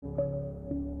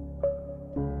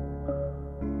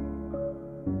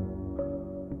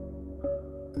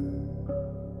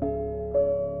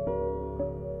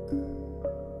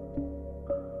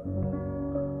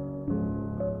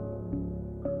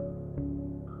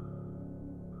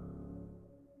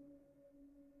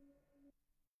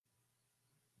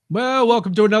Well,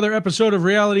 welcome to another episode of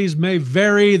Realities May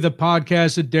Vary, the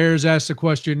podcast that dares ask the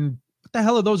question, what the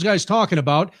hell are those guys talking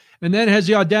about? And then has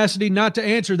the audacity not to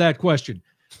answer that question.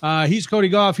 He's Cody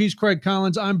Goff. He's Craig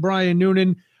Collins. I'm Brian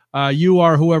Noonan. You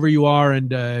are whoever you are,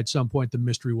 and at some point the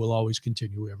mystery will always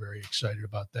continue. We are very excited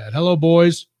about that. Hello,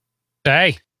 boys.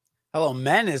 Hey. Hello,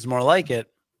 men is more like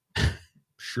it.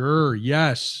 Sure,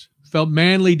 yes. Felt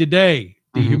manly today.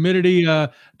 The humidity,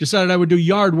 decided I would do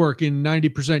yard work in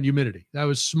 90% humidity. That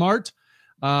was smart.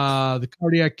 The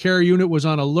cardiac care unit was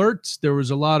on alert. There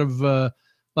was a lot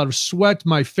of sweat.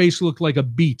 My face looked like a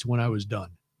beet when I was done.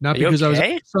 Not because I was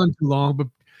in the sun too long, but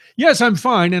yes, I'm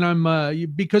fine. And I'm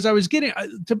because I was getting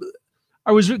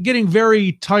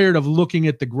very tired of looking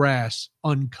at the grass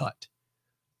uncut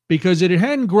because it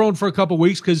hadn't grown for a couple of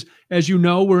weeks. Because as you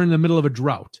know, we're in the middle of a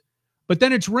drought. But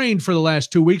then it's rained for the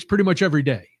last 2 weeks, pretty much every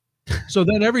day. So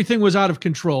then everything was out of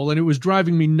control and it was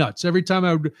driving me nuts. Every time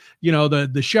I would,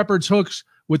 the shepherd's hooks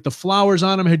with the flowers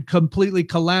on them had completely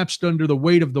collapsed under the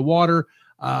weight of the water.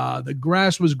 The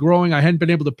grass was growing. I hadn't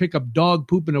been able to pick up dog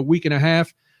poop in a week and a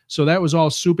half. So that was all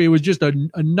soupy. It was just a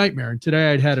nightmare. And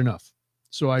today I'd had enough.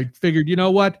 So I figured, you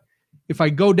know what? If I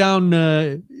go down,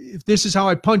 if this is how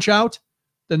I punch out,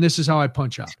 then this is how I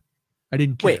punch out. I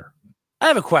didn't care. Wait, I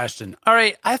have a question. All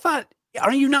right. I thought,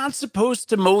 are you not supposed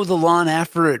to mow the lawn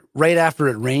right after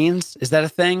it rains? Is that a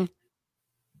thing?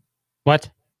 What?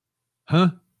 Huh?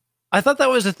 I thought that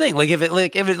was a thing. Like if it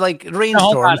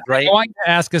rainstorms, right? I want you to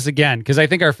ask us again because I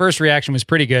think our first reaction was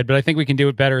pretty good, but I think we can do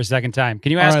it better a second time.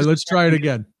 Can you ask? All right, let's try it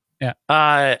again. Yeah.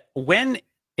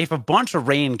 If a bunch of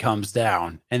rain comes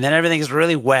down and then everything is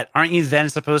really wet, aren't you then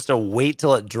supposed to wait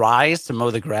till it dries to mow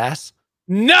the grass?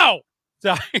 No.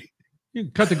 Sorry. You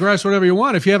can cut the grass whenever you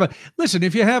want. If you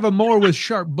have a mower with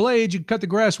sharp blades, you can cut the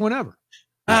grass whenever.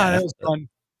 That was fun.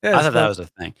 I thought that was a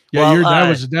thing. Yeah,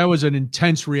 that was an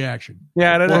intense reaction.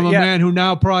 Yeah, from a man who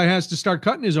now probably has to start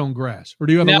cutting his own grass. Or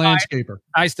do you have a landscaper?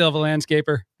 I still have a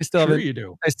landscaper. You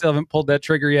do. I still haven't pulled that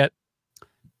trigger yet.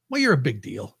 Well, you're a big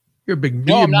deal. You're a big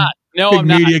media. No, I'm not. No, big I'm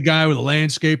not. Media guy with a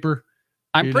landscaper.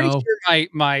 I'm pretty sure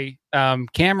my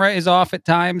camera is off at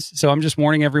times, so I'm just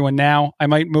warning everyone now. I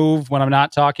might move when I'm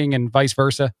not talking, and vice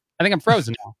versa. I think I'm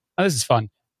frozen now. Oh, this is fun.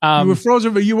 You were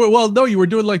frozen, but you were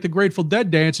doing like the Grateful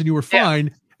Dead dance, and you were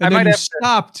fine. And then you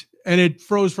stopped, and it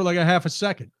froze for like a half a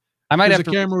second. I might have the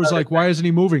camera was like, "Why isn't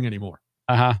he moving anymore?"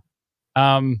 Yeah,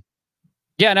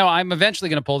 no, I'm eventually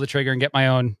going to pull the trigger and get my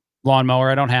own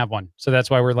lawnmower. I don't have one, so that's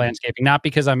why we're landscaping. Not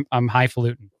because I'm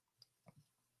highfalutin.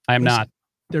 I am not.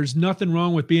 There's nothing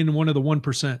wrong with being one of the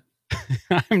 1%.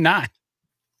 I'm not.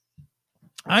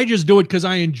 I just do it because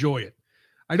I enjoy it.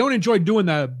 I don't enjoy doing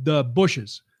the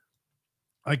bushes.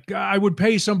 Like I would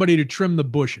pay somebody to trim the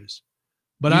bushes,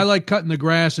 but I like cutting the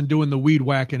grass and doing the weed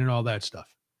whacking and all that stuff.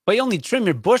 But you only trim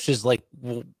your bushes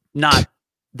not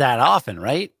that often,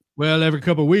 right? Well, every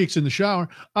couple of weeks in the shower.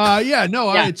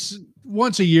 It's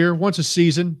once a year, once a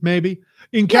season, maybe.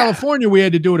 In California, we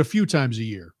had to do it a few times a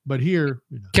year, but here,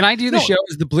 Can I do the show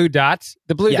as the blue dots?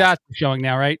 The blue dots are showing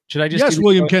now, right? Should I just? Yes,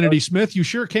 William Kennedy Smith, you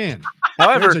sure can.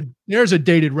 However, there's a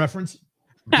dated reference.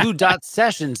 Blue Dot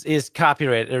Sessions is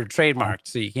copyrighted or trademarked,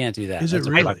 so you can't do that. Is it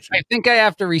really? I think I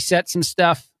have to reset some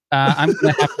stuff. I'm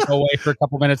going to have to go away for a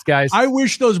couple minutes, guys. I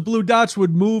wish those blue dots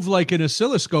would move like an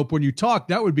oscilloscope when you talk.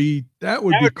 That would be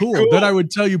cool. Then I would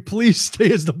tell you, please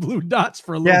stay as the blue dots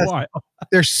for a little while.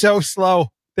 They're so slow.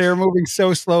 They're moving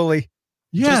so slowly.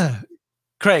 Yeah.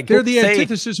 Craig, they're the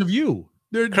antithesis of you.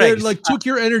 They're like took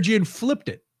your energy and flipped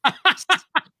it.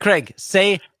 Craig,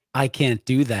 say, I can't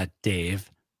do that,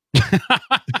 Dave. Let's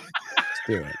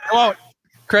do it. Oh,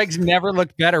 Craig's never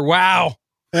looked better. Wow.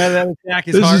 That attack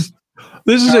is hard.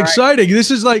 This is exciting.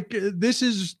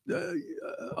 SpaceNet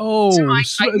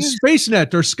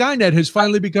or Skynet has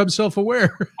finally become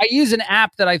self-aware. I use an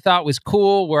app that I thought was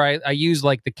cool where I use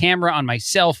like the camera on my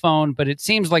cell phone, but it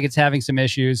seems like it's having some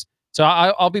issues. So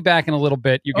I'll be back in a little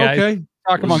bit, you guys. Okay.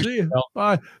 Talk amongst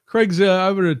yourself. Craig's,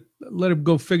 I'm going to let him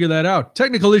go figure that out.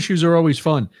 Technical issues are always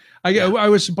fun. I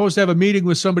was supposed to have a meeting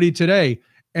with somebody today,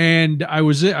 and I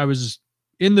was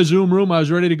in the Zoom room. I was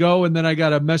ready to go, and then I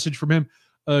got a message from him.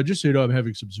 Just so you know, I'm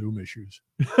having some Zoom issues.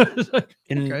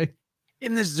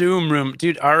 In the Zoom room,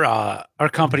 dude, our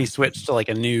company switched to like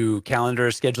a new calendar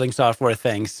scheduling software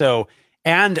thing. So,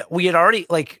 and we had already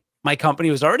my company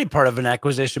was already part of an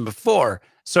acquisition before.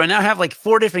 So I now have like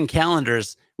 4 different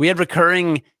calendars. We had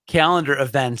recurring calendar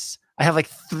events. I have like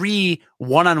 3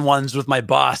 one-on-ones with my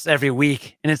boss every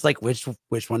week. And it's like, which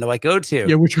one do I go to?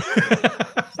 Yeah, which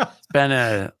It's been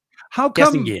a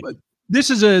guessing game. This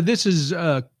is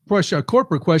a question, a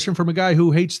corporate question from a guy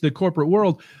who hates the corporate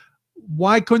world.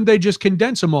 why couldn't they just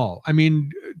condense them all? I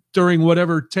mean, during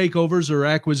whatever takeovers or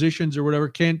acquisitions or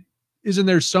whatever, isn't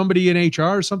there somebody in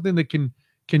HR or something that can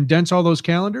condense all those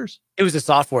calendars? It was a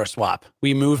software swap.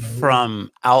 We moved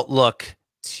from Outlook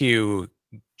to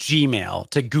Gmail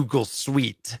to Google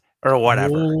Suite or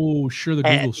whatever. Oh, sure, the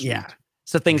Google Suite. Yeah.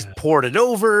 So things ported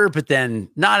over, but then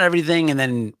not everything. And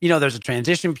then, there's a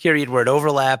transition period where it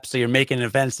overlaps. So you're making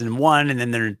events in one and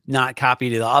then they're not copied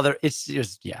to the other. It's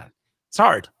just, it's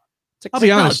hard. I'll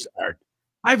be honest.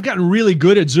 I've gotten really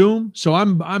good at Zoom, so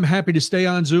I'm happy to stay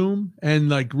on Zoom and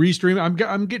like restream.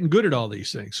 I'm getting good at all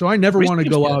these things, so I never want to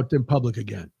go out in public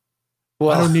again.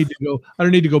 Well, I don't need to go. I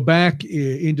don't need to go back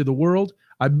into the world.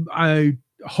 I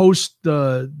host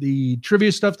the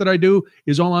trivia stuff that I do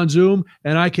is all on Zoom,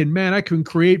 and I can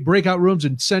create breakout rooms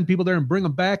and send people there and bring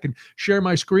them back and share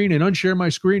my screen and unshare my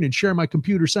screen and share my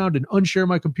computer sound and unshare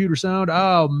my computer sound.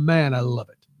 Oh man, I love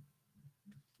it.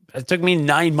 It took me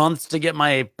 9 months to get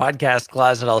my podcast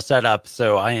closet all set up,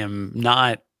 so I am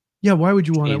not. Yeah, why would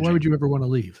you want to? Why would you ever want to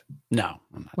leave? No,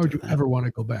 I'm not. Why would you ever want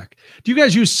to go back? Do you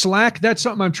guys use Slack? That's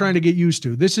something I'm trying to get used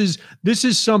to. This is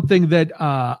something that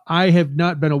I have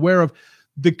not been aware of.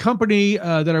 The company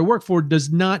that I work for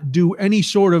does not do any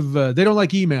sort of. They don't like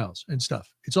emails and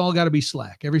stuff. It's all got to be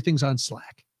Slack. Everything's on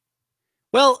Slack.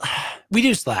 Well, we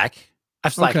do Slack.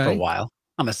 I've Slacked for a while.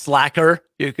 I'm a slacker,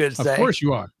 you could say. Of course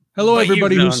you are. Hello,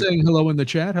 everybody who's saying hello in the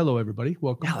chat. Hello, everybody.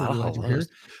 Welcome. We're glad you're here.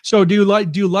 So do you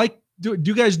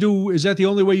guys do, is that the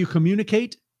only way you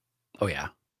communicate? Oh, yeah.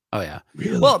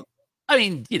 Really? Well, I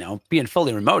mean, being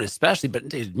fully remote, especially, but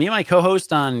dude, me and my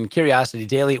co-host on Curiosity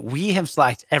Daily, we have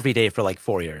Slacked every day for like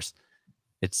 4 years.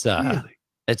 It's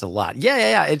it's a lot.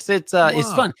 Yeah. It's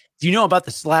fun. Do you know about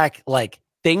the Slack, like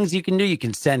things you can do? You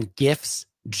can send GIFs.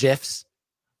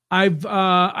 Today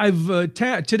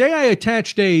I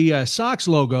attached a Sox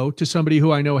logo to somebody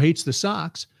who I know hates the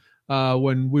Sox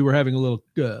when we were having a little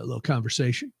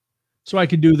conversation. So I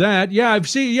can do that. Yeah, I've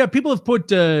seen. Yeah, people have put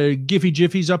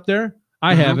Giphies up there.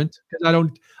 I haven't, because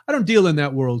I don't deal in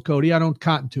that world, Cody. I don't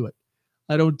cotton to it.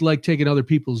 I don't like taking other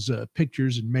people's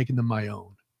pictures and making them my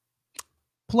own.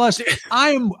 Plus,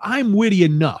 I'm witty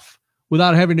enough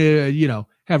without having to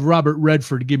have Robert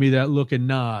Redford give me that look and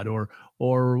nod or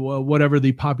whatever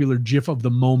the popular GIF of the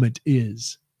moment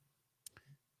is.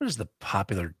 What is the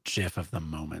popular GIF of the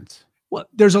moment? Well,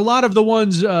 there's a lot of the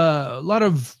ones, a lot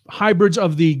of hybrids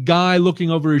of the guy looking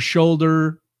over his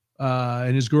shoulder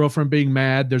and his girlfriend being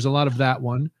mad. There's a lot of that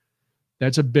one.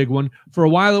 That's a big one. For a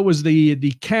while, it was the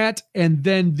cat and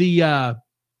then the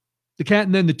cat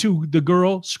and then the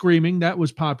girl screaming. That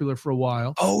was popular for a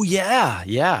while. Oh yeah.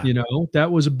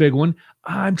 That was a big one.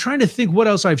 I'm trying to think what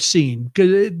else I've seen,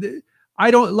 because I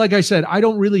don't, like I said, I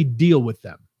don't really deal with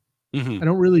them. I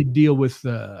don't really deal with,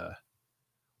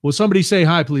 will somebody say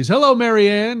hi, please? Hello,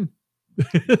 Marianne.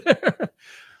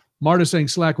 Marta saying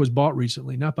Slack was bought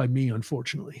recently, not by me,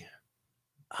 unfortunately.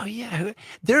 Oh yeah.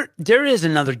 There is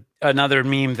another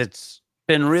meme that's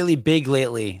been really big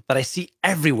lately that I see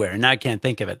everywhere, and now I can't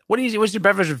think of it. What's your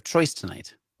beverage of choice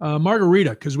tonight?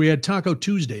 Margarita, because we had Taco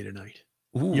Tuesday tonight.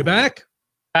 Ooh. You back?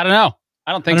 I don't know.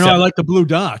 I don't think so. I like the blue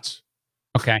dots.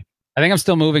 Okay. I think I'm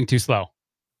still moving too slow.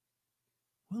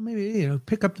 Well, maybe,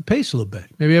 pick up the pace a little bit.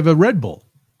 Maybe have a Red Bull.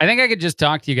 I think I could just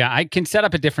talk to you guys. I can set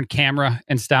up a different camera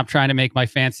and stop trying to make my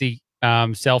fancy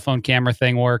cell phone camera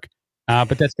thing work.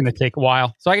 But that's going to take a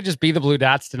while. So I could just be the blue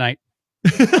dots tonight.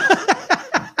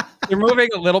 They're moving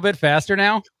a little bit faster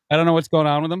now. I don't know what's going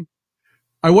on with them.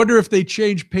 I wonder if they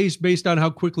change pace based on how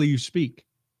quickly you speak.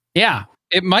 Yeah,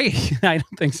 it might. I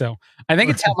don't think so. I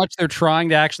think it's how much they're trying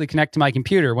to actually connect to my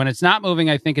computer. When it's not moving,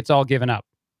 I think it's all given up.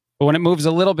 But when it moves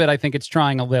a little bit, I think it's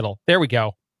trying a little. There we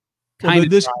go. Then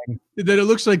it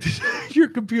looks like your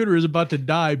computer is about to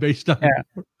die based on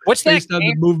what's based that on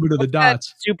game? the movement of the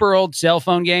dots. Super old cell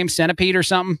phone game, Centipede or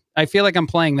something. I feel like I'm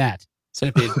playing that.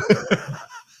 Centipede.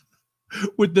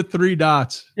 With the 3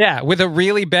 dots. Yeah, with a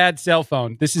really bad cell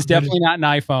phone. This is definitely not an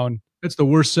iPhone. That's the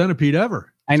worst centipede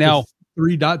ever. I know.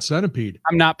 3-dot centipede.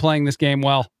 I'm not playing this game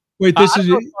well. Wait, this is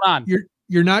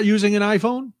you're not using an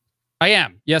iPhone? I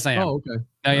am. Yes, I am. Oh, okay.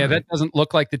 No, yeah, that doesn't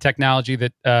look like the technology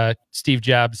that Steve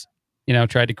Jobs,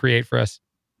 tried to create for us.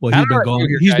 Well,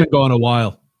 he's been gone a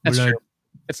while. That's true.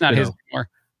 It's not his anymore.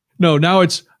 No, now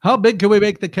it's how big can we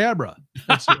make the camera?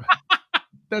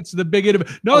 That's the big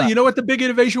innovation. No, you know what the big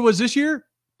innovation was this year?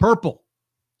 Purple.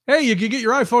 Hey, you can get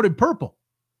your iPhone in purple.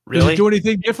 Really? Does it do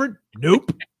anything different?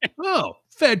 Nope. Oh,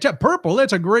 fantastic. Purple.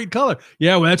 That's a great color.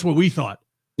 Yeah, well, that's what we thought.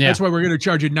 Yeah. That's why we're going to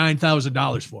charge you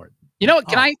 $9,000 for it. You know what?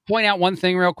 Can I point out one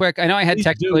thing real quick? I know I had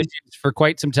technical issues for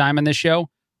quite some time on this show.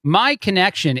 My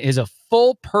connection is a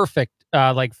full perfect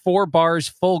like 4 bars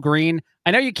full green.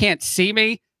 I know you can't see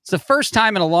me. It's the first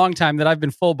time in a long time that I've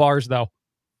been full bars, though.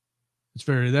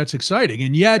 That's exciting.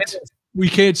 And yet we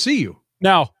can't see you.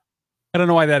 No, I don't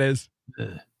know why that is. All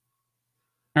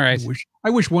right. I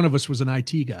wish one of us was an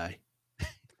IT guy.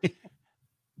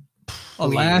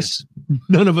 Alas,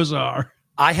 none of us are.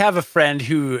 I have a friend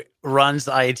who runs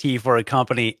IT for a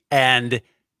company, and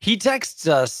he texts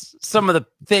us some of the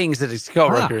things that his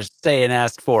coworkers say and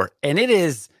ask for, and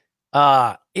it's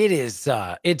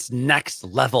next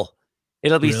level.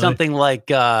 It'll be something like,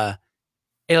 hey,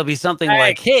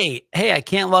 I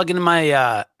can't log into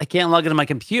my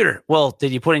computer. Well,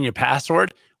 did you put in your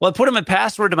password? Well, I put in my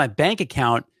password to my bank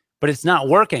account, but it's not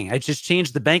working. I just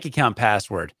changed the bank account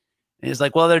password. And he's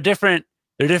like, well, they're different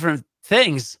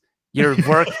things. Your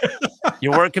work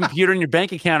computer and your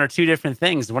bank account are 2 different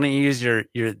things. Why don't you use your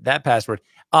that password?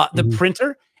 The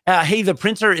printer, hey, the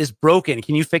printer is broken.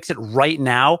 Can you fix it right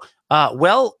now?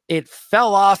 Well, it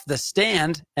fell off the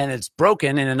stand and it's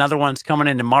broken, and another one's coming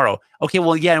in tomorrow. Okay,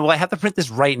 well, yeah, well, I have to print this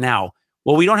right now.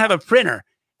 Well, we don't have a printer.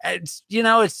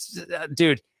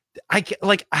 Dude,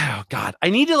 oh God, I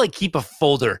need to like keep a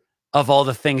folder of all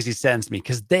the things he sends me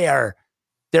because they're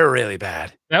really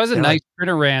bad. That was a nice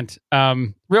printer rant.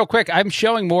 Real quick, I'm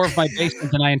showing more of my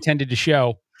basement than I intended to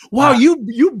show. Wow,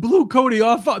 you blew Cody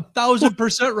off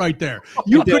 1,000% right there.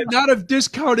 You could not have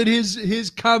discounted his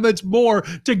comments more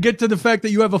to get to the fact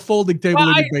that you have a folding table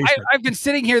in your basement. I've been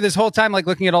sitting here this whole time, like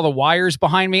looking at all the wires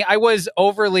behind me. I was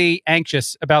overly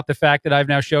anxious about the fact that I've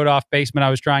now showed off basement I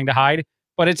was trying to hide,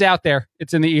 but it's out there.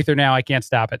 It's in the ether now. I can't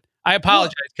stop it. I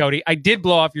apologize, Cody. I did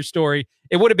blow off your story.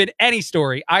 It would have been any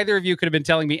story. Either of you could have been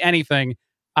telling me anything.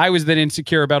 I was then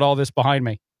insecure about all this behind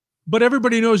me. But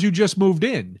everybody knows you just moved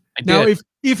in. Now,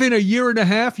 if in a year and a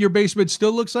half your basement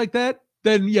still looks like that,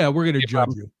 then yeah, we're going to judge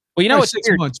you. Well, you know what's 6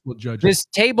 weird? months we'll judge you. This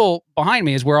table behind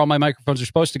me is where all my microphones are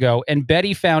supposed to go, and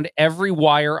Betty found every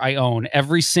wire I own,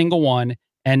 every single one,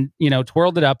 and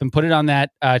twirled it up and put it on that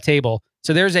table.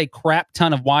 So there's a crap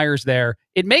ton of wires there.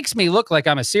 It makes me look like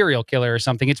I'm a serial killer or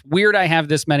something. It's weird I have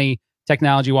this many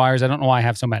technology wires. I don't know why I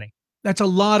have so many. That's a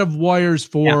lot of wires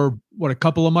for a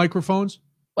couple of microphones?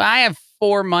 Well, I have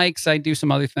 4 mics. I do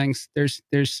some other things. There's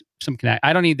some connect.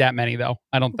 I don't need that many though.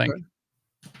 I don't think.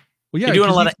 Well, yeah, you're doing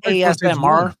a lot of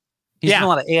ASMR. He's doing a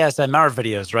lot of ASMR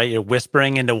videos, right? You're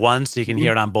whispering into one so you can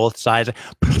hear it on both sides.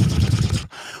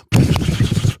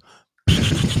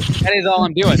 That is all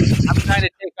I'm doing. I'm trying to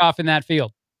take off in that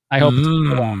field. I hope.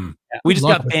 We just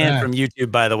got banned from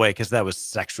YouTube, by the way, because that was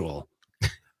sexual.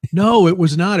 No, it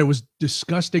was not. It was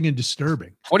disgusting and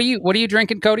disturbing. What are you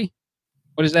drinking, Cody?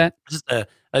 What is that? Just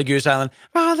a Goose Island.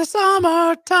 Oh, the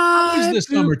summertime. What is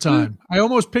the summertime? I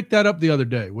almost picked that up the other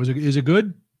day. Is it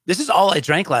good? This is all I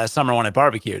drank last summer when I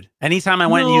barbecued. Anytime I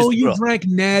went and used the grill. You drank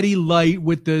Natty Light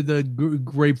with the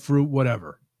grapefruit,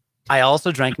 whatever. I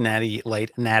also drank Natty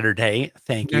Light Natter Day.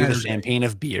 Thank you. The champagne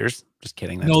of beers. Just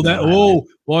kidding.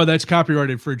 That's that's copyright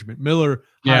infringement. Miller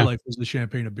High Life was the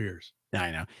champagne of beers.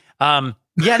 I know.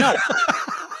 Yeah, no.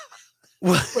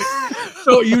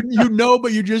 So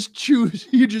but you just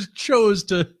chose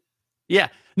to. Yeah.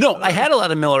 No, I had a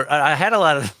lot of Miller. I had a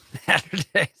lot of Natter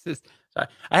Days. Sorry.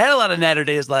 I had a lot of Natter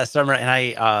Days last summer, and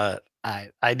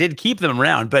I did keep them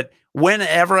around. But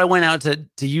whenever I went out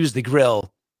to use the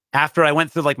grill, after I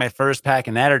went through like my first pack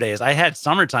of Natter Days, I had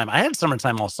summertime. I had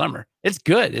summertime all summer. It's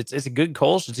good. It's a good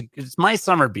Kolsch. It's my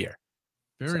summer beer.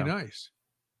 Very nice.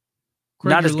 Craig,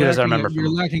 not as good as I remember. You're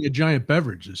lacking a giant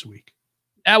beverage this week.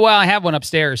 Well, I have one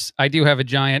upstairs. I do have a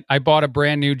giant. I bought a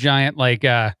brand new giant. Like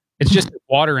it's just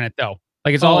water in it though.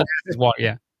 Like it's all it has is water.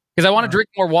 Yeah, because I want to drink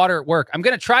more water at work. I'm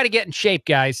gonna try to get in shape,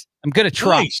 guys. I'm gonna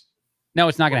try. Nice. No,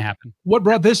 it's not gonna happen. What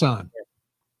brought this on?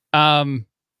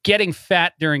 Getting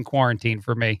fat during quarantine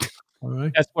for me. All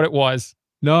right, that's what it was.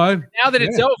 No, now that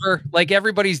it's over, like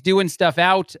everybody's doing stuff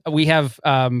out. We have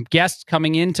guests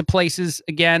coming into places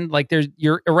again. Like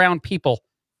you're around people,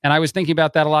 and I was thinking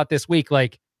about that a lot this week.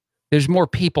 Like there's more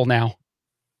people now.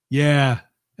 Yeah,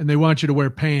 and they want you to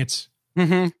wear pants.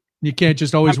 Mm-hmm. You can't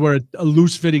just always wear a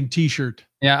loose-fitting T-shirt.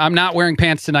 Yeah, I'm not wearing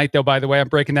pants tonight, though. By the way, I'm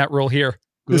breaking that rule here.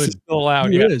 Good. This is still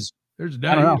allowed. It is. There's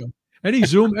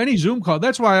any Zoom call.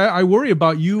 That's why I worry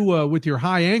about you with your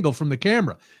high angle from the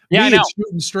camera. Yeah, Me, it's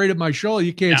shooting straight at my shoulder.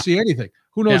 You can't see anything.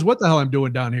 Who knows what the hell I'm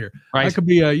doing down here? Right. I could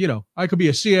be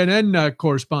a CNN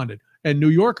correspondent and New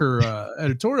Yorker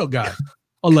editorial guy,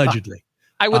 allegedly.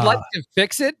 I would like to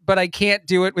fix it, but I can't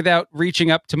do it without reaching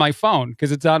up to my phone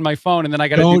because it's on my phone, and then I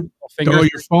got to do finger. No,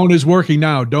 your phone is working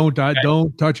now. Don't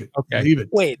touch it. Okay, leave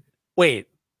it. Wait.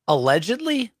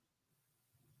 Allegedly?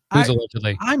 Who's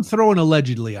allegedly? I'm throwing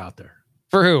allegedly out there.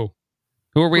 For who?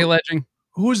 Who are we alleging?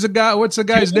 Who's the guy? What's the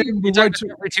guy's name? You talking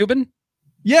about Jeffrey Toobin?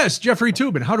 Yes, Jeffrey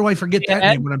Toobin. How do I forget that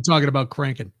Yeah. name when I'm talking about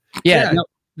cranking? Yeah. No,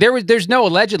 there's no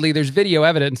allegedly. There's video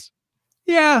evidence.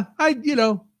 Yeah,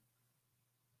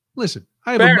 listen,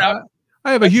 I have Fair enough.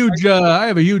 I have a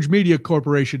huge media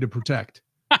corporation to protect.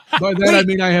 By that I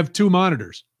mean I have 2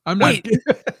 monitors. I'm not. Wait.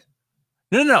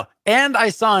 No. And I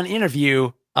saw an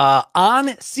interview on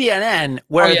CNN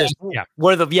where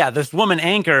this woman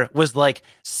anchor was like,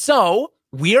 "So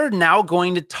we are now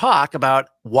going to talk about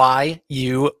why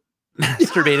you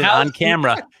masturbated on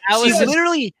camera." She's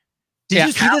literally. Did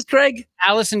you see this, Craig?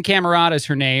 Allison Camerata is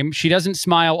her name. She doesn't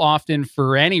smile often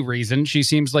for any reason. She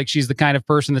seems like she's the kind of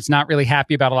person that's not really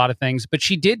happy about a lot of things, but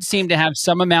she did seem to have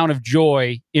some amount of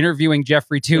joy interviewing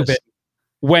Jeffrey Toobin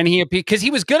when because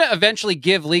he was going to eventually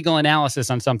give legal analysis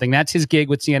on something. That's his gig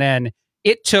with CNN.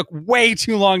 It took way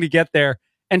too long to get there.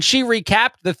 And she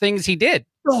recapped the things he did.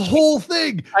 The whole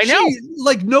thing. I know.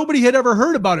 Like nobody had ever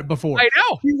heard about it before. I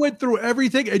know. She went through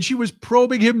everything and she was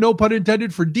probing him, no pun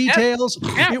intended, for details.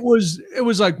 Yeah. It was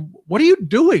like, what are you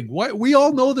doing? Why we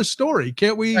all know the story.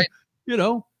 Can't we,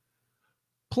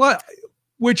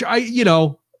 which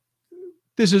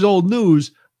this is old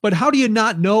news, but how do you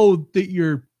not know that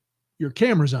your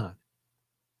camera's on?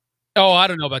 Oh, I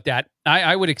don't know about that.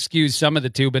 I would excuse some of the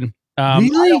Toobin.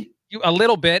 Really? A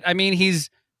little bit. I mean,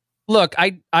 look,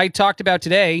 I talked about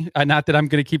today, not that I'm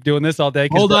going to keep doing this all day.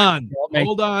 Hold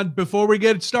on. Before we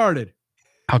get started,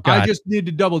 oh, God. I just need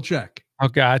to double check. Oh,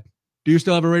 God. Do you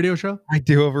still have a radio show? I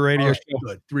do have a radio show.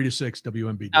 Good. 3 to 6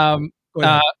 WMBD.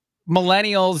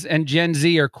 Millennials and Gen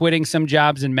Z are quitting some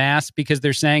jobs en masse because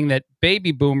they're saying that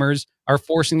baby boomers are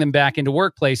forcing them back into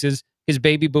workplaces because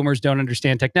baby boomers don't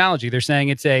understand technology. They're saying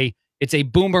it's a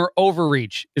boomer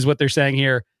overreach is what they're saying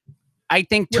here. I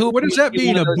think what does that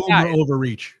mean, a boomer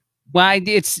overreach? Well,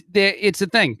 it's a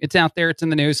thing. It's out there. It's in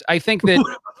the news. I think that.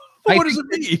 What does it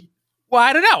mean? Well,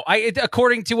 I don't know.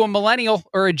 According to a millennial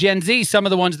or a Gen Z, some of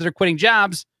the ones that are quitting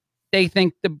jobs, they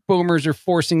think the boomers are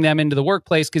forcing them into the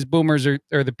workplace because boomers are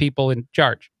the people in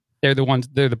charge. They're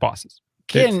the bosses.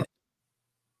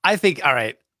 I think, all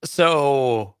right.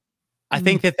 So I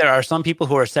think that there are some people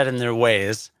who are set in their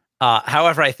ways.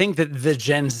 However, I think that the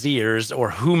Gen Zers or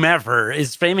whomever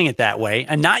is framing it that way,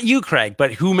 and not you, Craig,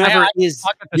 but whomever is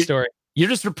the story. You're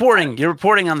just reporting. You're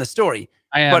reporting on the story.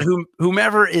 I am. But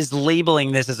whomever is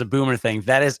labeling this as a boomer thing,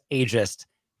 that is ageist.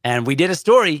 And we did a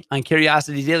story on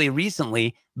Curiosity Daily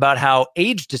recently about how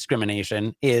age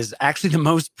discrimination is actually the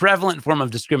most prevalent form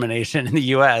of discrimination in the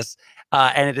U.S.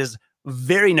 And it is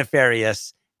very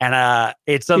nefarious. And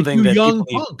it's something that young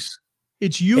punks.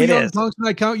 It's you young punks, and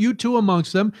I count you two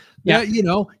amongst them. Yeah. That,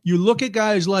 you look at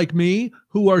guys like me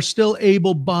who are still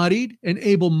able-bodied and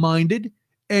able-minded,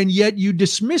 and yet you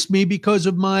dismiss me because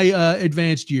of my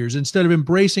advanced years instead of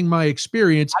embracing my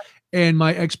experience and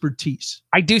my expertise.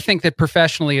 I do think that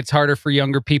professionally it's harder for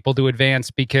younger people to advance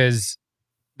because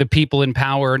the people in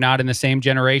power are not in the same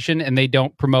generation and they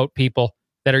don't promote people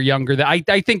that are younger.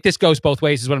 I think this goes both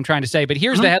ways is what I'm trying to say. But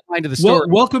here's the headline to the story.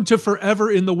 Welcome to forever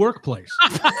in the workplace.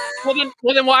 Well,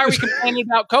 then why are we complaining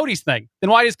about Cody's thing? Then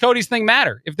why does Cody's thing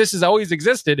matter? If this has always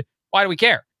existed, why do we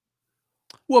care?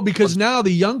 Well, because now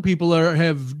the young people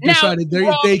have decided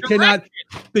they cannot.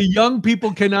 The young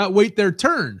people cannot wait their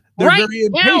turn. They're very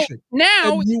impatient.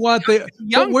 Now and you want the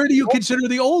young. But where do you consider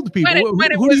the old people?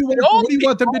 What do you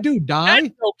want them to do? Die?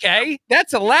 That's okay.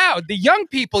 That's allowed. The young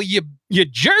people, you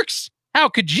jerks. How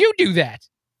could you do that?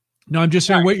 No, I'm just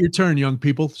saying, wait your turn, young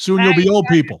people. Soon you'll be old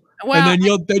people, and then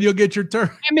you'll get your turn.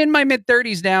 I'm in my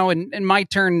mid-30s now, and my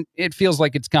turn. It feels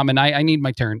like it's coming. I need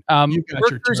my turn. You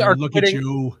got your turn. Look at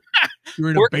you.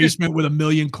 You're in a basement with a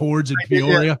million cords in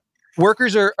Peoria.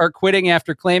 Workers are quitting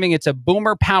after claiming it's a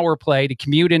boomer power play to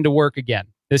commute into work again.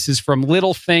 This is from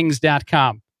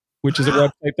littlethings.com, which is a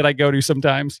website that I go to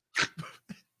sometimes.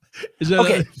 Is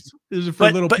it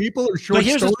for little people or short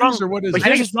stories or what is it?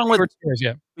 Here's what's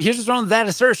wrong with that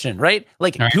assertion, right?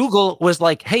 Like Google was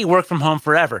like, hey, work from home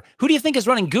forever. Who do you think is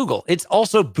running Google? It's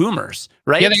also boomers,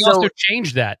 right? Yeah, they also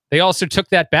changed that. They also took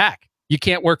that back. You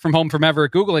can't work from home forever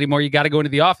at Google anymore. You got to go into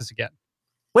the office again.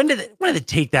 When did they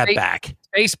take that back?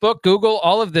 Facebook, Google,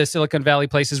 all of the Silicon Valley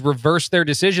places reversed their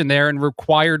decision there and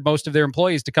required most of their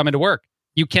employees to come into work.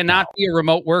 You cannot be a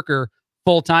remote worker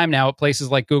full time now at places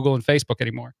like Google and Facebook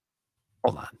anymore.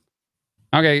 Hold on.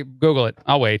 Okay, Google it.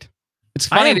 I'll wait. It's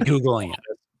funny. I am Googling it.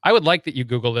 I would like that you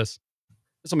Google this.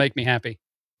 This will make me happy.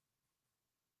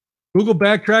 Google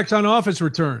backtracks on office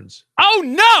returns. Oh,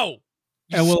 no!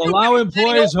 And will allow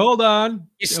employees, hold on.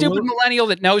 You stupid millennial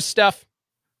that knows stuff.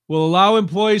 Will allow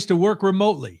employees to work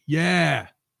remotely. Yeah.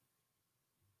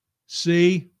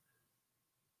 See?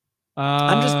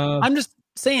 I'm just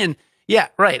saying, Yeah,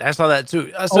 right. I saw that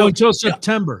too. Until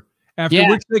September, after Yeah.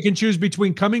 which they can choose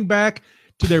between coming back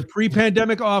to their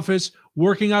pre-pandemic office,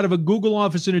 working out of a Google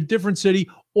office in a different city,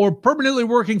 or permanently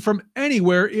working from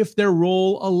anywhere if their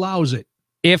role allows it.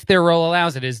 If their role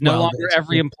allows it, is no Well, longer that's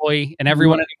every good. employee and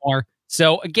everyone Right. anymore.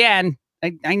 So again,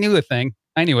 I knew a thing.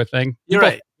 I knew a thing. You You're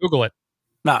both right. Google it.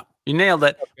 No, you nailed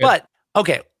it. Good. But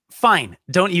okay, fine.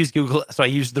 Don't use Google. So I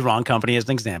used the wrong company as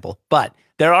an example. But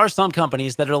there are some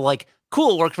companies that are like,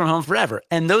 cool, work from home forever.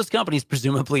 And those companies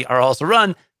presumably are also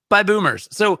run by boomers.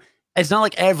 So it's not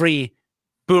like every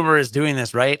boomer is doing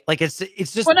this, right? Like it's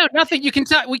just Well, no, nothing. You can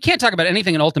talk. We can't talk about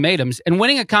anything in ultimatums. And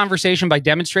winning a conversation by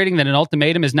demonstrating that an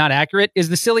ultimatum is not accurate is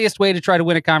the silliest way to try to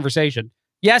win a conversation.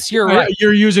 Yes, you're right.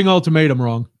 You're using ultimatum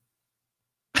wrong.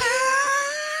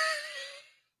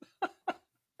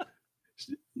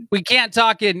 We can't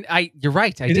talk in. You're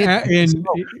right. I did.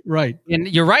 Right. And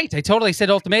you're right. I totally said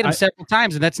ultimatum several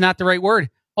times, and that's not the right word.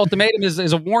 Ultimatum is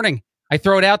a warning. I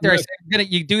throw it out there. Right. I say,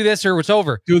 you do this or it's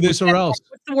over. Do this or else.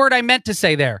 What's the word I meant to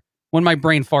say there when my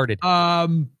brain farted?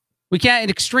 We can't in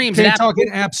extremes. Can't and talk in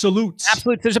absolutes.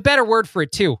 absolutes. There's a better word for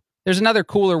it too. There's another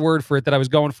cooler word for it that I was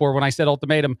going for when I said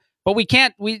ultimatum. But we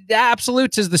can't.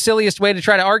 Absolutes is the silliest way to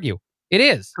try to argue. It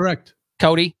is. Correct.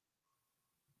 Cody.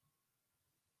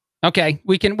 Okay,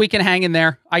 we can hang in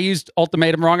there. I used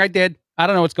ultimatum wrong. I did. I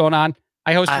don't know what's going on.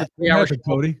 I hosted a 3-hour show.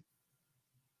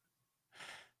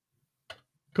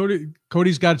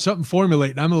 Cody's got something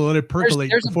formulating. I'm gonna let it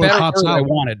percolate There's a before it better pops word I out.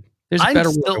 wanted. There's a better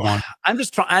word I wanted. I'm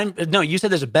just trying. No, you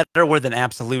said there's a better word than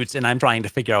absolutes, and I'm trying to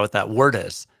figure out what that word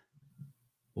is.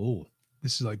 Oh,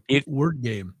 this is like word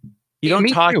game. You don't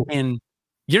Me talk too. in.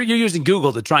 You're using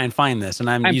Google to try and find this, and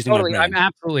I'm using totally. my I'm brain.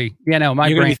 absolutely. Yeah, no, my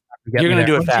You're brain. gonna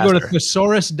do it Why don't faster. you go to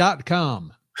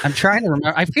thesaurus.com. I'm trying to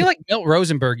remember. I feel like Milt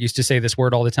Rosenberg used to say this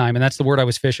word all the time, and that's the word I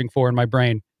was fishing for in my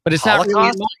brain. But it's not really.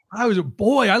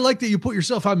 Holocaust? I like that you put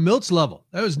yourself on Milt's level.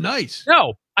 That was nice.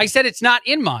 No, I said it's not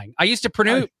in mine. I used to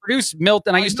produce Milt,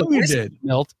 and I used to know you listen did. to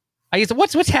Milt. I used to.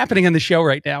 What's happening on the show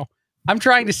right now? I'm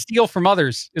trying to steal from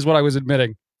others, is what I was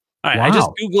admitting. All right, Wow. I just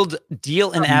Googled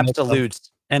deal in Oh,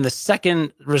 absolutes, and the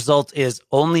second result is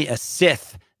only a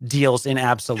Sith deals in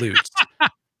absolutes.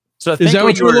 So Is that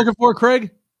what you were looking for,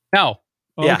 Craig? No,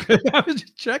 Yeah. Okay. I was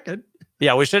just checking.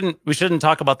 Yeah, we shouldn't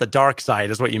talk about the dark side,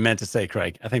 is what you meant to say,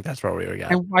 Craig. I think that's where we were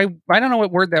going. I don't know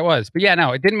what word that was, but yeah,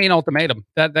 no, it didn't mean ultimatum.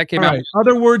 That came All out. right.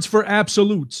 Other words for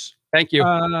absolutes. Thank you.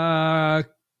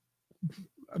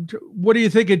 What do you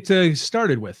think it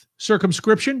started with?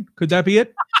 Circumscription? Could that be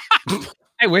it?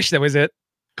 I wish that was it.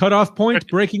 Cutoff point?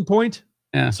 Breaking point?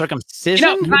 Circumcision?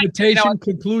 You know, Limitation?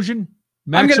 Conclusion?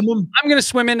 I'm Maximum? going to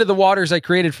swim into the waters I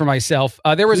created for myself.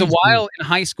 There was a Please while in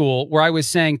high school where I was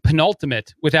saying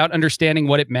penultimate without understanding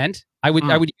what it meant. I would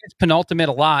use penultimate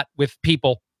a lot with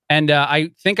people, and I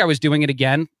think I was doing it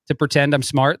again to pretend I'm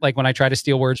smart, like when I try to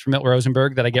steal words from Milt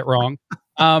Rosenberg that I get wrong.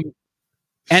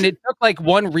 And it took like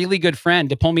one really good friend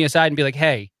to pull me aside and be like,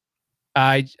 "Hey,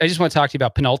 I just want to talk to you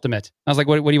about penultimate." I was like,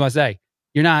 "What do you want to say?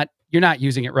 You're not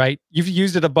using it right. You've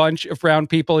used it a bunch around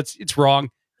people. It's wrong."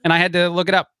 And I had to look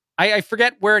it up. I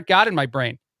forget where it got in my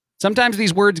brain. Sometimes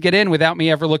these words get in without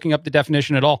me ever looking up the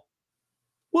definition at all.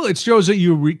 Well, it shows that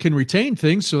you can retain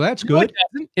things, so that's No, good. it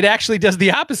doesn't. It actually does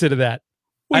the opposite of that.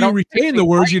 Well, you retain the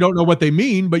words, you don't know what they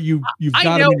mean, but you've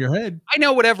got them in your head. I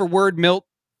know whatever word Milt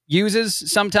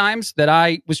uses sometimes that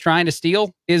I was trying to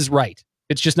steal is right.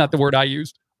 It's just not the word I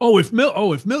used. If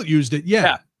Milt used it,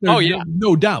 yeah. Oh, yeah.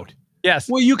 No doubt. Yes.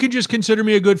 Well, you can just consider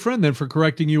me a good friend then for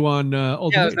correcting you on Yeah,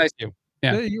 ultimate. that's nice of you.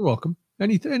 Yeah. You're welcome.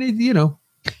 Anything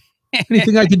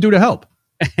I can do to help.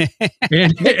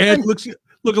 and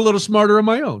look a little smarter on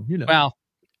my own, Well,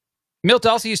 Milt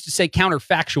also used to say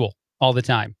counterfactual all the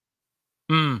time.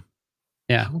 Mm.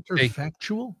 Yeah.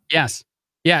 Counterfactual? Yes.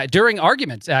 Yeah. During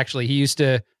arguments, actually, he used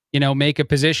to, make a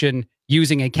position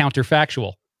using a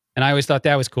counterfactual. And I always thought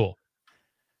that was cool.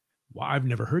 Wow, I've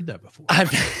never heard that before.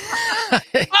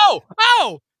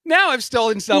 Now I've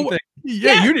stolen something.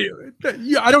 You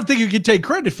did. I don't think you can take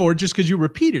credit for it just because you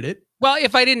repeated it. Well,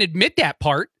 if I didn't admit that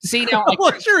part, see now.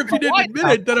 Well, sure, if you didn't admit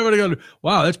it, then I would have gone,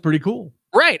 wow, that's pretty cool.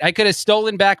 Right. I could have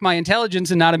stolen back my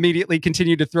intelligence and not immediately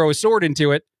continue to throw a sword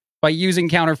into it by using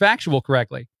counterfactual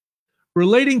correctly.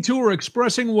 Relating to or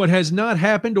expressing what has not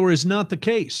happened or is not the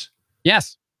case.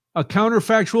 Yes. A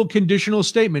counterfactual conditional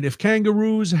statement. If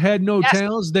kangaroos had no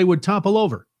tails, they would topple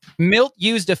over. Milt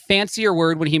used a fancier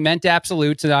word when he meant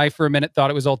absolutes, and I, for a minute, thought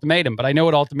it was ultimatum, but I know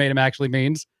what ultimatum actually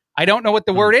means. I don't know what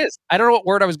the word is. I don't know what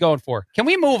word I was going for. Can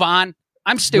we move on?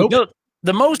 I'm stupid. Nope.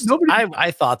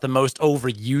 I thought the most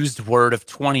overused word of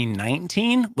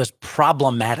 2019 was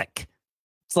problematic.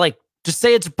 It's like, just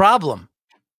say it's a problem.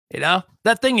 You know,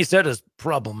 that thing you said is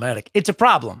problematic. It's a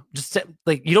problem. Just say,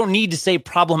 like, you don't need to say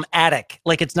problematic.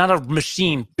 Like, it's not a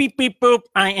machine. Beep, beep, boop.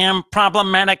 I am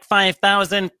problematic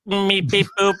 5,000. Beep, beep,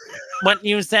 boop. What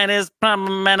you said is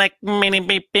problematic. Beep,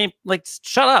 beep, beep. Like,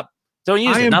 shut up. Don't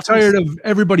use it. I am tired of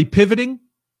everybody pivoting.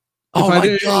 Oh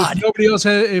my God. If nobody else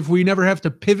if we never have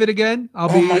to pivot again, I'll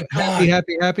be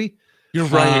happy. You're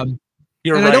right.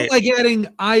 You're right. I don't like adding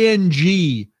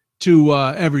ing to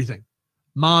everything.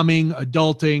 Momming,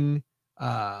 adulting,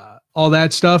 all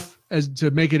that stuff as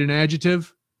to make it an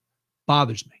adjective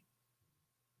bothers me.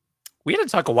 We had to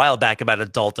talk a while back about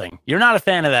adulting. You're not a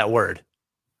fan of that word.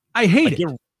 I hate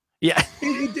it. Yeah.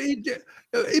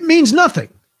 It means nothing.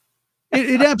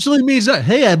 It absolutely means that.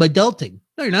 Hey, I'm adulting.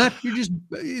 No, you're not. You're just,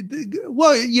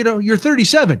 well, you know, you're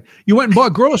 37. You went and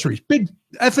bought groceries. Big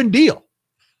effing deal.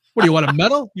 What do you want, a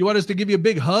medal? You want us to give you a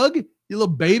big hug? You little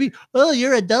baby? Oh,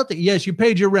 you're adulting. Yes, you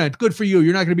paid your rent. Good for you.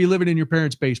 You're not going to be living in your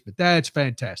parents' basement. That's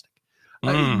fantastic.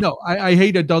 No, I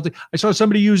hate adulting. I saw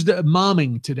somebody use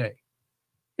momming today.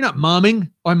 You're not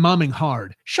momming. I'm momming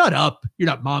hard. Shut up. You're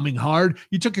not momming hard.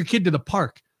 You took your kid to the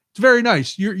park. It's very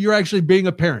nice. You're actually being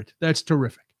a parent. That's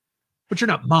terrific. But you're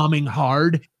not momming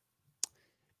hard.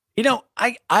 You know,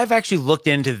 I've actually looked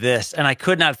into this and I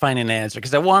could not find an answer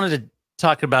because I wanted to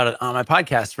talk about it on my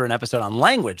podcast for an episode on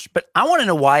language, but I want to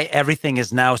know why everything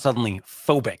is now suddenly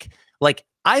phobic. Like,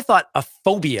 I thought a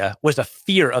phobia was a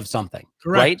fear of something,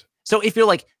 Correct. Right? So if you're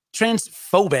like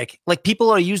transphobic, like people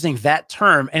are using that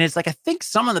term, and it's like, I think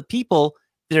some of the people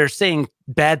that are saying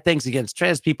bad things against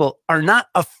trans people are not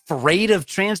afraid of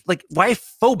trans, like, why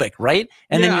phobic, right?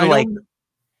 And then you're like,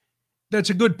 that's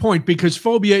a good point, because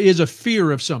phobia is a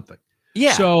fear of something.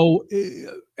 yeah. So,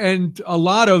 and a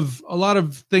lot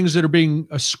of things that are being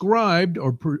ascribed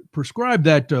or prescribed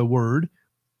that word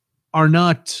are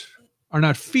not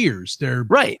fears. They're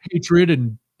right. Hatred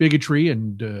and bigotry,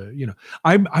 and you know,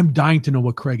 I'm dying to know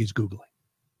what Craig is Googling.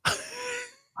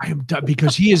 I am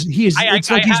because he is. It's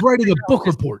like he's writing a book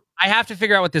report. I have to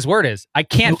figure out what this word is. I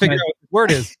can't figure out what this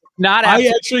word is. Not I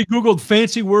actually Googled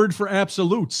fancy word for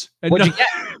absolutes. And what'd you get?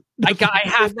 I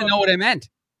have to know what I meant.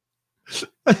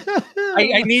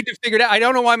 I need to figure it out. I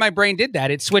don't know why my brain did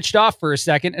that. It switched off for a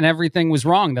second and everything was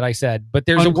wrong that I said. But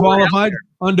there's unqualified,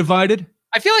 undivided.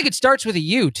 I feel like it starts with a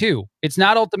U too. It's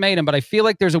not ultimatum, but I feel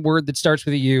like there's a word that starts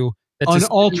with a U. That's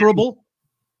unalterable.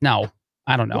 No,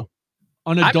 I don't know.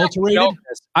 Unadulterated.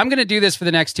 I'm going to do this for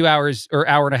the next 2 hours or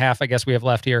hour and a half, I guess we have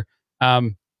left here.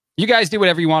 You guys do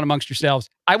whatever you want amongst yourselves.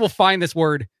 I will find this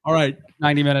word. All right.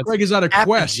 90 minutes. Greg is on a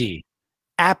quest.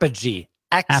 Apogee.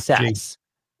 Access.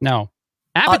 No.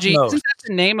 Apogee. Utmost. Isn't that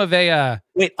the name of a...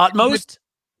 Wait, utmost?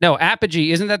 No,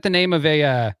 Apogee. Isn't that the name of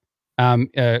a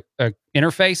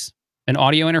interface? An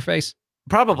audio interface?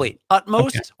 Probably.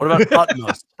 Utmost? Okay. What about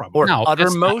utmost? Or no,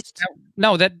 uttermost?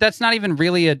 That's not even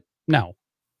really a... No.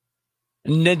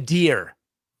 Nadir.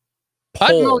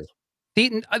 Utmost.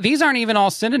 These aren't even all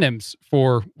synonyms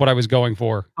for what I was going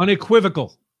for.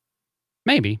 Unequivocal.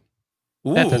 Maybe.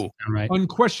 Ooh. That doesn't sound right.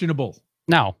 Unquestionable.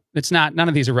 No, it's not. None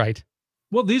of these are right.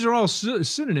 Well, these are all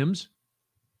synonyms.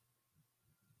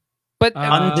 But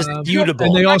undisputable.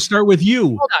 And they all start with you.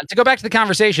 Hold on. To go back to the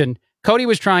conversation, Cody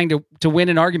was trying to win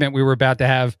an argument we were about to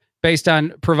have based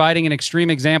on providing an extreme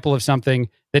example of something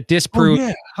that disproves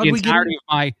the entirety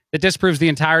of that disproves the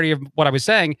entirety of what I was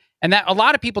saying. And that a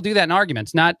lot of people do that in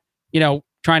arguments, not,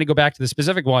 trying to go back to the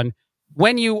specific one.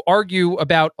 When you argue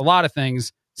about a lot of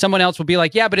things, someone else will be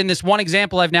like, yeah, but in this one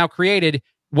example I've now created,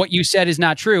 what you said is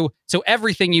not true. So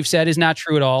everything you've said is not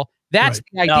true at all. That's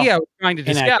the idea I was trying to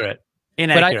discuss.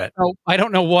 Inaccurate. But I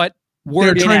don't know what word.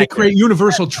 They're trying to create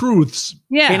universal truths.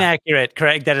 Yeah. Inaccurate,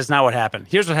 Craig. That is not what happened.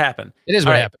 Here's what happened. It is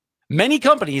what happened. Many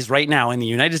companies right now in the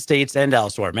United States and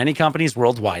elsewhere, many companies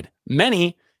worldwide,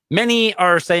 many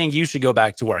are saying you should go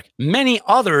back to work. Many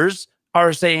others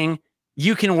are saying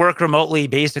you can work remotely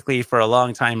basically for a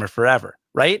long time or forever,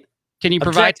 right? Can you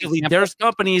provide... There's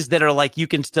companies that are like, you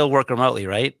can still work remotely,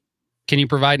 right? Can you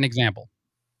provide an example?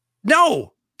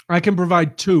 No. I can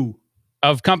provide two.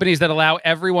 Of companies that allow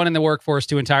everyone in the workforce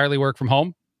to entirely work from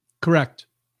home? Correct.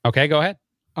 Okay, go ahead.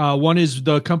 One is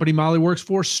the company Molly works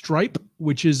for, Stripe,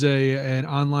 which is an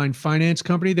online finance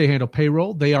company. They handle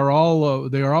payroll. They are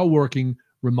all working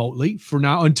remotely for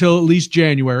now until at least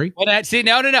January. Well,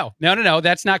 no.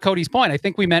 That's not Cody's point. I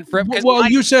think we meant for... Well,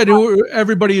 you said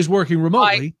everybody is working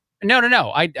remotely.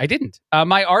 No. I didn't.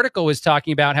 My article was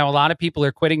talking about how a lot of people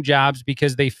are quitting jobs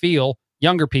because they feel,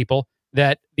 younger people,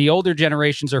 that the older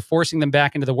generations are forcing them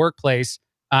back into the workplace.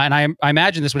 And I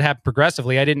imagine this would happen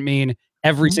progressively. I didn't mean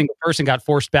every single person got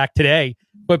forced back today,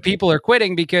 but people are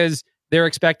quitting because they're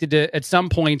expected to, at some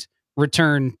point,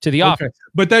 return to the office.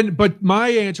 But my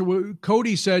answer,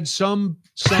 Cody said some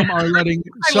are letting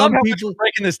I love some how people much we're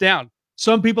breaking this down.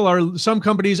 some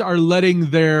companies are letting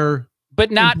their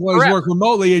But not employees forever. work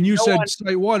remotely, and you No said one-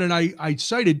 cite one, and I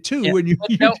cited two, Yeah, and you,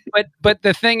 but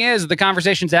the thing is, the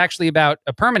conversation's actually about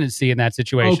a permanency in that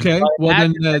situation. okay. So Well,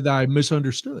 then I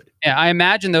misunderstood. yeah, I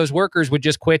imagine those workers would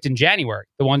just quit in January.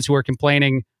 The ones who are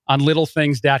complaining on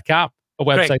littlethings.com, a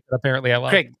website Craig, that apparently I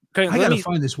love. Craig, I let got to me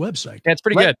find this website. That's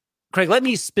pretty good. Craig, let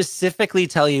me specifically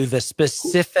tell you the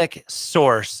specific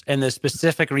source and the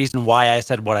specific reason why I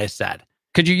said what I said.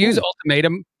 Could you use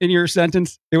ultimatum in your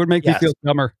sentence? It would make me Yes. feel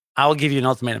dumber. I will give you an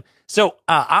ultimatum. So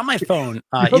on my phone,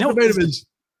 The you know, ultimatum is-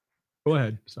 go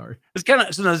ahead. Sorry. it's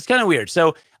kind of weird.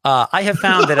 So I have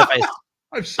found that if I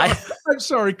I'm sorry. I'm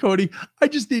sorry, Cody. I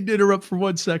just need to interrupt for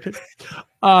 1 second.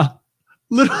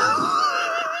 Little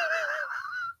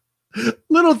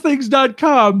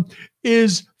littlethings.com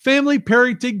is family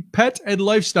parenting, pet, and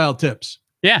lifestyle tips.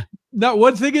 Yeah. Not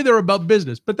one thing in there about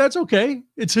business, but that's okay.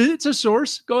 It's a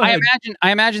source. Go ahead.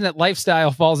 I imagine that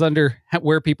lifestyle falls under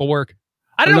where people work.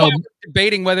 I don't know. I'm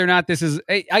debating whether or not this is.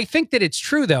 I think that it's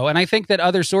true though, and I think that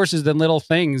other sources than Little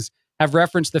Things have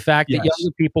referenced the fact that Yes.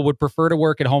 younger people would prefer to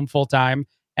work at home full time,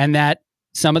 and that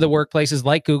some of the workplaces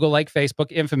like Google, like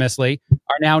Facebook, infamously,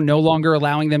 are now no longer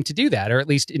allowing them to do that, or at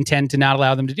least intend to not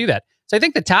allow them to do that. So I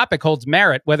think the topic holds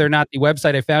merit, whether or not the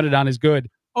website I found it on is good.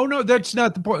 Oh, no, that's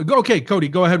not the point. Okay, Cody,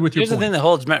 go ahead with your Here's the point. thing that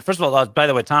holds. First of all, by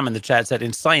the way, Tom in the chat said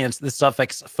in science, the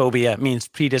suffix phobia means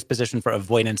predisposition for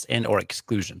avoidance and or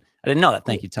exclusion. I didn't know that.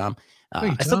 Thank you, Tom. Thank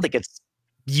you, I still Tom. think it's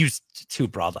used too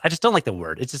broadly. I just don't like the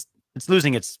word. It's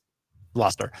losing its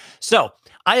luster. So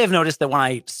I have noticed that when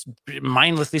I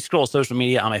mindlessly scroll social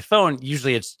media on my phone,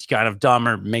 usually it's kind of dumb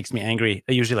or makes me angry.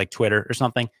 I usually like Twitter or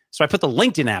something. So I put the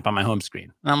LinkedIn app on my home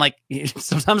screen. And I'm like,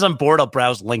 sometimes I'm bored, I'll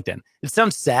browse LinkedIn. It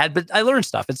sounds sad, but I learn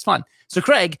stuff. It's fun. So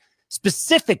Craig,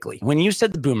 specifically, when you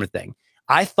said the boomer thing,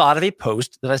 I thought of a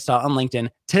post that I saw on LinkedIn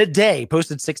today,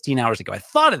 posted 16 hours ago. I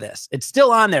thought of this. It's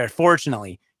still on there,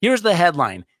 fortunately. Here's the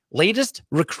headline. Latest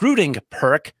recruiting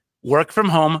perk, work from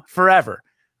home forever.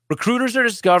 Recruiters are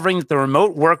discovering that the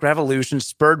remote work revolution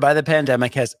spurred by the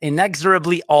pandemic has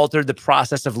inexorably altered the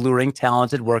process of luring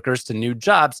talented workers to new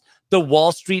jobs, the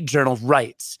Wall Street Journal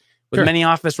writes. With Sure. many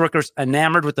office workers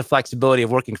enamored with the flexibility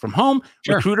of working from home,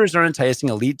 Sure. recruiters are enticing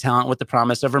elite talent with the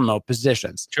promise of remote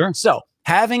positions. Sure. So,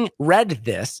 having read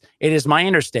this, it is my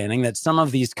understanding that some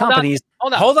of these Hold on. companies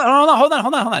Hold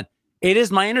on. It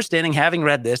is my understanding, having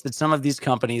read this, that some of these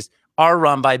companies are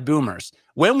run by boomers.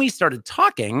 When we started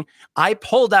talking, I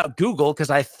pulled out Google because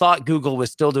I thought Google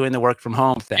was still doing the work from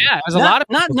home thing. Yeah, there's a lot of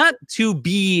not to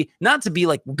be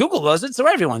like Google does it, so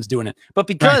everyone's doing it, but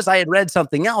because I had read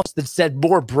something else that said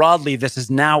more broadly, this is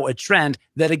now a trend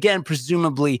that again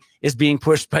presumably is being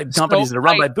pushed by companies that are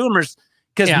run by boomers.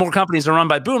 Because more companies are run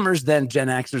by boomers than Gen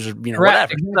Xers or Correct.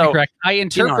 whatever. Exactly So, correct. I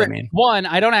interpret what I mean. one,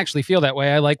 I don't actually feel that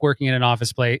way. I like working in an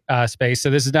office space, so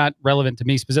this is not relevant to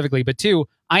me specifically. But two,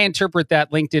 I interpret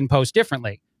that LinkedIn post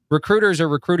differently. Recruiters are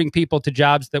recruiting people to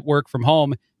jobs that work from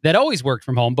home, that always worked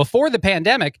from home. Before the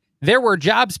pandemic, there were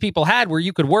jobs people had where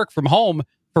you could work from home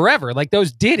forever. Like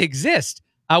those did exist.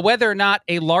 Whether or not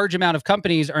a large amount of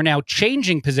companies are now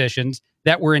changing positions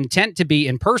that were intent to be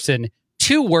in person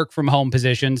to work from home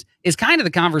positions is kind of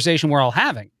the conversation we're all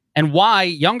having, and why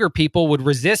younger people would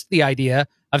resist the idea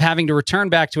of having to return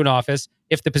back to an office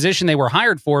if the position they were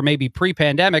hired for, maybe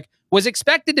pre-pandemic, was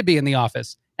expected to be in the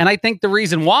office. And I think the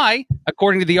reason why,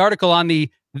 according to the article on the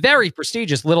very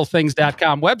prestigious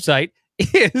littlethings.com website,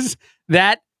 is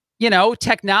that,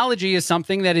 technology is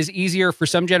something that is easier for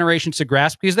some generations to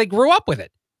grasp because they grew up with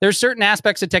it. There's certain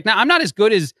aspects of technology. I'm not as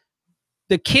good as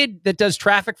the kid that does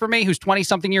traffic for me, who's 20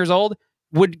 something years old,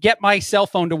 would get my cell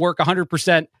phone to work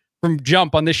 100% from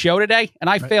jump on this show today. And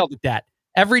I failed at that.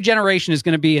 Every generation is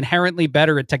going to be inherently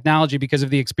better at technology because of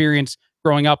the experience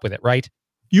growing up with it, right?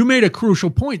 You made a crucial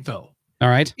point, though. All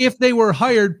right. If they were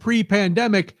hired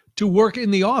pre-pandemic to work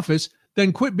in the office,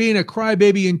 then quit being a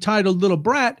crybaby entitled little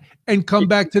brat and come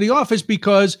back to the office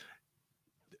because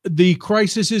the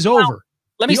crisis is over.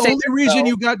 Let me the say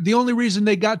the only reason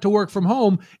they got to work from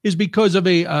home is because of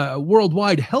a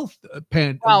worldwide health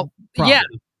problem. Yeah,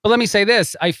 but let me say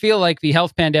this. I feel like the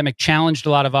health pandemic challenged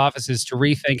a lot of offices to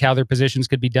rethink how their positions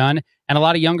could be done. And a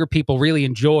lot of younger people really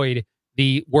enjoyed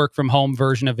the work from home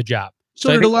version of a job.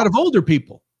 So did a lot of older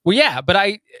people. Well, yeah,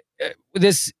 but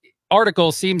this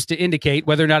article seems to indicate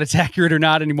whether or not it's accurate or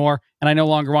not anymore. And I no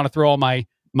longer want to throw all my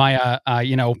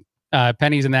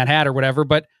pennies in that hat or whatever.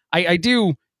 But I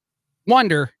do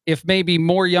wonder if maybe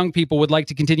more young people would like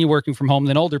to continue working from home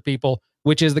than older people,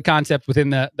 which is the concept within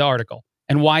the article,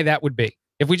 and why that would be.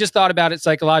 If we just thought about it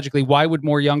psychologically, why would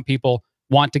more young people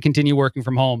want to continue working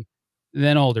from home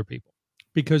than older people?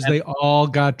 Because they all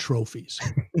got trophies.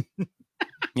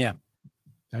 Yeah.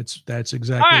 That's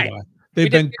exactly right. why. They've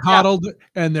been coddled,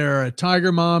 and their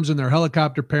tiger moms and their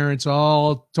helicopter parents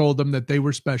all told them that they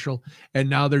were special, and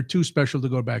now they're too special to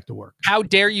go back to work. How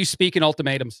dare you speak in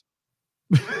ultimatums?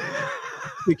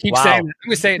 You keep Wow. saying it. I'm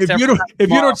going to say it If several times you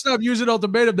tomorrow. don't stop using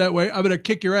ultimatum that way, I'm going to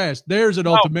kick your ass. There's an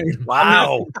ultimatum.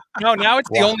 Wow. No, now it's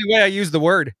the Wow. only way I use the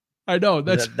word. I know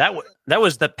that's that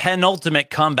was the penultimate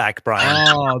comeback, Brian.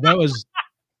 oh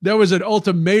that was an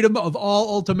ultimatum of all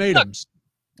ultimatums.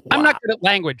 I'm not good at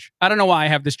language. I don't know why I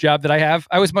have this job that I have.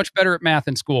 I was much better at math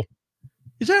in school.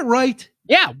 Is that right?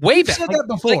 Yeah, way You've better. said that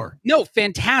before. No,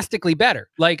 fantastically better.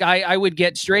 Like I would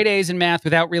get straight A's in math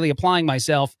without really applying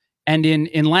myself. And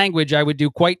in language, I would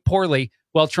do quite poorly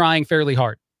while trying fairly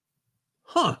hard.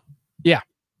 Huh. Yeah.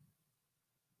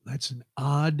 That's an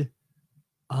odd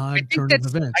I turn of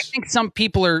events. I think some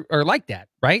people are like that,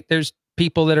 right? There's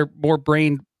people that are more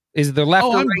brain, is the left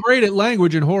or I'm right? great at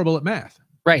language and horrible at math.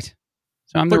 Right.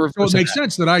 So I'm the So reverse. it of makes that.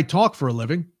 sense that I talk for a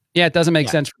living. Yeah, it doesn't make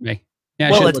sense for me. Yeah,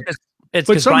 I Well, should- it's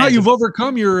But 'cause somehow Brian's- you've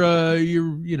overcome your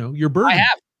burden. I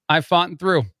have. I've fought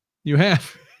through. You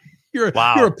have. You're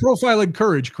Wow. a profile in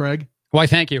courage, Craig. Why,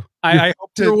 thank you. I hope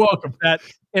You're to welcome. that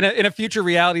in a future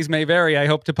realities may vary. I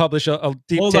hope to publish a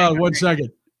deep Hold take. on 1 second.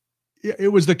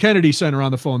 It was the Kennedy Center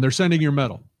on the phone. They're sending your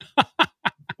medal.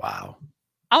 Wow.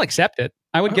 I'll accept it.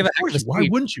 I would give Of a heck of course, a why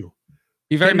speech. wouldn't you?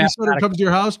 Be very Kennedy Center mathematical. comes to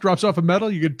your house, drops off a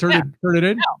medal. You could turn it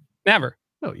in. Never.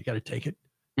 No, you got to take it.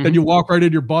 Mhm. Then you walk right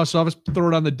into your boss office, throw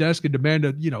it on the desk, and demand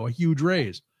a huge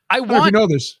raise. I I don't know if you want know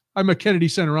this. I'm a Kennedy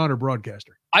Center honor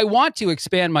broadcaster. to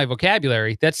expand my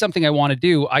vocabulary. That's something I want to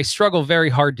do. I struggle very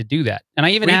hard to do that. And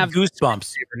I even Read have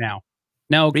Goosebumps. now.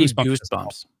 No, Read Goosebumps.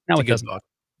 Goosebumps. No, It's a it good doesn't. book.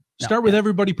 No. Start with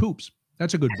Everybody Poops.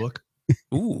 That's a good book.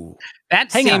 Ooh.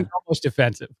 That Hang seemed on. almost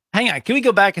offensive. Hang on. Can we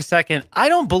go back a second? I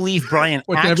don't believe Brian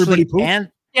What, actually Everybody Poops?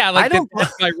 and Yeah, I like don't-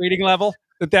 that's my reading level.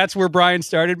 That's where Brian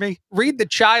started me. Read the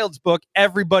child's book,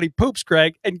 Everybody Poops,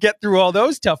 Craig, and get through all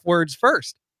those tough words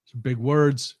first. Some big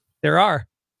words. There are.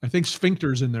 I think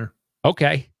sphincter's in there.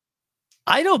 Okay.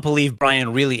 I don't believe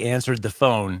Brian really answered the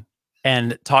phone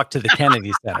and talked to the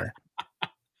Kennedy Center.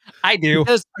 I do.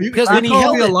 Because Are you when he calling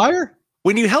held me a it, liar?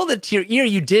 when you held it to your ear,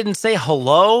 you didn't say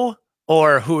hello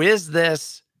or who is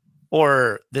this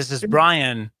or this is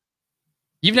Brian.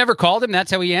 You've never called him? That's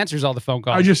how he answers all the phone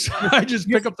calls. I just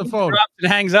pick up the phone. Drops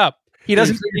and hangs up. He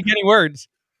doesn't speak any words.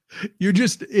 You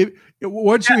just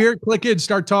once you hear it, click in,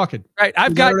 start talking. Right. I've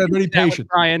You got don't have any used to that with patience.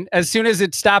 Brian. As soon as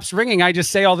it stops ringing, I just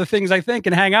say all the things I think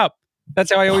and hang up.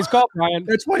 That's how I always call Brian.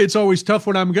 That's why it's always tough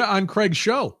when I'm on Craig's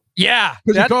show Yeah.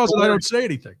 because he that's calls the and I word. don't say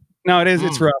anything. No, it is.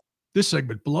 It's rough. This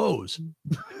segment blows.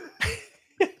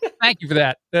 Thank you for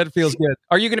that. That feels good.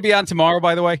 Are you going to be on tomorrow,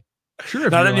 by the way? Sure,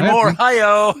 if Not you don't anymore. have to.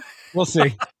 Hi-yo. We'll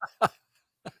see.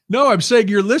 No, I'm saying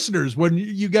your listeners. When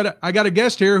I got a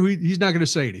guest here who he's not going to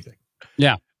say anything.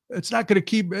 Yeah. It's not going to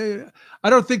keep. I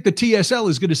don't think the TSL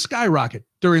is going to skyrocket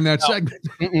during that segment.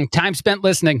 Time spent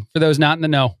listening for those not in the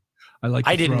know. I like.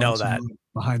 I to didn't throw know in some that.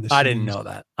 behind the. I didn't scenes. know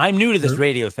that. I'm new to this Sure.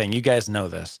 radio thing. You guys know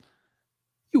this.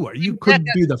 You are. You couldn't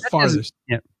be the farthest.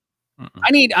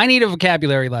 I need a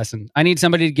vocabulary lesson. I need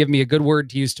somebody to give me a good word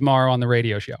to use tomorrow on the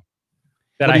radio show.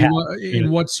 That What I do you have. want-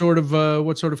 in what sort of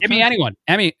Give me anyone.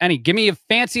 Any. Give me a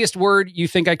fanciest word you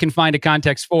think I can find a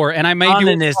context for, and I may do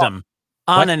it wrong. Onanism.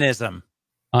 What? Onanism.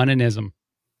 Onanism.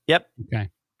 Yep. Okay.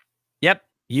 Yep.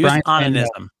 Use Brian, onanism.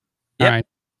 All Yep.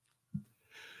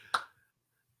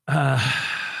 right.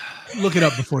 Look it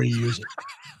up before you use it.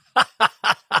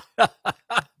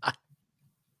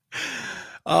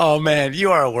 Oh man,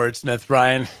 you are a wordsmith,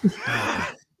 Brian.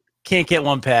 Can't get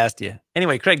one past you.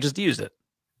 Anyway, Craig, just use it.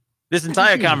 This entire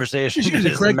Just use it. conversation Just use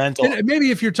it, is Craig. mental. And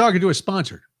maybe if you're talking to a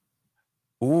sponsor,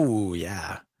 Ooh,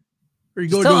 yeah. or you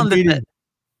Just go tell to a them meeting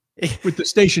that- with the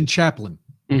station chaplain.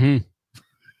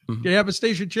 Mm-hmm. Do you have a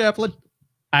station chaplain?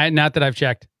 Not that I've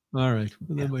checked. All right.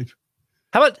 Well, then wait.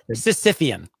 How about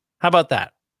Sisyphean? How about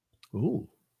that? Ooh.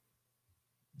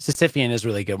 Sisyphean is a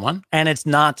really good one. And it's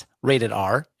not rated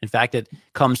R. In fact, it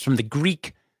comes from the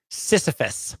Greek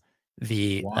Sisyphus.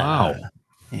 The Wow.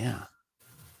 yeah.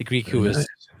 The Greek who was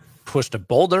pushed a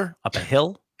boulder up a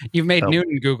hill. You've made Oh.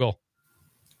 Newton Google.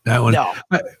 That one. No.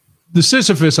 The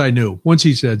Sisyphus I knew. Once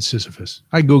he said Sisyphus,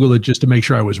 I Googled it just to make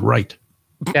sure I was right.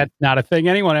 That's not a thing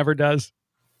anyone ever does.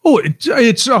 Oh, it's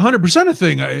 100% a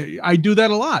thing. I do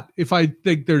that a lot. If I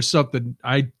think there's something,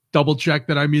 I double check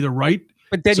that I'm either right.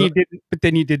 But then So- you didn't. But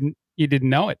then you didn't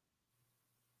know it.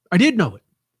 I did know it.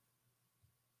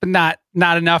 But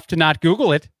not enough to not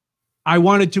Google it. I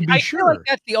wanted to be I sure. feel like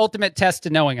that's the ultimate test to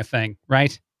knowing a thing,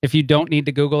 right? If you don't need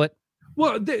to Google it.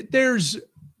 Well, there's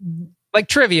like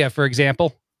trivia, for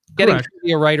example. Getting Correct.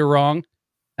 trivia right or wrong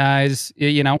is,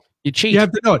 you cheat. You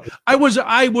have to know it. I was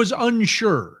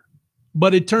unsure,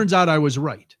 but it turns out I was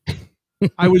right.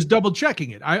 I was double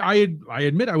checking it. I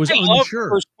admit I was I love the unsure.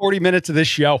 first 40 minutes of this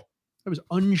show. I was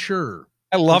unsure.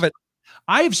 I love it.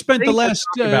 I have spent the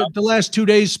last 2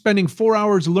 days spending 4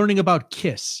 hours learning about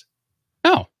Kiss.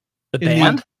 Oh, The In the-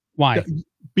 band? why?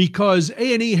 Because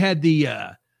A&E had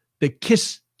the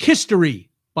Kisstory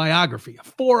biography, a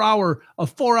 4-hour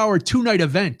 2-night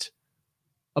event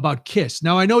about Kiss.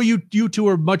 Now I know you two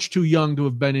are much too young to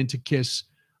have been into Kiss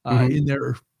in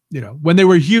their, when they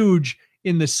were huge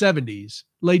in the 70s,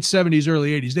 late 70s,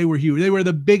 early 80s. They were huge. They were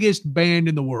the biggest band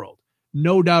in the world.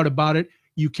 No doubt about it.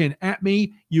 You can at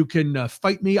me, you can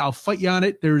fight me, I'll fight you on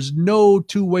it. There's no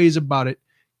two ways about it.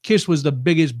 Kiss was the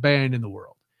biggest band in the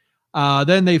world.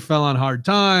 Then they fell on hard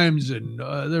times and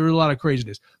there were a lot of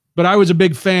craziness. But I was a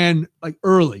big fan like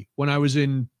early when I was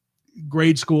in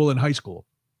grade school and high school.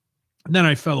 And then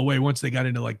I fell away once they got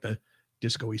into like the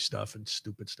disco-y stuff and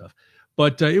stupid stuff.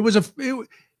 But it was a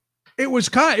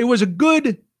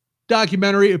good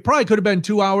documentary. It probably could have been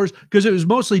 2 hours because it was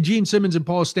mostly Gene Simmons and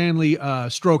Paul Stanley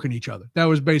stroking each other. That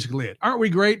was basically it. Aren't we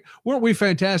great? Weren't we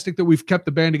fantastic that we've kept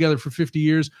the band together for 50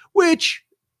 years? Which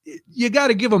you got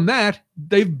to give them that.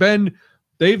 They've been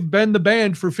the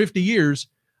band for 50 years.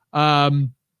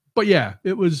 But yeah,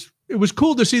 it was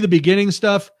cool to see the beginning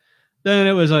stuff. Then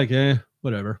it was like,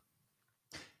 whatever.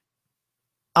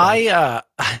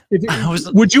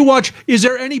 Would you watch? Is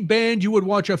there any band you would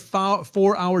watch a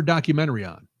 4-hour documentary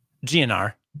on?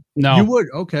 GNR. No. You would?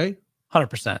 Okay.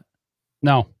 100%.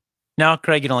 No. No,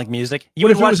 Craig, you don't like music? You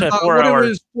What would if watch a 4-hour. What if it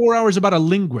was 4 hours about a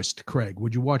linguist, Craig?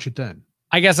 Would you watch it then?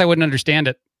 I guess I wouldn't understand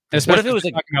it. Especially if it was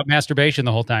talking about masturbation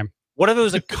the whole time. What if it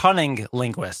was a cunning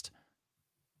linguist?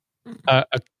 A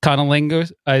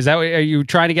cunnilingus? Is that? Are you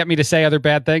trying to get me to say other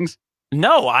bad things?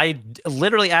 No, I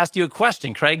literally asked you a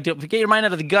question, Craig. Get your mind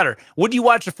out of the gutter. Would you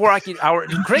watch a 4-hour?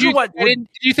 Craig, Did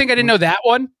you think I didn't know that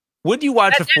one? Would you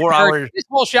watch a 4-hour? This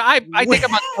whole show. I think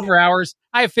I'm on summer hours.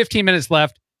 I have 15 minutes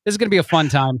left. This is going to be a fun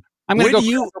time. I'm going to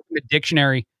go open the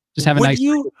dictionary. Just have a nice.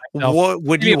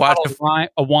 Would you watch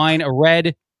a wine, a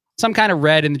red, some kind of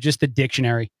red, and just the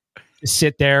dictionary? Just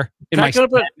sit there in my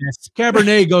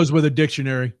Cabernet goes with a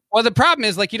dictionary. Well, the problem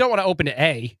is like you don't want to open to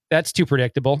A. That's too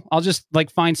predictable. I'll just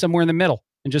like find somewhere in the middle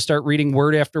and just start reading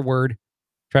word after word.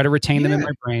 Try to retain them in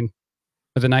my brain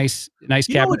with a nice Cabernet.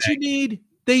 You know what you need?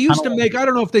 They used to make. I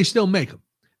don't know if they still make them.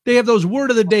 They have those word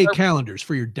of the day calendars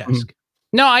for your desk.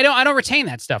 No, I don't retain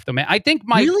that stuff though, man. I think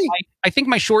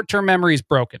my short-term memory is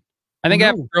broken. I think I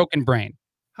have a broken brain.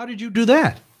 How did you do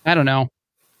that? I don't know.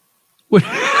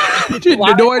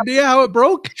 No idea how it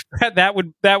broke. That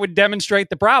would demonstrate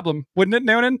the problem, wouldn't it,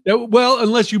 Noonan? Well,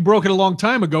 unless you broke it a long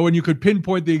time ago and you could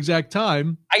pinpoint the exact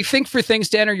time. I think for things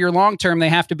to enter your long term, they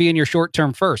have to be in your short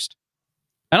term first.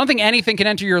 I don't think anything can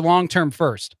enter your long term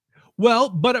first. Well,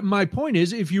 but my point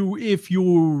is, if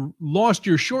you lost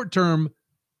your short term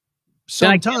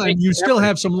sometime, you still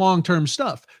have some long term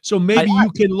stuff. So maybe you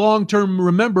can long term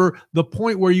remember the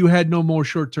point where you had no more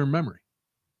short term memory.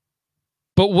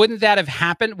 But wouldn't that have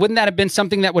happened? Wouldn't that have been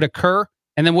something that would occur?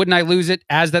 And then wouldn't I lose it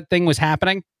as that thing was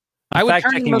happening? I would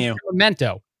turn into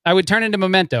Memento. I would turn into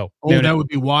Memento. Oh, that would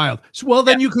be wild. So, well,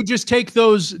 then you could just take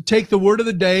the word of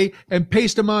the day and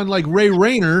paste them on like Ray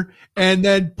Rayner and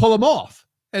then pull them off.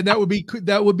 And that would be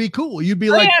cool. You'd be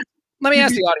let me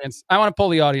ask the audience. I want to pull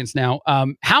the audience now.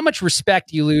 How much respect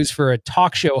do you lose for a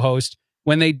talk show host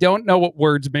when they don't know what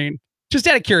words mean? Just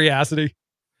out of curiosity.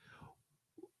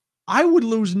 I would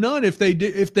lose none if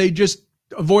they just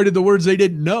avoided the words they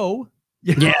didn't know.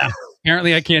 Yeah.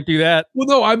 Apparently I can't do that. Well,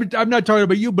 no, I'm not talking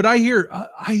about you, but I hear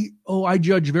I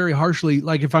judge very harshly.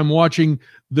 Like if I'm watching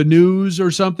the news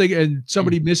or something and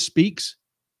somebody misspeaks,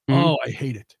 oh, I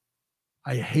hate it.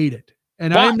 I hate it.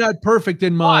 And I'm not perfect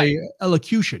in my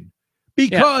elocution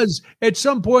because at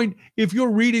some point, if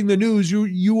you're reading the news,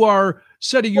 you are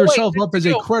setting yourself up as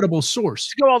a credible source.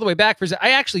 To go all the way back for a second,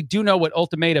 I actually do know what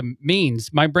ultimatum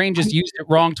means. My brain just used it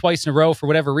wrong twice in a row for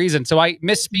whatever reason. So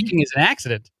misspeaking is an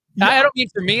accident. Yeah. I don't mean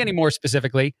for me anymore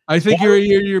specifically. I think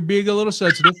you're being a little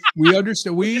sensitive. We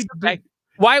understand.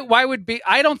 Why would be?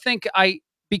 I don't think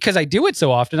because I do it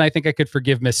so often. I think I could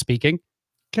forgive misspeaking.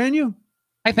 Can you?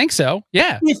 I think so.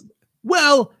 Yeah.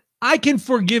 Well, I can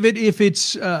forgive it if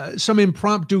it's some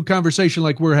impromptu conversation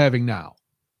like we're having now.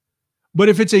 But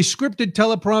if it's a scripted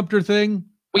teleprompter thing,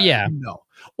 well, yeah, no.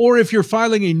 Or if you're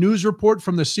filing a news report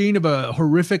from the scene of a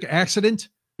horrific accident,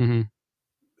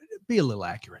 be a little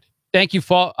accurate. Thank you,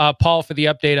 Paul, for the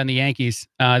update on the Yankees.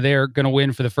 They're going to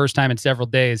win for the first time in several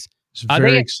days. It's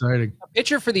very exciting. A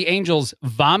pitcher for the Angels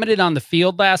vomited on the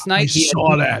field last night. I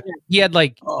saw that. He had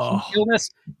like illness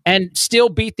and still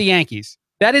beat the Yankees.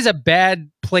 That is a bad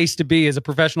place to be as a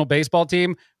professional baseball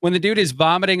team when the dude is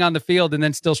vomiting on the field and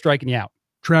then still striking you out.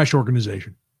 Trash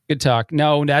organization. Good talk.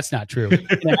 No, that's not true.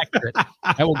 Inaccurate.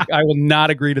 I will not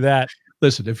agree to that.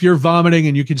 Listen, if you're vomiting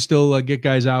and you can still get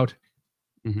guys out,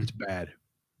 it's bad.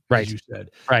 Right. As you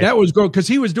said. Right. That was good because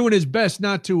he was doing his best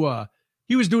not to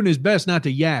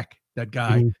yak that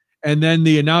guy. And then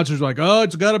the announcers were like, oh,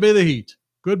 it's got to be the heat.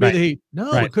 Could be the heat.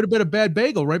 No, it could have been a bad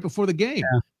bagel right before the game.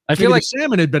 Yeah. I feel like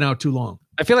salmon had been out too long.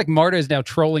 I feel like Marta is now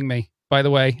trolling me, by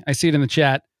the way. I see it in the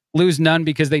chat. Lose none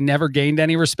because they never gained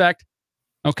any respect.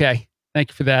 Okay.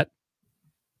 Thank you for that.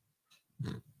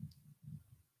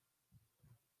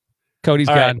 Cody's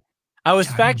All gone. right. I was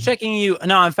fact checking you.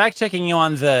 No, I'm fact checking you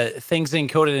on the things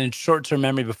encoded in short-term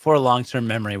memory before long-term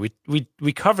memory.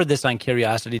 We covered this on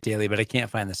Curiosity Daily, but I can't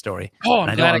find the story. Oh,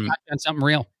 I'm glad I got you on something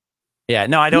real. Yeah,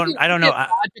 no, I don't know.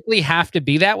 Logically have to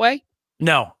be that way?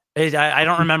 No, I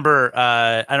don't remember.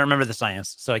 I don't remember the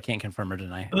science, so I can't confirm or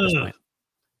deny at this point.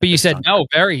 But you said no,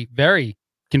 very, very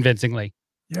convincingly.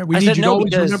 Yeah, we need you to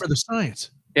always remember the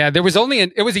science. Yeah, it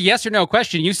was a yes or no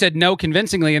question. You said no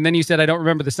convincingly, and then you said I don't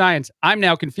remember the science. I'm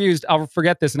now confused. I'll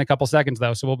forget this in a couple seconds,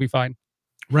 though, so we'll be fine.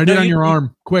 Write it on your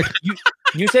arm, quick.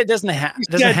 You said it doesn't have to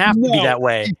be that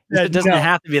way. It doesn't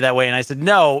have to be that way, and I said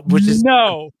no, which is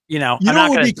no. You know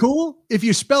what would be cool if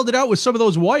you spelled it out with some of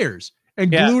those wires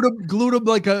and glued them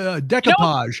like a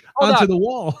decoupage onto the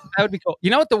wall. That would be cool.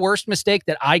 You know what the worst mistake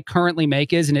that I currently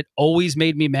make is, and it always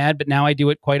made me mad, but now I do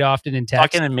it quite often in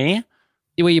text. Talking to me?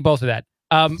 Well, you both of that.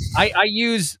 I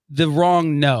use the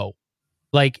wrong no,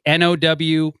 like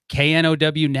NOW,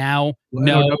 KNOW now.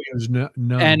 No,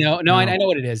 no. I know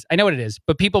what it is. I know what it is.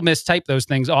 But people mistype those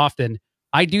things often.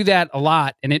 I do that a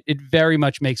lot, and it very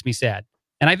much makes me sad.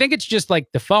 And I think it's just like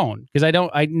the phone, because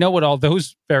I know what all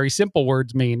those very simple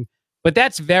words mean. But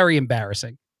that's very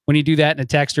embarrassing when you do that in a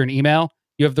text or an email.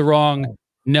 You have the wrong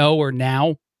no or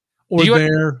now. Or did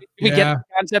we get the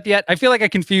concept yet? I feel like I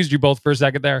confused you both for a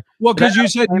second there. Well, because you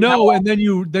said no, and then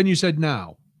you said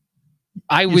now.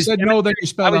 You said no, then you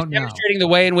spelled out now. Demonstrating the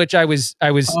way in which I was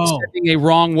sending a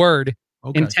wrong word,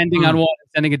 intending on one and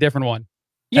sending a different one.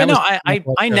 Yeah,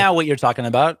 I know what you're talking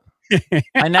about.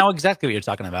 I know exactly what you're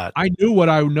talking about. I knew what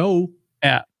I know.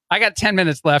 Yeah, I got 10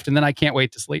 minutes left, and then I can't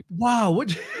wait to sleep. Wow,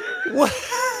 what?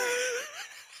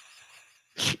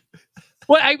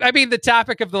 Well, I mean, the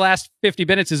topic of the last 50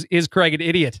 minutes is Craig an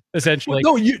idiot, essentially.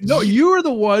 Well, you were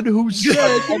the one who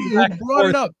said who brought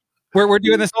it up. We're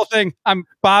doing this whole thing. I'm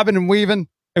bobbing and weaving.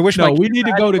 I wish. No, we need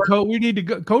to go to Cody. We need to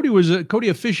go. Cody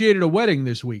officiated a wedding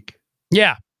this week.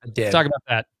 Yeah, I did. Let's talk about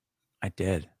that. I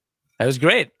did. That was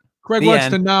great. Craig wants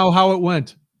to know how it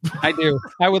went. I do.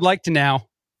 I would like to now.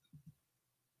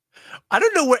 I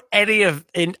don't know where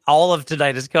in all of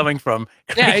tonight is coming from.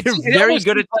 Yeah, you're very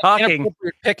good at talking.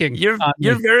 Picking. You're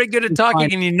very good at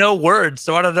talking, and you know words.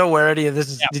 So I don't know where any of this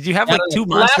is. Yeah. Did you have like two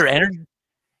Monster Energy?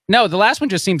 No, the last one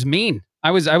just seems mean.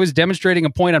 I was demonstrating a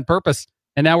point on purpose,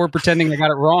 and now we're pretending I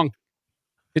got it wrong.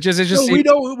 It just.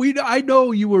 No, I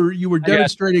know you were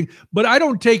demonstrating, but I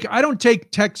don't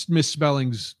take text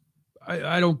misspellings.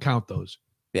 I don't count those.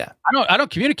 Yeah, I don't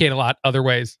communicate a lot other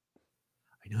ways.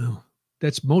 I know.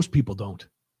 That's most people don't.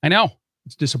 I know.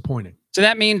 It's disappointing. So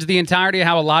that means the entirety of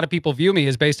how a lot of people view me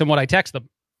is based on what I text them.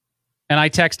 And I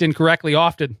text incorrectly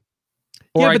often.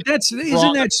 Or but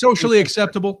isn't that socially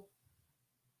acceptable?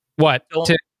 What?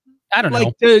 I don't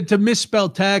know. Like to misspell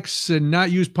texts and not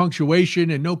use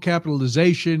punctuation and no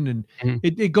capitalization. And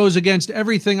it goes against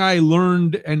everything I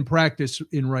learned and practiced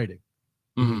in writing.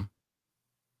 Mm-hmm.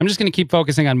 I'm just going to keep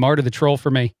focusing on Marta the troll for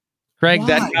me. Craig,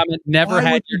 that comment never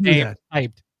had your name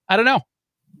typed. I don't know.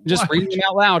 Just reading them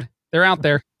out loud. They're out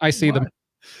there. I see them.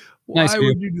 Why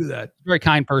would you do that? Very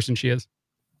kind person she is.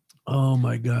 Oh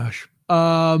my gosh.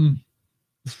 I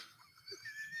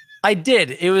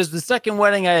did. It was the second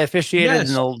wedding I officiated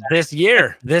this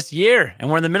year,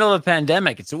 and we're in the middle of a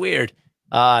pandemic. It's weird.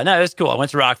 No, it was cool. I went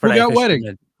to Rockford.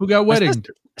 Who got wedding?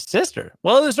 Sister.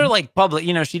 Well, it was sort of like public.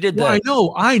 You know, she did. I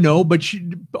know, but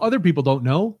other people don't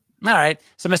know. All right.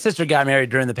 So my sister got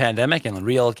married during the pandemic in the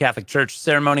real Catholic church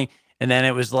ceremony. And then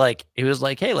it was like,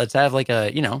 hey, let's have like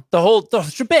the whole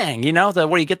shebang,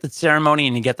 where you get the ceremony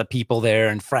and you get the people there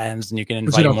and friends and you can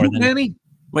invite more than hootenanny?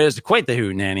 Well, it was quite the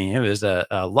hootenanny. It was a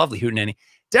lovely hootenanny.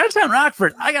 Downtown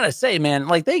Rockford, I got to say, man,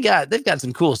 like they've got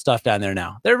some cool stuff down there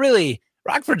now.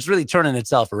 Rockford's really turning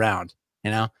itself around,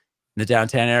 in the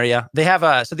downtown area. They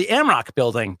have so the Amrock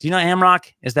building. Do you know Amrock?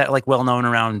 Is that like well known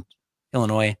around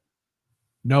Illinois?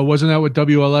 No, wasn't that what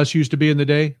WLS used to be in the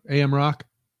day? AM Rock?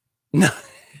 No,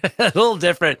 a little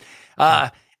different.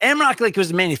 Amrock like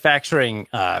was a manufacturing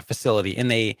facility, and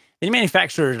they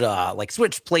manufactured like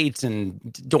switch plates and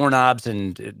doorknobs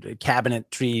and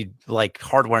cabinetry like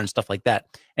hardware and stuff like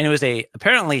that. And it was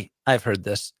apparently I've heard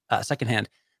this secondhand.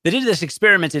 They did this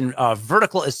experiment in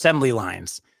vertical assembly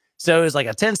lines. So it was like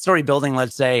a 10-story building,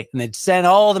 let's say, and they'd send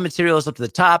all the materials up to the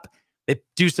top. They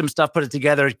do some stuff, put it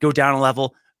together, go down a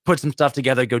level, put some stuff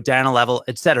together, go down a level,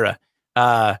 etc.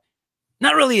 Not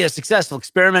really a successful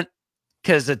experiment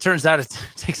because it turns out it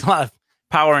takes a lot of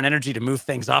power and energy to move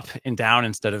things up and down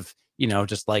instead of,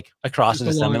 just like across an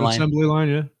assembly line.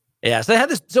 Yeah. Yeah. So they had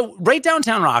this. So right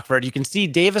downtown Rockford, you can see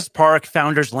Davis Park,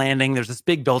 Founders Landing. There's this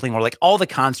big building where like all the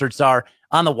concerts are.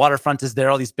 On the waterfront is there.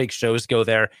 All these big shows go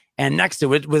there. And next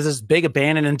to it was this big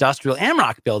abandoned industrial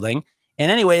Amrock building.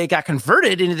 And anyway, it got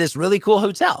converted into this really cool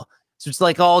hotel. So it's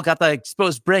like all got the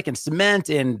exposed brick and cement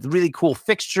and really cool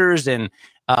fixtures and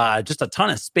just a ton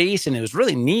of space. And it was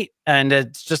really neat. And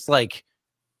it's just like,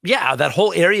 yeah, that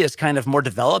whole area is kind of more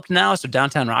developed now. So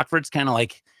downtown Rockford's kind of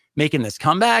like making this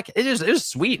comeback. It was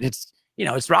sweet. It's,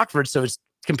 it's Rockford. So it's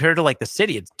compared to like the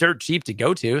city, it's dirt cheap to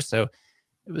go to. So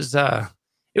it was a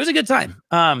good time.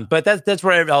 But that's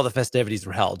where all the festivities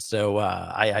were held. So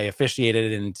I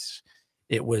officiated, and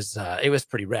it was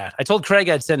pretty rad. I told Craig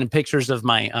I'd send him pictures of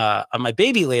my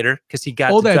baby later because he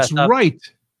got. Oh, that's right.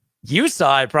 You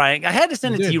saw it, Brian. I had to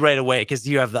send it to you right away because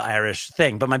you have the Irish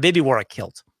thing. But my baby wore a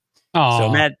kilt.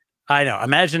 Oh, so I know.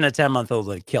 Imagine a 10-month-old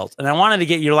in a kilt. And I wanted to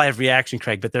get your live reaction,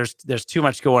 Craig, but there's too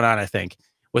much going on. I think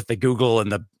with the Google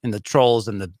and the trolls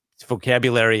and the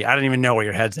vocabulary. I don't even know where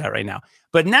your head's at right now.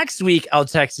 But next week I'll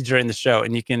text you during the show,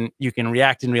 and you can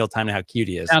react in real time to how cute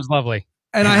he is. Sounds lovely.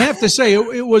 And I have to say,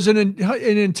 it was an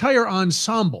entire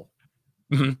ensemble.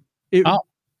 Mm-hmm.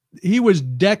 He was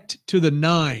decked to the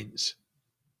nines.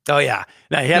 Oh yeah.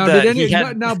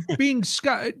 Now, being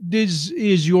Scott,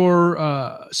 is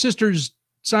your sister's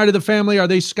side of the family, are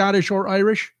they Scottish or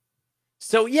Irish?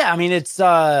 So yeah, I mean it's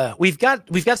we've got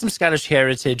some Scottish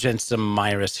heritage and some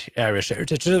Irish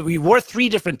heritage. We wore 3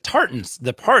 different tartans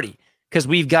the party because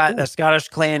we've got a Scottish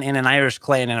clan and an Irish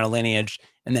clan in our lineage,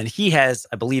 and then he has,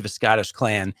 I believe, a Scottish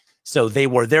clan. So they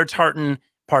wore their tartan.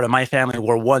 Part of my family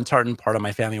wore one tartan. Part of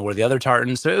my family wore the other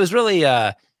tartan. So it was really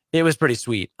it was pretty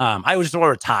sweet. I just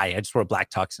wore a tie. I just wore a black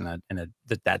tux and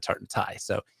that tartan tie.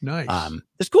 So nice.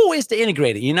 There's cool ways to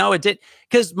integrate it. It did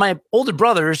because my older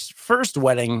brother's first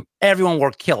wedding, everyone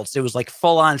wore kilts. It was like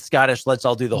full on Scottish. Let's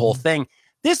all do the whole thing.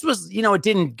 This was, it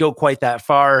didn't go quite that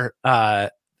far.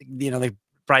 The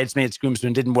bridesmaids,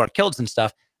 groomsmen didn't wear kilts and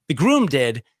stuff. The groom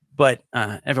did, but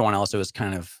everyone else, it was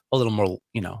kind of a little more,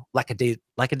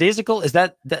 lackadaisical. Is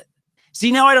that? See,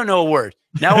 now I don't know a word.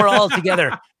 Now we're all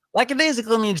together.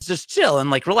 Lackadaisical means just chill and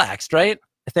like relaxed, right?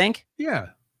 I think. Yeah.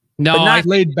 No, but not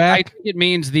laid back. I think it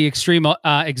means the extreme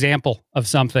example of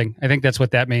something. I think that's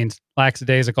what that means.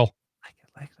 Lackadaisical.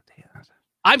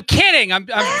 I'm kidding. I'm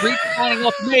retrying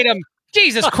ultimatum.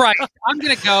 Jesus Christ. I'm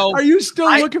going to go. Are you still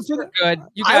looking for that?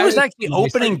 Good. I was actually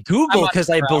opening Google because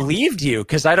I believed you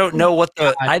because I don't know what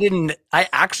I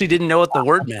actually didn't know what the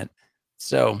word meant.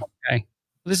 So. Okay.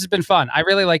 Well, this has been fun. I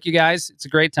really like you guys. It's a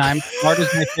great time. Bart is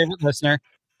my favorite listener.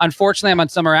 Unfortunately, I'm on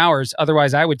summer hours.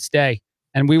 Otherwise, I would stay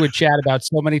and we would chat about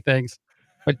so many things.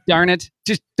 But darn it.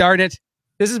 Just darn it.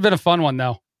 This has been a fun one,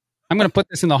 though. I'm going to put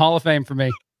this in the Hall of Fame for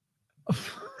me.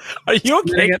 Are you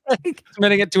okay?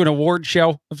 Submitting it to an award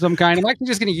show of some kind. I'm actually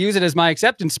just going to use it as my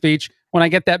acceptance speech when I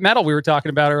get that medal we were talking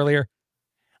about earlier.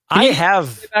 I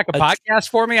have back a podcast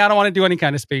for me. I don't want to do any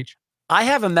kind of speech. I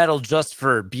have a medal just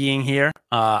for being here.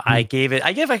 I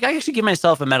actually give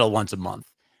myself a medal once a month,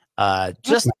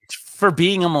 just for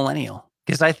being a millennial,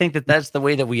 because I think that's the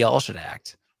way that we all should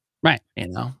act. Right.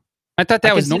 I thought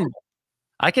that was normal.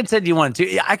 I can send you one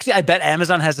too. Actually, I bet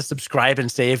Amazon has a subscribe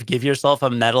and save. Give yourself a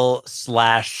medal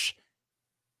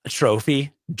 /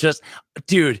 trophy. Just,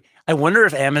 dude, I wonder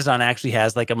if Amazon actually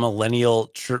has like a millennial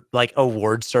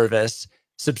award service.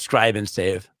 Subscribe and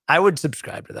save. I would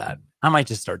subscribe to that. I might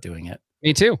just start doing it.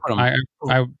 Me too.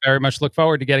 I very much look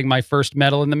forward to getting my first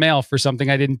medal in the mail for something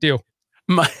I didn't do.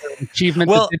 My achievement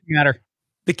that didn't matter.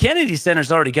 The Kennedy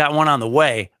Center's already got one on the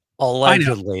way,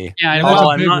 allegedly. Yeah, I know.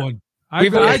 That's a big one.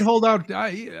 I'd hold out.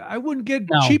 I wouldn't get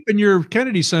cheap in your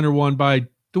Kennedy Center one by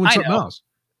doing something else.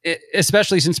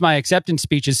 Especially since my acceptance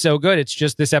speech is so good. It's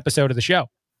just this episode of the show.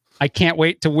 I can't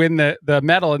wait to win the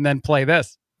medal and then play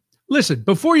this. Listen,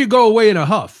 before you go away in a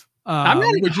huff,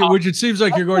 which it seems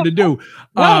like you're going to do.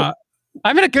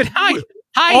 I'm in a good high.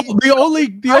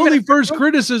 The only first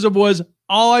criticism was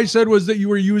all I said was that you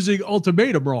were using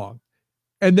ultimatum wrong,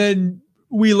 and then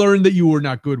We learned that you were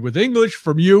not good with English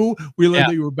from you. We learned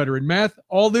that you were better in math.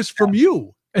 All this from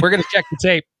you. We're going to check the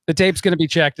tape. The tape's going to be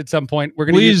checked at some point. We're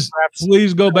going to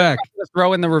please go back.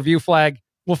 Throw in the review flag.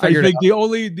 We'll figure it out. I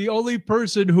think the only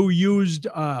person who used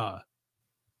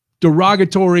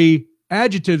derogatory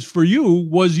adjectives for you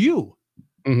was you.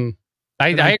 Mm-hmm.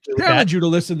 I challenge you to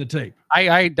listen to tape.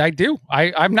 I do.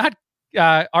 I'm not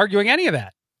arguing any of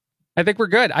that. I think we're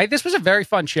good. This was a very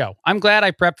fun show. I'm glad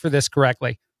I prepped for this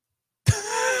correctly.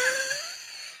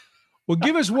 Well,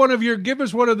 give us one of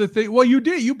the things. Well, you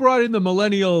did. You brought in the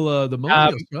millennial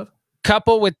stuff.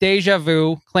 Couple with deja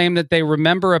vu claim that they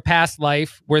remember a past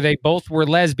life where they both were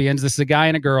lesbians. This is a guy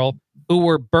and a girl who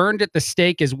were burned at the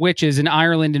stake as witches in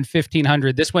Ireland in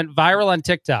 1500. This went viral on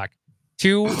TikTok.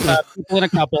 Two people in a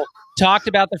couple talked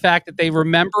about the fact that they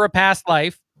remember a past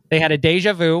life. They had a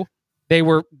deja vu. They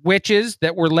were witches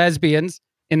that were lesbians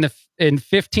in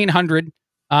 1500,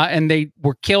 and they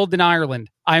were killed in Ireland.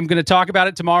 I'm going to talk about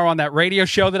it tomorrow on that radio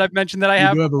show that I've mentioned that I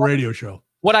have. You have a radio show.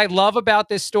 What I love about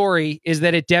this story is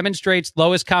that it demonstrates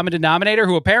lowest common denominator,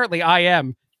 who apparently I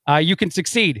am. You can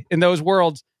succeed in those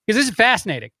worlds, because this is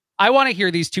fascinating. I want to hear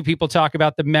these two people talk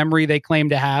about the memory they claim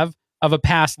to have of a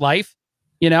past life.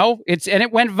 You know,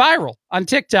 it went viral on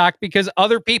TikTok because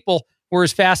other people were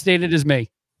as fascinated as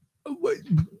me.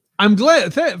 I'm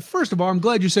glad. First of all, I'm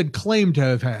glad you said claim to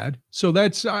have had. So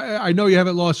that's, I know you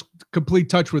haven't lost complete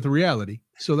touch with reality.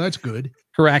 So that's good.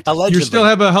 Correct. Allegedly. You still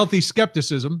have a healthy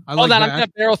skepticism. Hold on, I'm going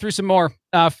to barrel through some more.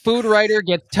 Food writer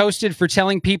gets toasted for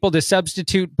telling people to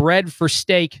substitute bread for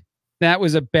steak. That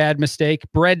was a bad mistake.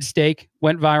 Bread steak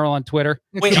went viral on Twitter.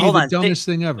 Wait, hold on. Dumbest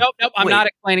thing ever. Nope. I'm not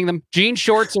explaining them. Jean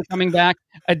shorts are coming back.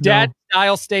 A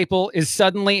dad-style staple is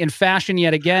suddenly in fashion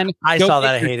yet again. I saw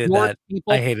that. I hated that.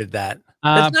 I hated that.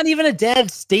 That's not even a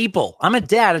dad staple. I'm a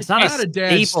dad. It's not a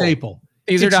dad staple.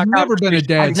 It's never been a dad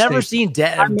staple. I've never seen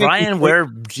Brian wear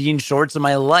jean shorts in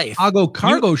my life. I'll go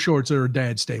cargo shorts are a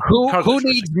dad staple. Who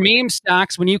needs meme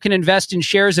stocks when you can invest in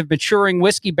shares of maturing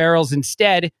whiskey barrels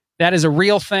instead? That is a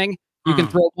real thing. You can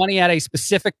throw money at a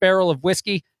specific barrel of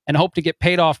whiskey and hope to get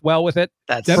paid off well with it.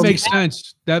 That makes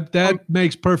sense. That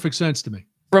makes perfect sense to me.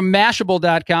 From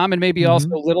Mashable.com and maybe also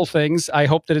Little Things. I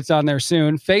hope that it's on there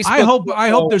soon. Facebook. I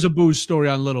hope there's a booze story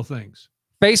on Little Things.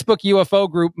 Facebook UFO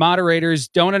group moderators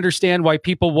don't understand why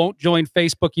people won't join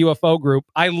Facebook UFO group.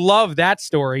 I love that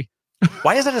story.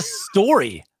 Why is that a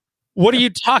story? What are you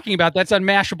talking about? That's on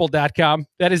Mashable.com.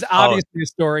 That is obviously a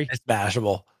story. It's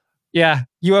Mashable. Yeah,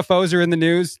 UFOs are in the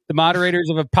news. The moderators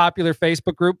of a popular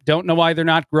Facebook group don't know why they're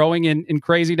not growing in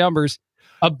crazy numbers.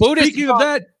 A Buddhist. Speaking of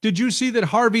that, did you see that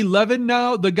Harvey Levin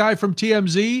now, the guy from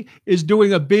TMZ, is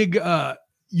doing a big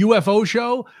UFO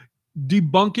show,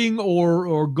 debunking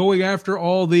or going after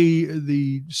all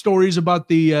the stories about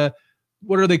the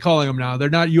what are they calling them now? They're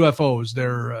not UFOs.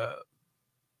 They're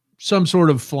some sort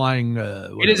of flying.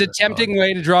 It is a tempting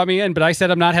way to draw me in, but I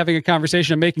said I'm not having a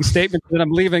conversation. I'm making statements and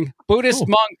I'm leaving. Buddhist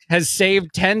monk has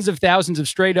saved tens of thousands of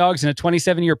stray dogs in a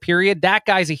 27-year period. That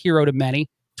guy's a hero to many.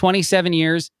 27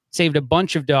 years, saved a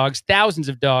bunch of dogs, thousands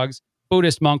of dogs.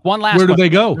 Buddhist monk. One last. Where do they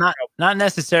go? Not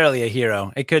necessarily a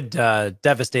hero. It could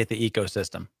devastate the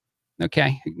ecosystem.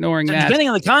 Okay, ignoring that. Depending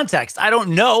on the context, I don't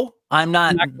know. I'm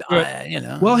not.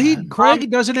 Well, Craig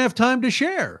doesn't have time to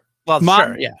share. Well,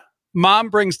 sure, yeah. Mom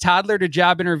brings toddler to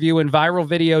job interview in viral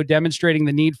video demonstrating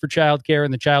the need for childcare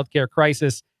and the childcare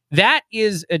crisis. That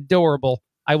is adorable.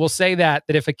 I will say that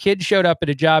if a kid showed up at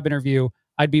a job interview,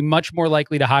 I'd be much more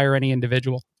likely to hire any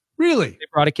individual. Really? They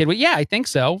brought a kid. Well, yeah, I think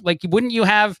so. Like, wouldn't you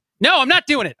have? No, I'm not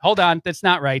doing it. Hold on. That's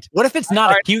not right. What if it's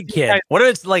not a cute kid? What if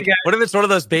it's like, what if it's one of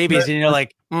those babies and you're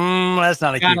like, that's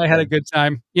not a cute kid. I had a good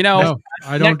time. You know, no,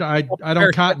 I don't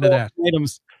cotton to that.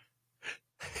 Items.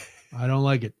 I don't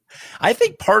like it. I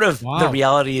think part of the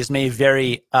reality is made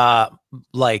very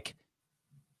like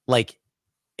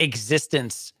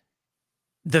existence.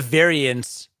 The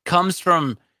variance comes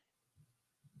from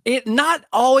it not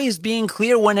always being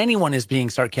clear when anyone is being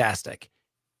sarcastic.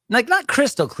 Like, not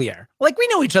crystal clear. Like, we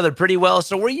know each other pretty well,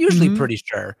 so we're usually pretty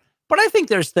sure. But I think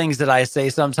there's things that I say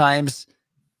sometimes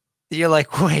that you're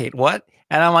like, wait, what?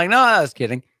 And I'm like, no, I was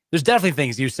kidding. There's definitely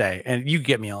things you say, and you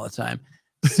get me all the time.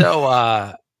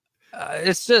 So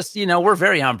it's just, we're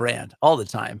very on brand all the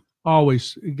time.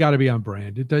 Always got to be on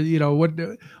brand.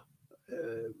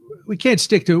 We can't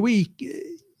stick to it.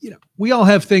 We all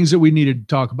have things that we needed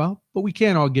to talk about, but we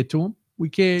can't all get to them. We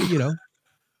can't,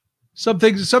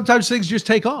 sometimes things just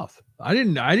take off. I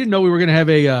didn't know we were going to have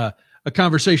a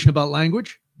conversation about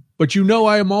language, but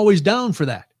I am always down for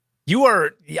that.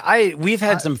 We've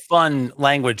had some fun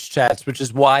language chats, which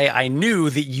is why I knew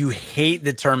that you hate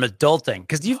the term adulting,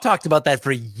 because you've talked about that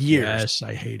for years. Yes,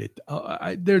 I hate it.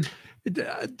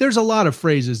 There's a lot of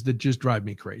phrases that just drive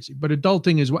me crazy, but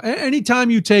adulting is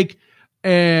anytime you take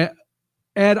add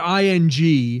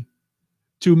ing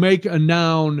to make a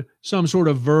noun some sort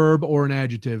of verb or an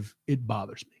adjective, it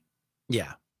bothers me.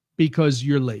 Yeah. Because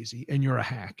you're lazy and you're a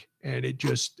hack, and it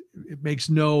makes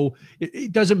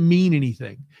it doesn't mean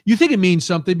anything. You think it means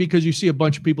something because you see a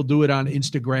bunch of people do it on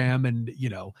Instagram and,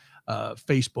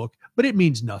 Facebook, but it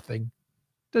means nothing.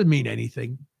 Doesn't mean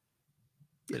anything.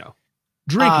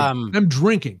 Drinking. I'm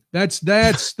drinking. That's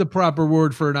the proper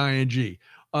word for an ing.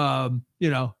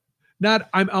 Not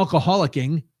I'm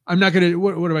alcoholicing. I'm not going to,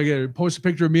 what am I going to post a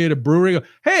picture of me at a brewery? Go,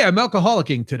 hey, I'm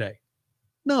alcoholicing today.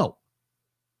 No,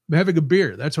 I'm having a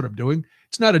beer. That's what I'm doing.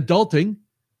 It's not adulting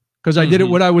because I did it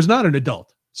when I was not an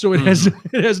adult. So it has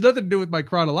nothing to do with my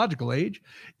chronological age.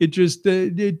 It just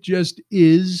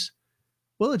is.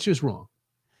 Well, it's just wrong.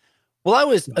 Well, I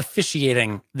was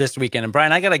officiating this weekend, and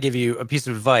Brian, I got to give you a piece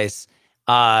of advice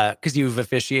because you've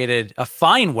officiated a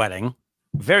fine wedding,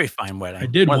 very fine wedding. I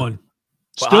did one.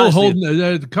 Well, still honestly,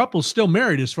 holding the couple's still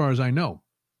married, as far as I know.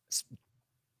 As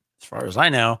far as I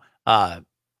know,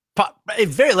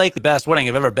 very likely the best wedding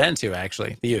I've ever been to.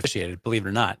 Actually, that you officiated, believe it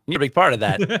or not, you're a big part of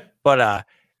that. But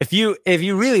if you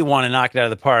really want to knock it out of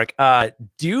the park,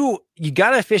 you got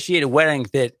to officiate a wedding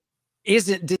that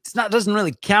doesn't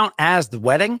really count as the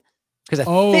wedding.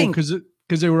 Because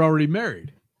they were already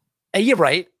married. You're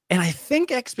right. And I think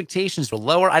expectations were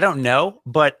lower. I don't know,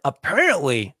 but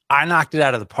apparently I knocked it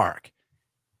out of the park.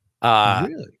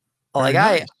 Really? Like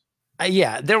nice.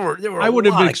 There were. I would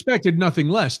have expected nothing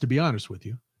less, to be honest with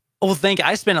you. Well,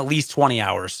 I spent at least 20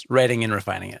 hours writing and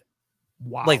refining it.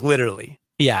 Wow. Like literally.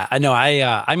 Yeah, I know.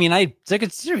 I took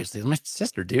it seriously. It's my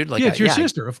sister, dude. Like, it's your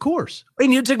sister, of course.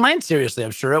 And you took mine seriously.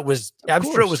 I'm sure it was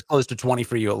close to 20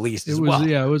 for you at least. It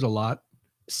was a lot.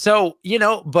 So,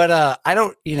 but I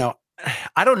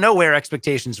don't know where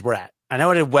expectations were at. I know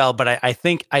I did well, but I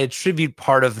think I attribute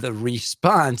part of the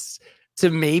response to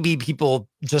maybe people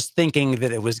just thinking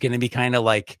that it was going to be kind of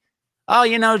like,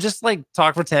 oh, just like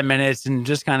talk for 10 minutes and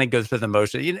just kind of go through the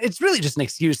motion. It's really just an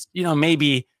excuse,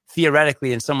 maybe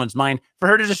theoretically in someone's mind for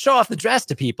her to just show off the dress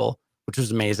to people, which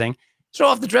was amazing. Show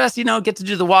off the dress, get to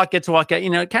do the walk, get to walk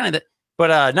out, kind of.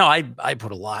 But no, I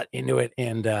put a lot into it,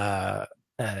 and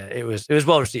it was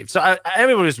well received. So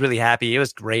everyone was really happy. It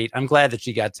was great. I'm glad that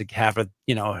she got to have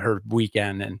her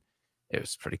weekend, and it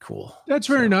was pretty cool. That's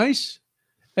very nice.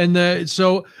 And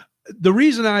so the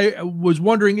reason I was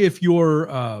wondering if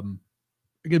your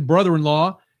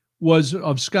brother-in-law was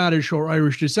of Scottish or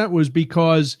Irish descent was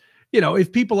because,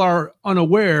 if people are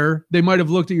unaware, they might have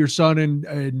looked at your son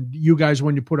and you guys,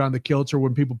 when you put on the kilts or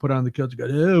when people put on the kilts, go,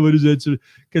 oh, what is that? It's a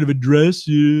kind of a dress.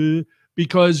 Yeah.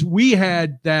 Because we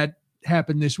had that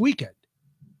happen this weekend.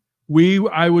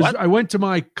 I went to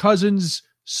my cousin's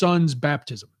son's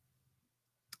baptism,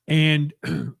 and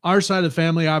our side of the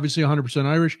family, obviously 100%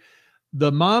 Irish.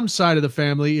 The mom's side of the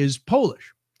family is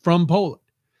Polish, from Poland.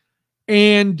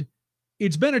 And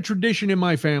it's been a tradition in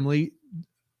my family.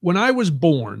 When I was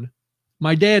born,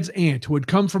 my dad's aunt, who had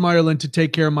come from Ireland to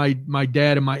take care of my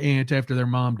dad and my aunt after their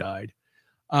mom died,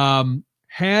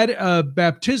 had a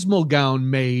baptismal gown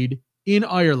made in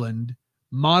Ireland,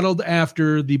 modeled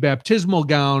after the baptismal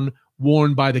gown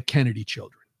worn by the Kennedy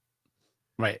children.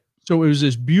 Right. So it was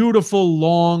this beautiful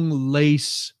long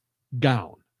lace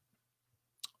gown.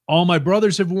 All my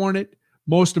brothers have worn it.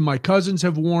 Most of my cousins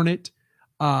have worn it.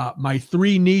 My 4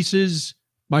 nieces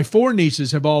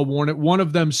have all worn it. One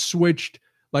of them switched,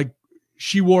 like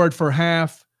she wore it for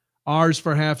half, ours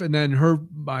for half. And then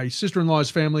my sister-in-law's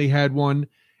family had one.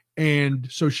 And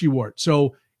so she wore it.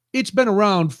 So it's been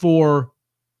around for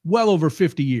well over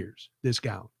 50 years, this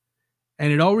gown.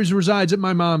 And it always resides at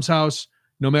my mom's house.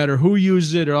 No matter who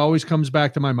uses it, it always comes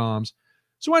back to my mom's.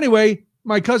 So anyway,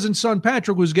 my cousin's son,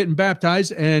 Patrick, was getting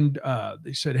baptized, and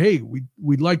they said, hey,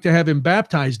 we'd like to have him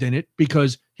baptized in it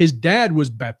because his dad was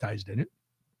baptized in it,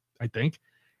 I think.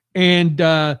 And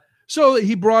so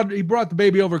he brought the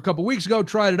baby over a couple weeks ago,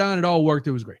 tried it on. It all worked.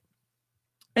 It was great.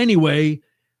 Anyway,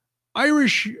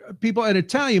 Irish people and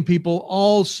Italian people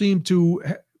all seem to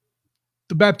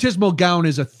the baptismal gown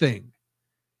is a thing.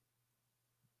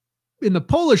 In the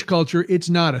Polish culture, it's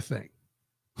not a thing.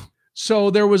 So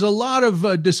there was a lot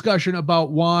of discussion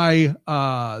about why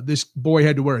this boy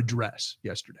had to wear a dress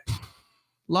yesterday. A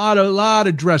lot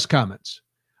of dress comments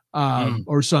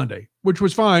or Sunday, which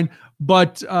was fine.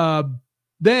 But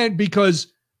then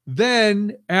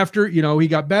after, he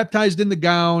got baptized in the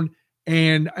gown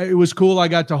and it was cool. I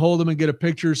got to hold him and get a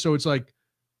picture. So it's like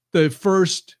the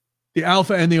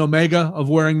alpha and the omega of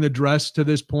wearing the dress to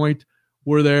this point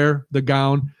were there, the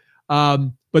gown.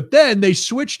 But then they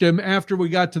switched him after we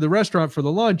got to the restaurant for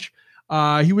the lunch.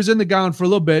 He was in the gown for a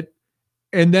little bit,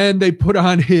 and then they put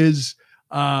on his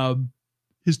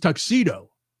tuxedo,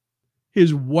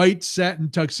 his white satin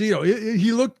tuxedo.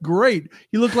 He looked great.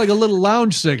 He looked like a little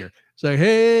lounge singer. It's like,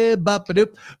 hey,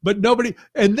 bop-a-doop. But nobody.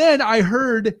 And then I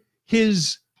heard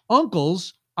his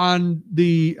uncles on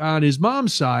his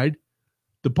mom's side,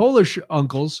 the Polish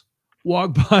uncles,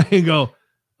 walk by and go,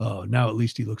 oh, now at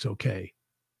least he looks okay.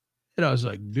 And I was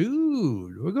like,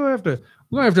 dude, we're gonna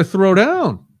have to throw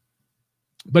down.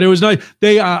 But it was nice.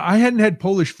 I hadn't had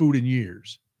Polish food in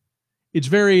years. It's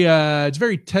very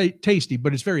tasty,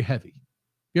 but it's very heavy.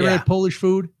 You ever had Polish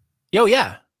food? Oh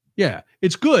yeah, yeah,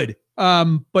 it's good.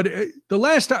 But the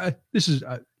last time,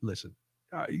 listen,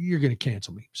 you're gonna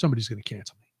cancel me. Somebody's gonna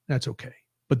cancel me. That's okay.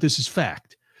 But this is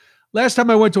fact. Last time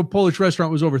I went to a Polish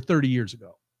restaurant was over 30 years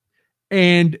ago,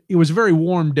 and it was a very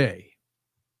warm day.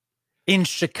 In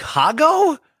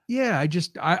Chicago? Yeah,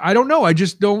 I don't know. I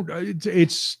just don't.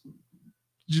 It's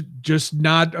just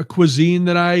not a cuisine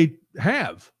that I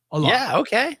have a lot. Yeah,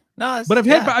 okay. No, but I've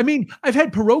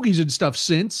had pierogies and stuff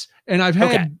since, and I've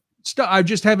had stuff. I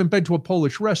just haven't been to a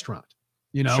Polish restaurant,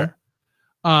 you know. Sure.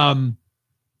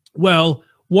 Well,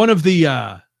 one of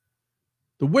the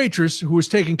waitress who was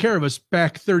taking care of us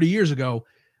back 30 years ago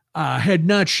had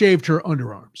not shaved her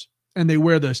underarms, and they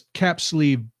wear the cap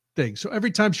sleeve thing. So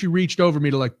every time she reached over me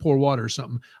to like pour water or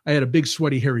something, I had a big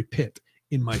sweaty hairy pit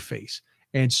in my face.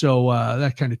 And so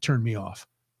that kind of turned me off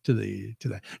to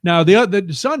that. Now the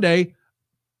Sunday,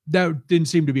 that didn't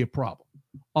seem to be a problem.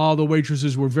 All the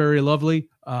waitresses were very lovely.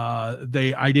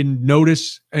 I didn't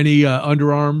notice any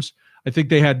underarms. I think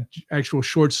they had actual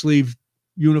short sleeve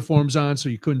uniforms on, so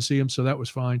you couldn't see them. So that was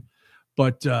fine.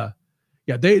 But I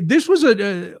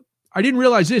didn't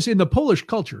realize this in the Polish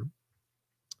culture.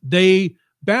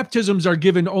 Baptisms are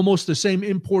given almost the same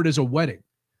import as a wedding.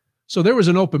 So there was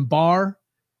an open bar,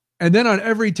 and then on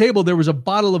every table there was a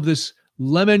bottle of this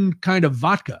lemon kind of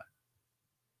vodka.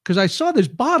 Because I saw this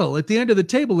bottle at the end of the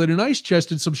table in an ice chest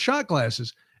and some shot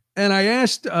glasses, and I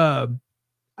asked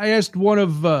one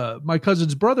of my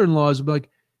cousin's brother-in-laws, like,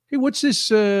 "Hey, what's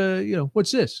this?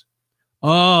 What's this?"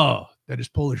 "Oh, that is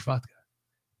Polish vodka.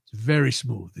 It's very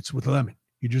smooth. It's with lemon.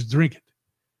 You just drink it.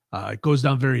 It goes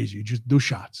down very easy. You just do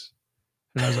shots."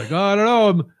 And I was like, "Oh, I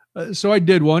don't know." So I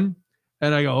did one,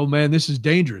 and I go, "Oh man, this is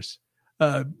dangerous."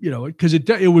 Because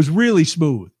it was really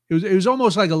smooth. It was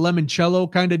almost like a limoncello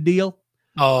kind of deal.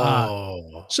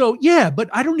 Oh, so yeah, but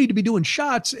I don't need to be doing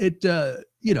shots at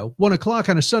 1:00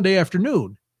 on a Sunday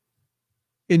afternoon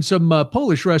in some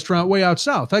Polish restaurant way out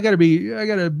south. I gotta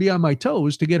be on my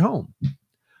toes to get home.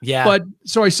 Yeah. But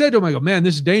so I said to him, I go, "Man,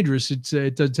 this is dangerous. It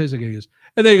doesn't taste like it."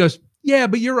 And then he goes, "Yeah,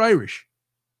 but you're Irish.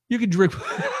 You can drink."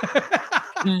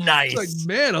 Nice. It's like,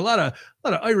 man, a lot of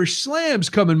Irish slams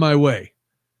coming my way.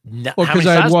 No, well, because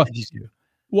I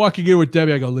walking in with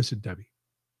Debbie, I go, "Listen, Debbie,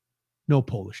 no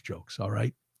Polish jokes, all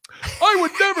right? I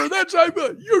would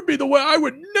never. You'd be the way. I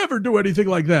would never do anything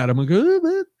like that." I'm like,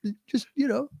 just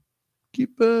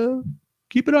keep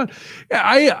it on.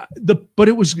 But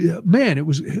it was, man, it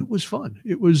was fun.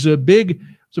 It was a big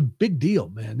deal,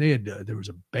 man. They had there was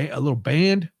a little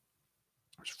band,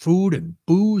 there was food and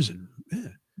booze, and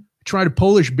man, I tried a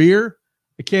Polish beer.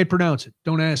 I can't pronounce it.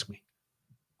 Don't ask me.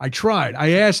 I tried. I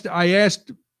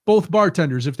asked both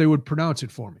bartenders if they would pronounce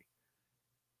it for me,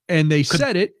 and they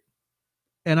said it,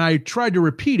 and I tried to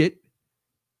repeat it,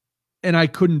 and I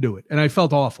couldn't do it, and I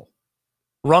felt awful.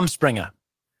 Rumspringa.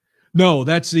 No,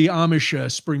 that's the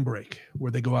Amish spring break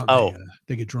where they go out and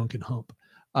they get drunk and hump.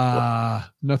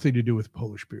 Nothing to do with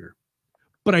Polish beer.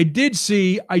 But I did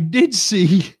see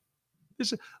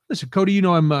this. Listen, Cody,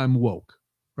 I'm woke,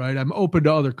 right? I'm open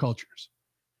to other cultures.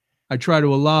 I try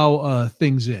to allow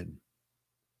things in.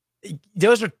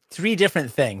 Those are three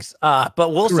different things. But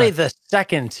we'll Correct. say the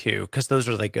second two, because those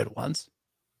are the good ones.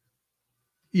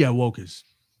 Yeah, woke is.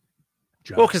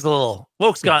 Woke's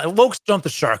jumped the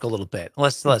shark a little bit.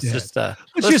 Let's just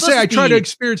say I try to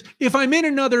experience if I'm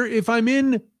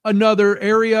in another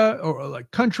area or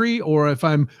like country, or if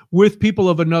I'm with people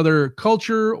of another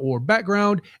culture or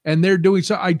background and they're doing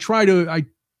so, I try to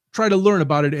learn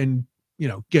about it and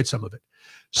get some of it.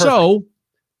 Perfect. So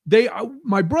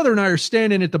my brother and I are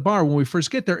standing at the bar when we first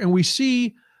get there, and we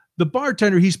see the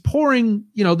bartender. He's pouring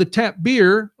the tap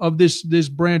beer of this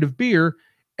brand of beer.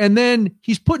 And then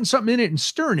he's putting something in it and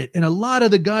stirring it. And a lot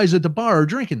of the guys at the bar are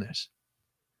drinking this.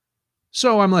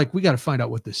 So I'm like, we got to find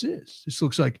out what this is. This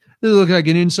looks like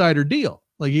an insider deal.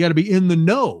 Like, you got to be in the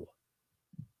know.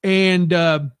 And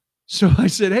so I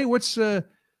said, "Hey, what are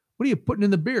you putting in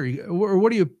the beer? Or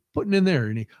what are you putting in there?"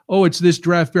 And it's this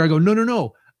draft beer. I go,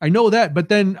 no. I know that. But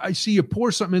then I see you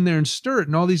pour something in there and stir it.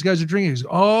 And all these guys are drinking. He goes,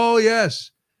 "Oh,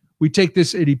 yes. we take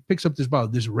this, and he picks up this bottle,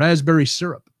 this raspberry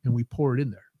syrup, and we pour it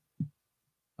in there.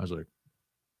 I was like,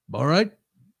 all right,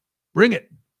 bring it.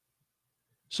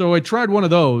 So I tried one of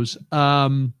those. I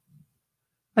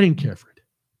didn't care for it.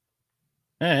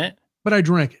 All right. But I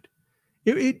drank it.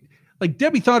 It like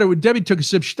Debbie took a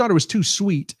sip. She thought it was too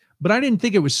sweet, but I didn't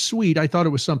think it was sweet. I thought it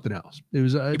was something else. It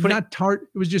was not tart.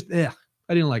 It was just, I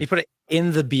didn't like it. You put it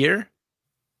in the beer?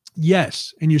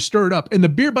 Yes. And you stir it up. And the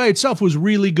beer by itself was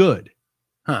really good.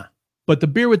 Huh. But the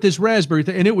beer with this raspberry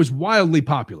thing, and it was wildly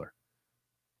popular.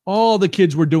 All the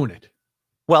kids were doing it.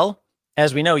 Well,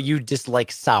 as we know, you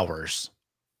dislike sours.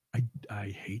 I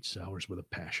hate sours with a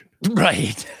passion.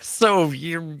 Right. So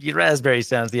your raspberry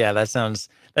sounds, that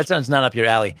sounds not up your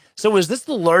alley. So was this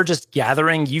the largest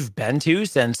gathering you've been to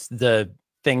since the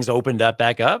things opened up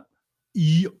back up?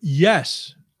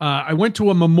 Yes. I went to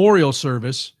a memorial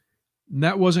service, and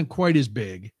that wasn't quite as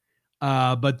big.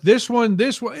 But this one,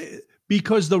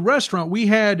 because the restaurant, we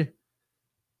had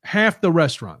half the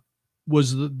restaurant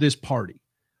was this party.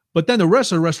 But then the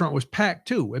rest of the restaurant was packed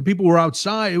too, and people were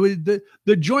outside. It was,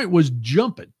 the joint was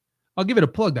jumping. I'll give it a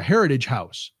plug. The Heritage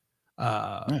House,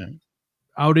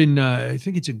 out in I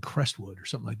think it's in Crestwood or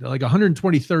something like that, like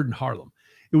 123rd in Harlem.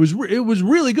 It was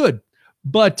really good.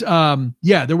 But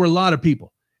there were a lot of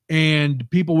people, and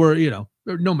people were, there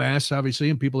were no masks obviously,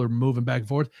 and people are moving back and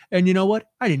forth. And you know what?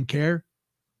 I didn't care.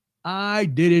 I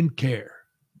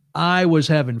was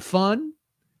having fun.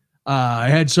 I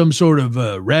had some sort of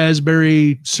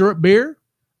raspberry syrup beer,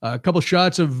 a couple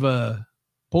shots of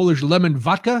Polish lemon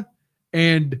vodka,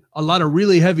 and a lot of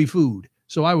really heavy food.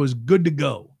 So I was good to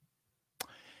go.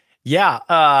 Yeah.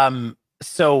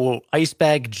 So Ice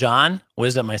Bag John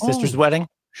was at my sister's wedding.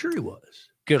 Sure he was.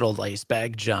 Good old Ice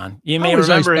Bag John. You may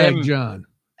remember him. John.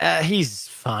 He's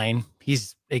fine.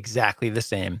 He's exactly the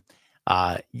same.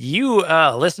 You,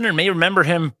 listener, may remember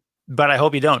him, but I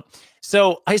hope you don't.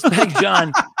 So Ice Bag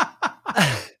John,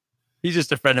 he's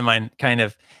just a friend of mine, kind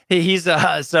of. He's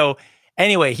so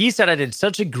anyway, he said I did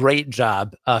such a great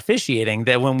job officiating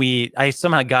that I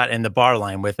somehow got in the bar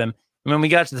line with him. And when we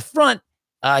got to the front,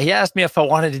 he asked me if I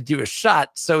wanted to do a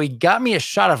shot. So he got me a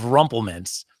shot of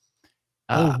Rumplemint's.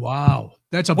 Oh, wow.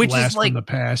 That's a blast from the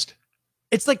past.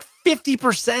 It's like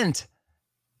 50%.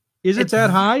 Is it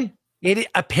that high?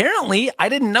 Apparently, I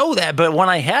didn't know that, but when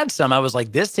I had some, I was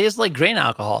like, this tastes like grain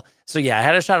alcohol. So yeah, I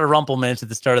had a shot of Rumplemint's at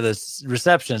the start of this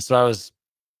reception, so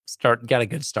I got a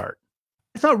good start.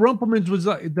 I thought Rumplemint's was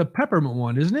the peppermint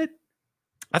one, isn't it?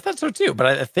 I thought so too, but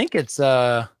I think it's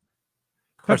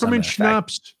peppermint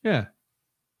schnapps. Yeah,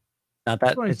 not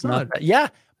that. It's not that. Yeah,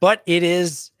 but it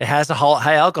is. It has a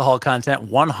high alcohol content,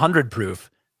 100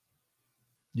 proof.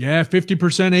 Yeah,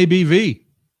 50% ABV.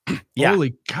 Yeah.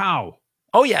 Holy cow.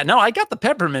 Oh yeah, no, I got the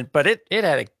peppermint, but it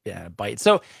had a bite.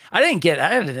 So I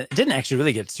didn't actually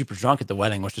really get super drunk at the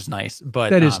wedding, which is nice.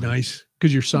 But that is nice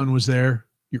because your son was there,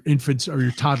 your infant or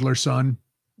your toddler son.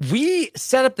 We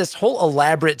set up this whole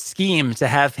elaborate scheme to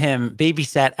have him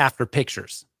babysat after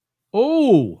pictures.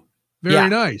 Oh, very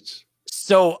nice.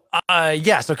 So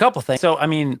so a couple things. So I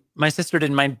mean, my sister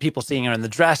didn't mind people seeing her in the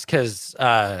dress because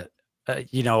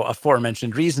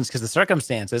aforementioned reasons because of the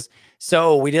circumstances.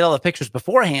 So we did all the pictures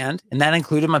beforehand, and that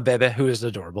included my baby, who is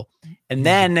adorable. And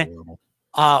then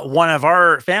one of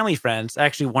our family friends,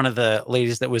 actually one of the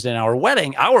ladies that was in our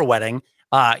wedding,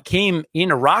 came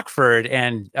into Rockford,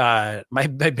 and my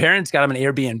parents got him an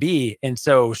Airbnb. And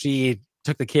so she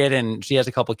took the kid, and she has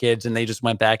a couple kids, and they just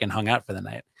went back and hung out for the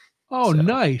night. Oh, so,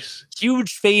 nice.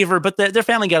 Huge favor, but their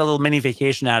family got a little mini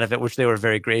vacation out of it, which they were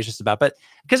very gracious about. But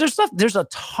because there's a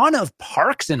ton of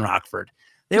parks in Rockford.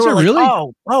 They were like,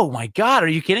 really? Oh my God, are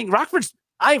you kidding?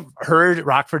 I've heard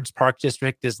Rockford's Park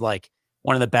District is like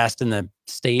one of the best in the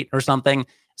state or something.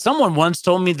 Someone once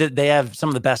told me that they have some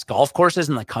of the best golf courses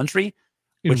in the country.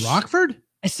 In Rockford?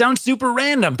 It sounds super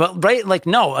random, but right, like,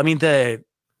 no, I mean, say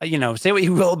what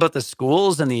you will about the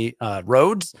schools and the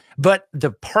roads, but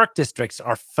the park districts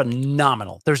are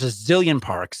phenomenal. There's a zillion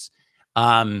parks.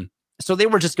 So they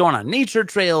were just going on nature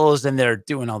trails, and they're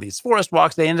doing all these forest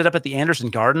walks. They ended up at the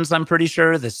Anderson Gardens, I'm pretty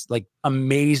sure, this like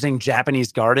amazing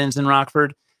Japanese gardens in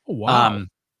Rockford. Oh, wow.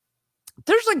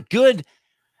 There's a good,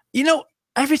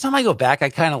 every time I go back, I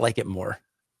kind of like it more.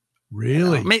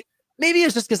 Really? Maybe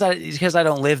it's just because I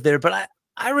don't live there, but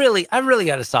I really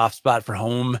got a soft spot for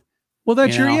home. Well,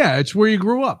 that's it's where you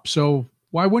grew up. So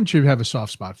why wouldn't you have a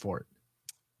soft spot for it?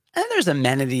 And there's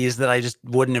amenities that I just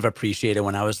wouldn't have appreciated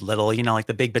when I was little, like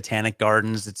the big botanic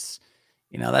gardens. It's,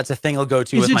 that's a thing I'll go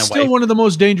to with my wife. Is it still one of the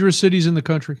most dangerous cities in the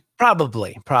country?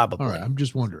 Probably. All right. I'm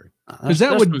just wondering. Because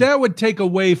that would take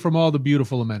away from all the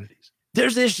beautiful amenities.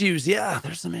 There's issues. Yeah.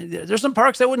 There's some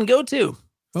parks I wouldn't go to.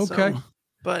 Okay.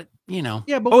 but you know,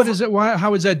 Yeah, but what is it? Why?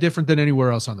 How is that different than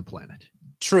anywhere else on the planet?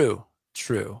 True.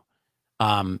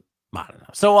 I don't know.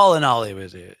 So all in all, it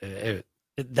was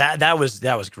that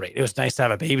was great. It was nice to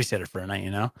have a babysitter for a night,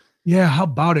 you know? Yeah, how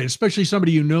about it? Especially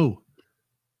somebody you knew.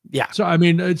 Yeah. So I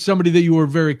mean, it's somebody that you were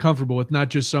very comfortable with, not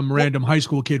just some random high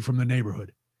school kid from the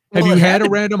neighborhood. Have Well, you it had had a to-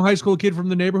 random high school kid from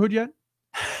the neighborhood yet?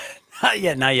 Not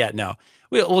yet. No,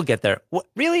 we'll get there.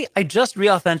 Really, I just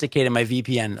re-authenticated my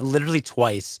VPN literally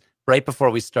twice right before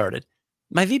we started.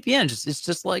 My VPN it's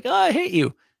just like, oh, I hate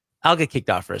you. I'll get kicked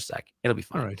off for a sec. It'll be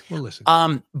fine. All right. Well, listen.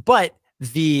 But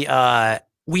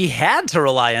we had to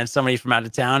rely on somebody from out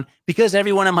of town because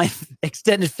everyone in my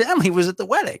extended family was at the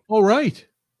wedding. All right.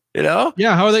 You know?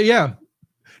 Yeah. How are they? Yeah.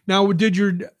 Now,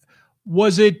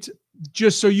 was it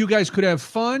just so you guys could have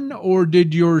fun, or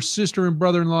did your sister and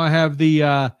brother-in-law have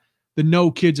the no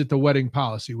kids at the wedding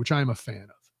policy, which I'm a fan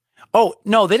of? Oh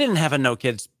no, they didn't have a no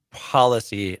kids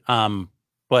policy.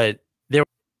 But there.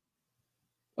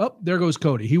 Oh, there goes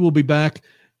Cody. He will be back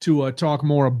to talk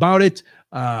more about it.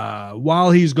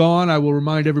 While he's gone, I will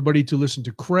remind everybody to listen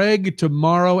to Craig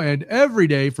tomorrow and every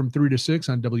day from 3 to 6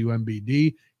 on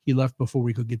WMBD. He left before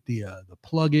we could get the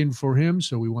plug in for him,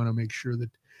 so we want to make sure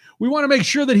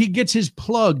that he gets his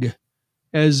plug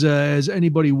as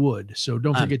anybody would. So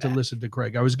don't forget to listen to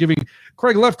Craig.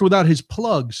 Craig left without his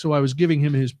plug, so I was giving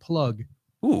him his plug.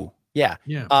 Ooh, yeah.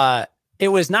 Yeah. It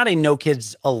was not a no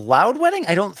kids allowed wedding,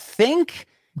 I don't think.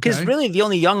 Because Okay. really, the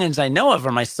only youngins I know of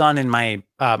are my son and my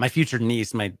future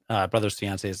niece, my brother's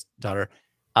fiance's daughter,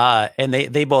 and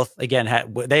they both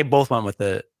went with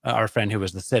our friend who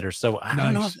was the sitter. So I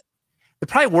don't know. There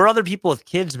probably were other people with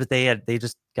kids, but they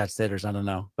just got sitters. I don't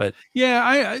know, but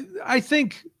Yeah, I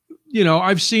think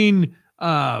I've seen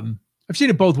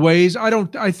it both ways.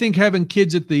 I think having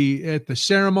kids at the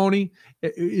ceremony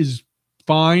is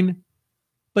fine,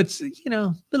 but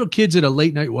little kids at a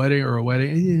late night wedding or a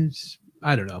wedding is.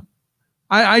 I don't know.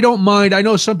 I don't mind. I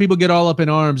know some people get all up in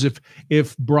arms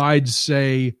if brides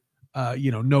say,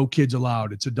 no kids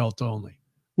allowed. It's adult only.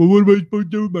 Well, what am I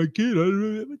supposed to do with my kid?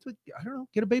 I don't know.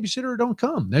 Get a babysitter or don't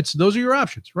come. Those are your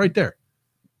options right there.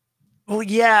 well,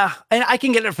 yeah, and I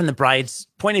can get it from the bride's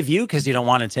point of view because you don't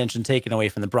want attention taken away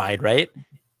from the bride, right?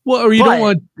 Well, or you But- don't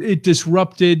want it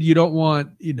disrupted. You don't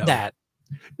want That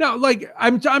No, like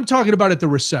I'm talking about at the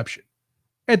reception.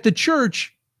 At the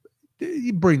church,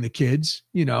 you bring the kids.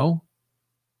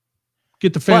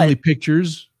 Get the family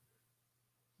pictures.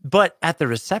 But at the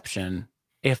reception,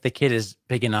 if the kid is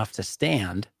big enough to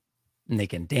stand, and they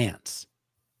can dance,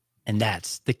 and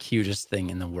that's the cutest thing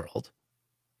in the world.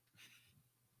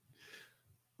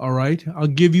 All right, I'll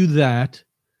give you that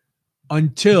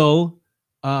until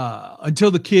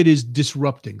the kid is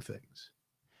disrupting things.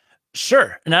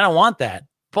 Sure, and I don't want that.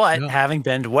 But No. having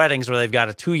been to weddings where they've got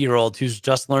a 2-year-old who's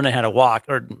just learning how to walk,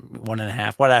 or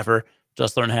 1.5, whatever,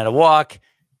 just learning how to walk,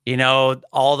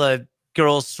 all the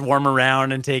girls swarm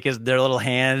around and take their little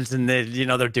hands, and they're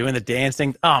doing the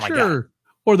dancing. Oh my god!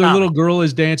 Or the Oh. little girl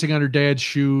is dancing on her dad's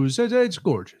shoes. It's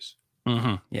gorgeous.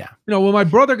 Yeah. When my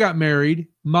brother got married,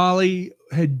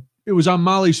 it was on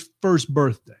Molly's first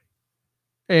birthday,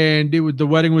 and the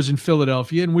wedding was in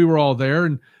Philadelphia, and we were all there.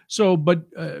 And so, but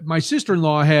my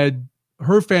sister-in-law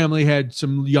her family had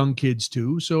some young kids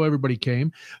too, so everybody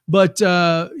came. But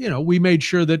we made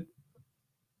sure that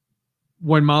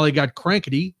when Molly got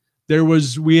crankety,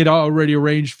 we had already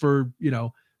arranged for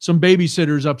some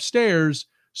babysitters upstairs,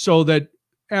 so that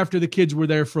after the kids were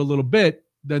there for a little bit,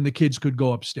 then the kids could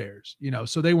go upstairs.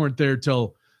 So they weren't there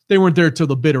till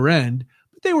the bitter end,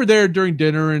 but they were there during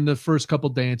dinner and the first couple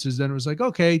dances. Then it was like,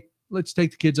 okay, let's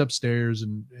take the kids upstairs,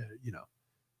 and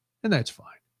and that's fine.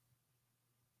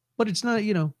 But it's not,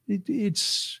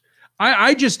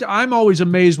 I'm always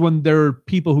amazed when there are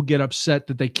people who get upset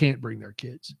that they can't bring their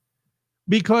kids,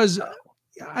 because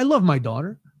I love my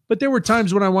daughter, but there were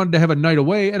times when I wanted to have a night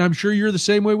away, and I'm sure you're the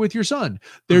same way with your son.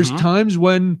 There's times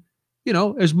when,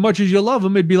 as much as you love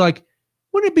him, it'd be like,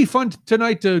 wouldn't it be fun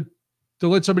tonight to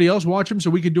let somebody else watch him so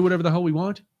we could do whatever the hell we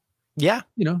want? Yeah.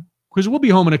 Because we'll be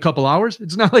home in a couple hours.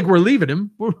 It's not like we're leaving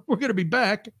him. We're going to be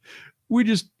back. We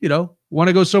just, want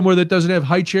to go somewhere that doesn't have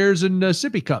high chairs and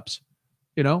sippy cups,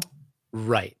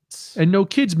 Right. and no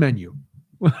kids menu.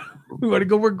 We want to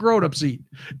go where grown-ups eat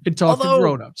and talk to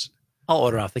grown-ups. I'll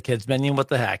order off the kids' menu. What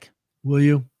the heck? Will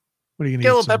you? What are you Get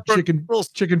a going little to eat? pepper-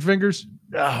 Chicken fingers?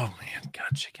 Oh man,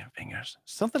 God, chicken fingers.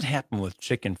 Something happened with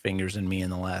chicken fingers and me in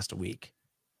the last week.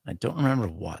 I don't remember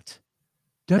what.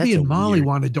 Debbie That's and Molly weird.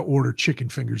 wanted to order chicken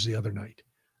fingers the other night.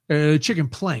 Chicken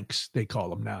planks, they call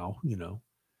them now,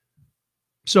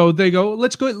 So they go,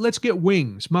 let's get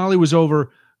wings. Molly was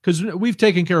over because we've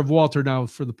taken care of Walter now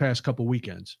for the past couple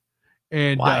weekends.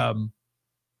 And Why?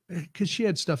 because she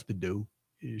had stuff to do.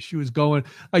 She was going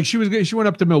like she went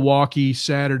up to Milwaukee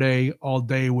Saturday all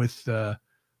day with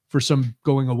for some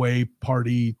going away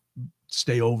party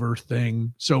stay over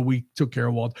thing. So we took care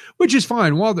of Walt, which is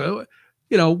fine. Walt,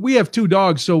 we have 2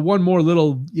 dogs, so one more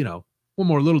little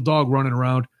dog running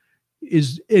around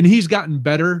and he's gotten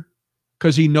better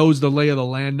because he knows the lay of the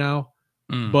land now.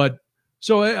 But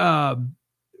so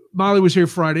Molly was here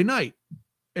Friday night,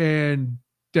 and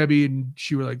Debbie and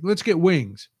she were like, "Let's get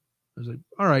wings." I was like,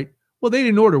 "All right." Well, they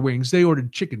didn't order wings. They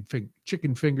ordered chicken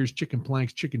fingers, chicken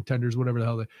planks, chicken tenders, whatever the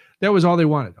hell that was all they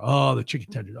wanted. Oh, the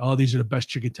chicken tenders. Oh, these are the best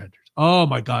chicken tenders. Oh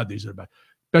my God, these are the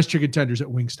best chicken tenders at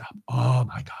Wingstop. Oh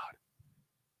my God.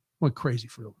 Went crazy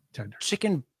for the tenders.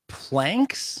 Chicken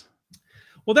planks?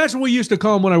 Well, that's what we used to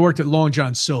call them when I worked at Long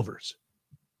John Silver's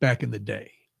back in the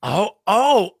day. Oh,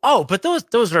 but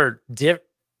those are different.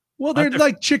 Well, they're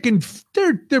like chicken.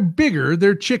 They're bigger.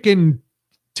 They're chicken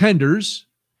tenders.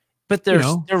 But they're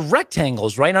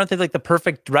rectangles, right? Aren't they like the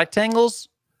perfect rectangles?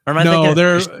 Or am I No, thinking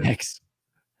they're of fish sticks?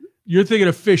 You're thinking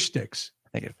of fish sticks. I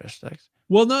think of fish sticks.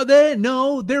 Well,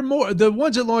 they're more the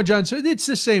ones at Long John. It's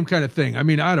the same kind of thing. I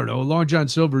mean, I don't know. Long John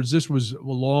Silver's. This was a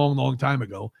long, long time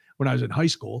ago when I was in high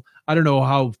school. I don't know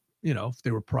how if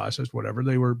they were processed, whatever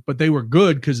they were, but they were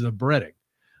good because of the breading.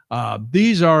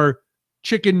 These are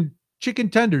chicken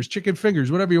tenders, chicken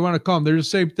fingers, whatever you want to call them. They're the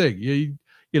same thing.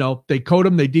 They coat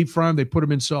them, they deep fry them, they put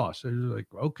them in sauce. They're like,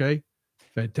 okay,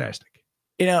 fantastic.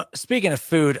 Speaking of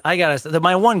food, I gotta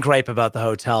my one gripe about the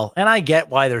hotel, and I get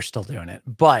why they're still doing it,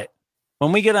 but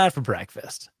when we get out for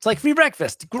breakfast, it's like free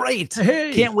breakfast. Great.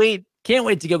 Hey. Can't wait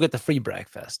to go get the free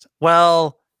breakfast.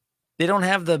 Well, they don't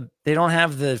have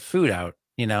the food out,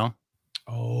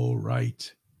 Oh,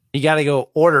 right. You got to go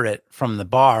order it from the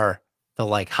bar, the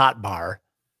like hot bar.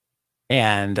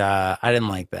 And I didn't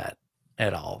like that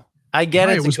at all. I get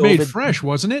it. It was made fresh,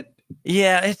 wasn't it?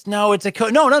 Yeah, no. Here's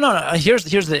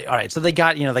the all right. So they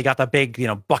got the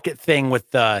big bucket thing with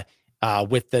the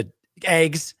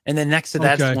eggs, and then next to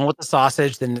that's the one with the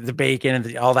sausage, then the bacon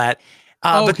and all that.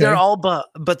 But they're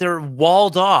but they're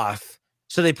walled off.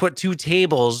 So they put 2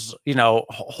 tables,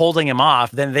 holding him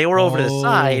off. Then they were over to the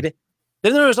side.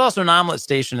 Then there was also an omelet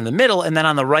station in the middle, and then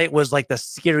on the right was like the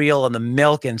cereal and the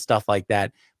milk and stuff like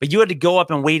that. But you had to go up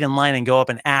and wait in line and go up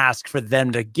and ask for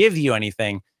them to give you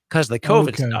anything because of the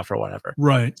COVID stuff or whatever.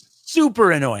 Right. Super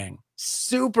annoying.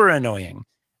 Super annoying.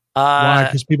 Why?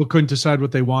 Because people couldn't decide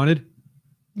what they wanted?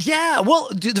 Yeah. Well,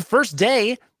 dude, the first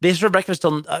day they served breakfast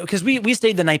till because we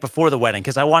stayed the night before the wedding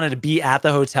because I wanted to be at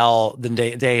the hotel the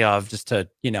day of just to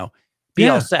be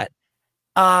all set.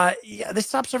 They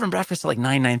stopped serving breakfast at like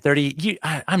 9:30.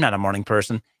 I'm not a morning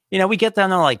person. We get down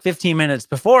there like 15 minutes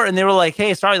before, and they were like,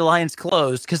 "Hey, sorry, the line's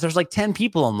closed," because there's like 10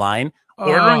 people in line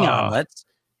ordering omelets,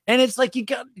 and it's like you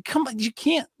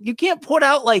can't put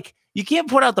out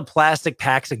the plastic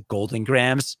packs of Golden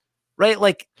Grams, right?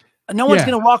 Like no one's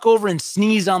gonna walk over and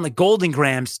sneeze on the Golden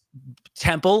Grams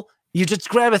temple. You just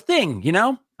grab a thing,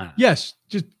 Yes,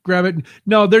 just grab it.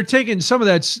 No, they're taking some of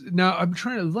that. Now I'm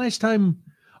trying to. Last time.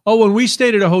 Oh, when we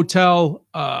stayed at a hotel,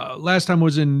 last time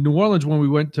was in New Orleans when we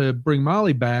went to bring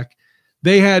Molly back,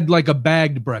 they had like a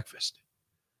bagged breakfast.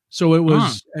 So it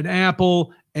was an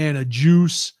apple and a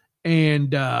juice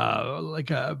and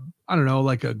like a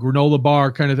granola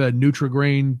bar, kind of a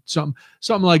Nutri-Grain, something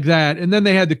like that. And then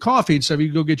they had the coffee and stuff. You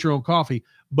could go get your own coffee.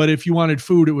 But if you wanted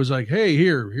food, it was like, hey,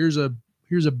 here's a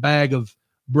bag of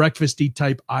breakfasty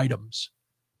type items.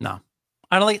 No.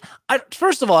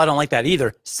 First of all, I don't like that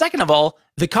either. Second of all,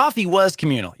 the coffee was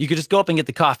communal. You could just go up and get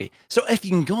the coffee. So if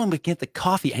you can go and get the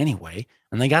coffee anyway,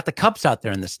 and they got the cups out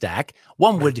there in the stack,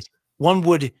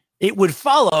 it would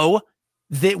follow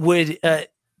that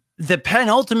the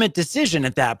penultimate decision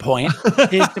at that point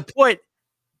is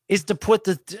to put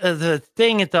the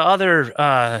thing at the other.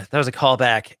 That was a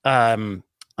callback. I'm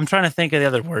trying to think of the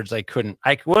other words.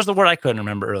 What was the word I couldn't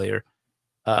remember earlier?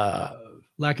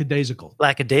 Lackadaisical,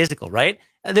 right?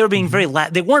 They were being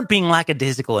they weren't being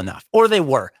lackadaisical enough, or they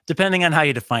were, depending on how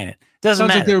you define it. Doesn't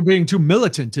matter. Like they were being too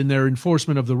militant in their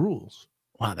enforcement of the rules.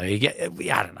 Wow, there you get.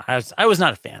 I don't know. I was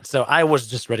not a fan, so I was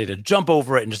just ready to jump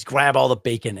over it and just grab all the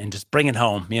bacon and just bring it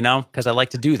home, because I like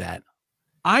to do that.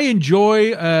 I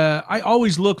enjoy. I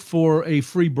always look for a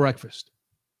free breakfast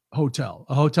a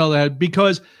hotel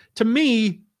because to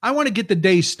me, I want to get the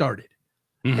day started.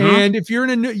 Mm-hmm. And if you're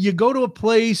you go to a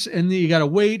place and you got to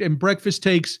wait, and breakfast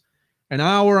takes an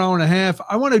hour and a half.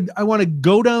 I want to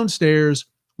go downstairs,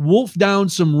 wolf down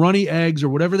some runny eggs or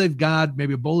whatever they've got,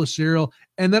 maybe a bowl of cereal,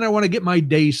 and then I want to get my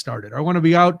day started. I want to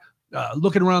be out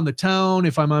looking around the town.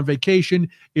 If I'm on vacation,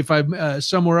 if I'm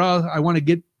somewhere else, I want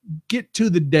to get to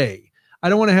the day. I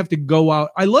don't want to have to go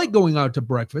out. I like going out to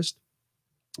breakfast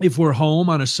if we're home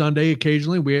on a Sunday.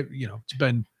 Occasionally, it's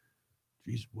been,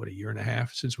 what, a year and a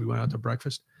half since we went out to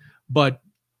breakfast. But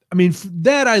I mean,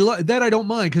 that I don't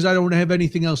mind because I don't have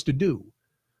anything else to do.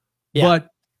 Yeah. But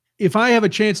if I have a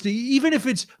chance to, even if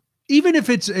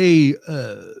it's a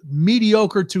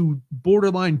mediocre to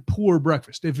borderline poor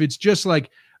breakfast, if it's just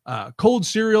like cold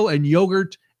cereal and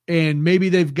yogurt, and maybe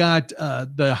they've got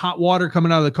the hot water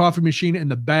coming out of the coffee machine and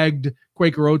the bagged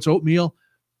Quaker Oats oatmeal,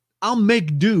 I'll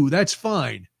make do. That's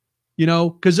fine,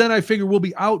 because then I figure we'll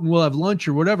be out and we'll have lunch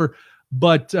or whatever.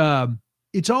 But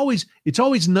it's always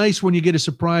nice when you get a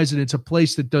surprise and it's a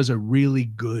place that does a really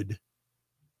good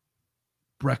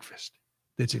breakfast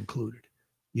that's included.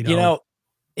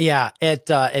 Yeah,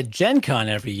 at Gen Con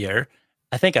every year,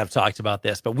 I think I've talked about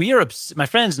this, but we are my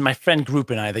friend group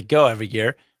and I that go every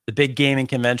year, the big gaming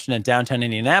convention in downtown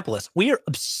Indianapolis. We are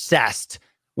obsessed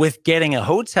with getting a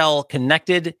hotel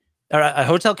connected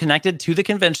to the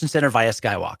convention center via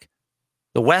Skywalk.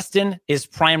 The Westin is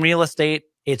prime real estate.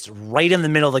 It's right in the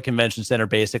middle of the convention center,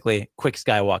 basically. Quick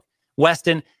Skywalk.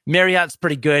 Westin, Marriott's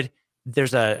pretty good.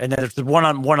 There's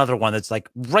one other one that's like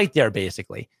right there,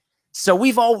 basically. So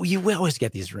we always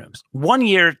get these rooms. 1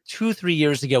 year, 2-3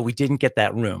 years ago, we didn't get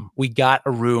that room. We got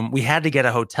a room. We had to get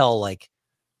a hotel like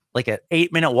an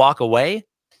 8-minute walk away,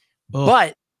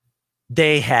 but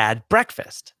they had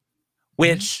breakfast,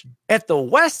 which at the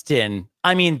Westin,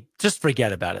 I mean, just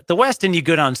forget about it. The Westin, you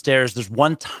go downstairs, there's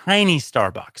one tiny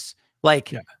Starbucks,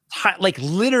 like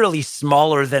literally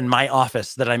smaller than my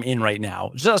office that I'm in right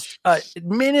now. Just a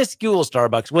minuscule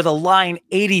Starbucks with a line,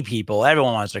 80 people.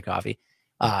 Everyone wants their coffee.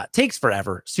 Takes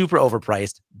forever, super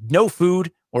overpriced, no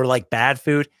food or like bad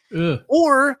food. Ugh.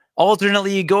 Or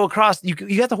alternately, you go across, you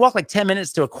have to walk like 10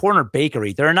 minutes to a corner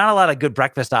bakery. There are not a lot of good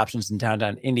breakfast options in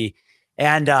downtown Indy.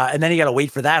 And then you got to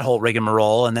wait for that whole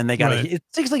rigmarole. And then they got to, It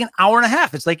takes like an hour and a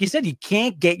half. It's like you said, you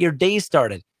can't get your day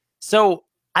started. So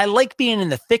I like being in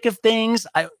the thick of things.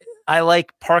 I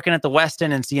like parking at the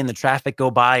Westin and seeing the traffic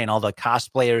go by and all the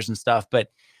cosplayers and stuff. But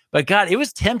God, it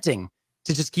was tempting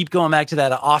to just keep going back to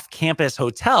that off-campus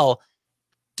hotel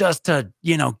just to,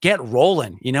 get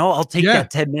rolling. I'll take that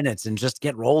 10 minutes and just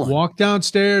get rolling. Walk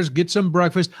downstairs, get some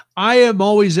breakfast. I am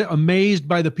always amazed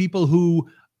by the people who,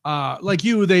 like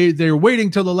you, they're waiting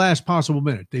till the last possible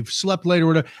minute. They've slept late or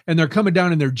whatever, and they're coming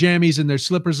down in their jammies and their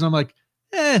slippers. And I'm like,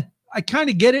 I kind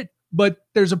of get it. But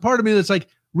there's a part of me that's like,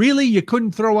 really? You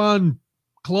couldn't throw on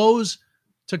clothes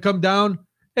to come down?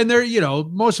 And they're,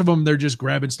 most of them, they're just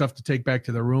grabbing stuff to take back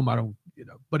to their room. I don't,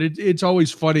 but it's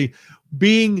always funny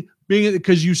being,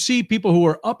 because you see people who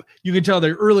are up, you can tell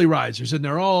they're early risers and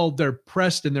they're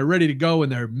pressed and they're ready to go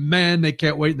and they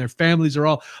can't wait and their families are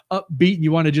all upbeat and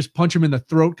you want to just punch them in the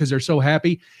throat because they're so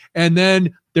happy. And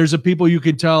then there's a people you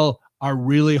can tell are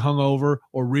really hungover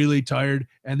or really tired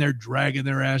and they're dragging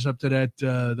their ass up to that,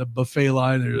 the buffet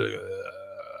line. They're like,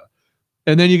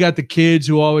 and then you got the kids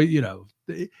who always,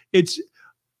 it's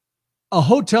a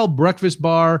hotel breakfast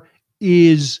bar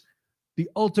is the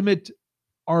ultimate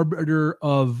arbiter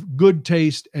of good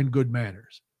taste and good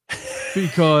manners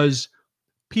because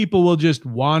people will just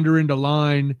wander into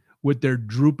line with their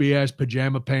droopy ass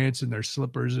pajama pants and their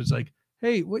slippers. It's like,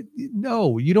 hey,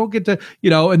 no, you don't get to,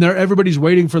 and everybody's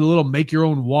waiting for the little make your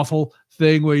own waffle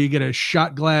thing where you get a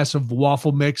shot glass of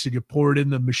waffle mix and you pour it in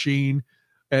the machine.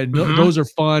 And those are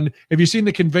fun. Have you seen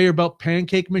the conveyor belt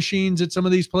pancake machines at some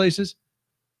of these places?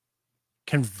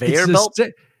 Conveyor belt?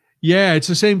 Yeah, it's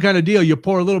the same kind of deal. You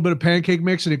pour a little bit of pancake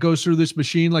mix and it goes through this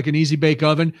machine like an easy bake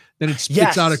oven. Then it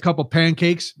spits out a couple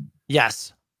pancakes.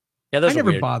 Yes. Yeah, those I never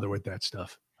weird. bother with that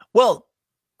stuff. Well,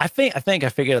 I think I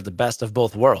figured out the best of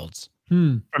both worlds.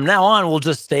 From now on, we'll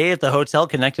just stay at the hotel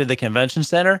connected to the convention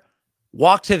center,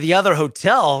 walk to the other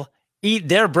hotel, eat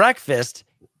their breakfast,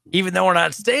 even though we're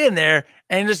not staying there,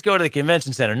 and just go to the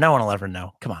convention center. No one will ever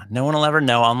know. Come on. No one will ever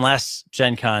know unless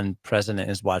Gen Con president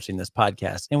is watching this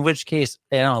podcast, in which case,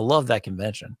 I love that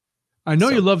convention. I know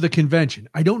you love the convention.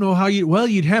 I don't know how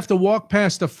you'd have to walk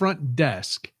past the front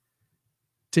desk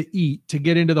to eat, to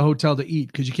get into the hotel to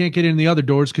eat, because you can't get in the other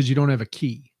doors because you don't have a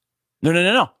key.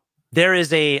 No. There is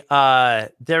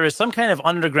some kind of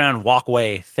underground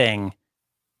walkway thing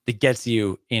that gets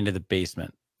you into the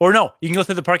basement. Or no, you can go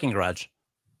through the parking garage.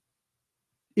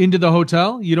 Into the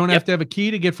hotel? You don't have to have a key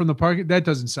to get from the parking? That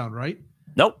doesn't sound right.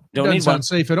 Nope. Doesn't sound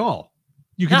safe at all.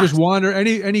 You can just wander.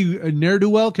 Any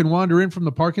ne'er-do-well can wander in from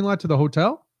the parking lot to the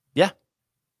hotel? Yeah.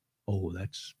 Oh,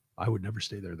 I would never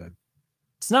stay there then.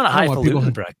 It's not a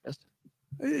highfalutin breakfast.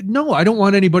 No, I don't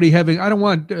want anybody having. I don't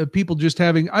want people just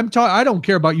having. I don't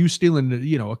care about you stealing,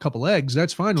 a couple eggs.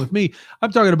 That's fine with me.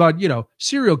 I'm talking about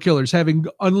serial killers having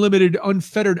unlimited,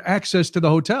 unfettered access to the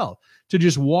hotel to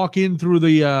just walk in through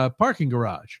the parking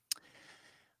garage.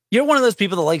 You're one of those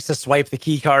people that likes to swipe the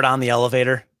key card on the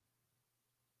elevator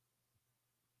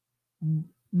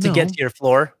to get to your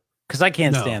floor, because I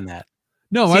can't stand that.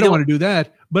 No, I don't want to do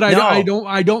that. But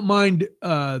I don't mind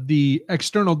the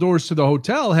external doors to the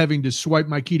hotel having to swipe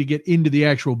my key to get into the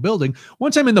actual building.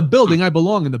 Once I'm in the building, I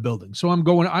belong in the building. So I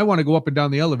want to go up and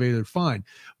down the elevator, fine.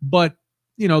 But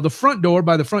the front door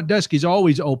by the front desk is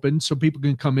always open, so people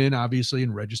can come in, obviously,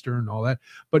 and register and all that.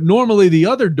 But normally the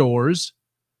other doors,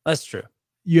 that's true.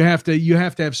 You have to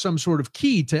have some sort of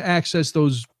key to access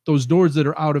those doors that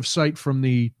are out of sight from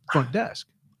the front desk.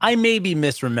 I may be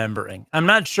misremembering. I'm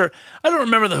not sure. I don't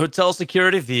remember the hotel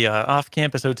security, the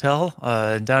off-campus hotel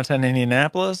in downtown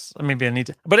Indianapolis. Maybe I need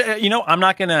to. But, I'm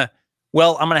not going to.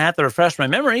 Well, I'm going to have to refresh my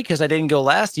memory because I didn't go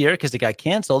last year because it got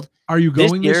canceled. Are you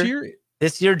going this year?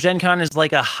 This year, Gen Con is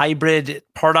like a hybrid,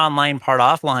 part online, part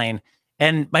offline.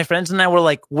 And my friends and I were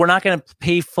like, we're not going to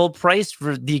pay full price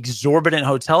for the exorbitant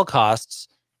hotel costs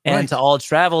and to all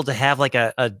travel to have like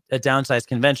a downsized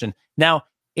convention. Now,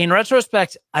 in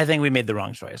retrospect, I think we made the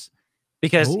wrong choice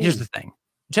because here's the thing.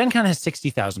 Gen Con has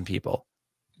 60,000 people.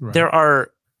 Right. There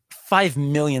are 5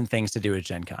 million things to do at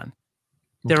Gen Con.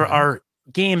 There are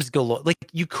games galore. Like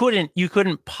you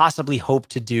couldn't possibly hope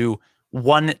to do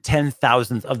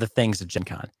 1/10,000th of the things at Gen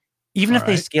Con. Even if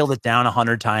they scaled it down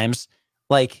 100 times,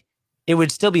 like it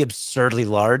would still be absurdly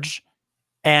large.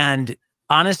 And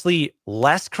honestly,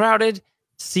 less crowded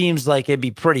seems like it'd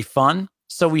be pretty fun.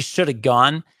 So we should have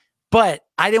gone. But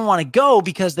I didn't want to go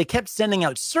because they kept sending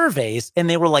out surveys and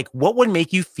they were like, what would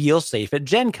make you feel safe at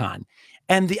Gen Con?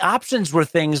 And the options were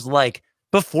things like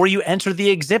before you enter the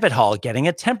exhibit hall, getting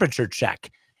a temperature check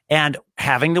and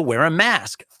having to wear a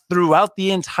mask throughout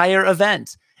the entire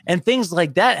event and things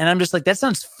like that. And I'm just like, that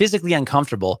sounds physically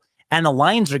uncomfortable. And the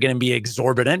lines are going to be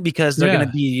exorbitant because they're going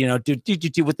to be,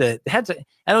 with the headset. And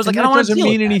I was like, I don't want to doesn't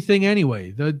mean anything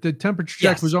anyway. The temperature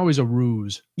check was always a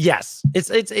ruse. Yes.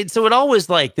 It's so it always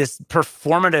like this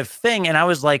performative thing. And I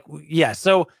was like, yeah.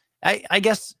 So I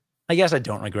guess I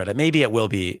don't regret it. Maybe it will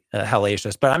be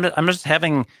hellacious, but I'm just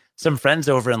having some friends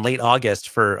over in late August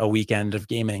for a weekend of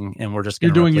gaming. And we're just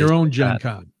going to You're doing your own Gen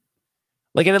Con.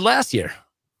 Like I did last year.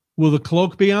 Will the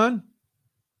cloak be on?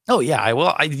 Oh yeah, I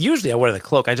will. Usually I wear the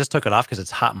cloak. I just took it off because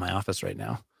it's hot in my office right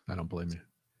now. I don't blame you.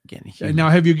 Getting now,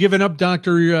 have you given up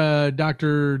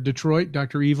Dr. Detroit,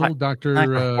 Dr. Evil, Dr.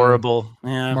 Horrible,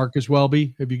 Marcus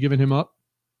Welby? Have you given him up?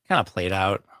 Kind of played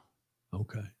out.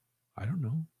 Okay, I don't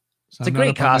know. It's a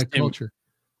great costume.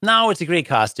 No, it's a great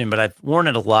costume, but I've worn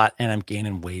it a lot and I'm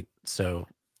gaining weight. So,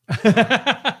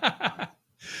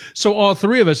 so all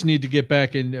three of us need to get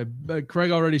back in.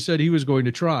 Craig already said he was going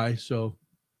to try. So.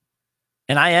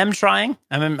 And I am trying.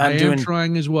 I'm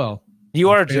trying as well.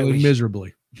 You are failing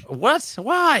miserably. What?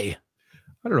 Why?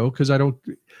 I don't know. Because I don't.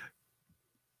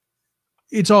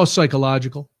 It's all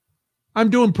psychological. I'm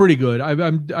doing pretty good.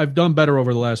 I've done better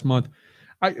over the last month.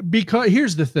 Because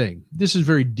here's the thing. This is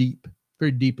very deep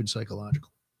and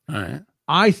psychological. All right.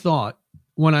 I thought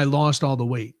when I lost all the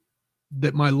weight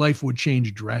that my life would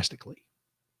change drastically.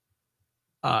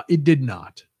 It did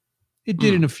not. It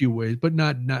did in a few ways, but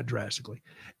not drastically.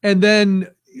 And then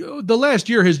the last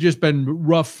year has just been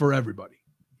rough for everybody.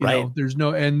 You know, there's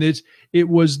no, and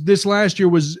this last year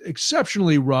was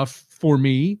exceptionally rough for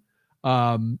me.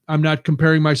 I'm not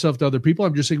comparing myself to other people.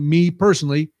 I'm just saying me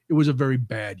personally, it was a very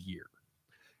bad year.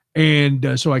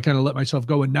 And so I kind of let myself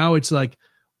go. And now it's like,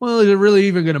 well, is it really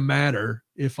even going to matter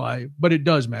but it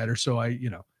does matter. So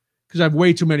because I have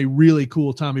way too many really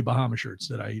cool Tommy Bahama shirts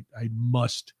that I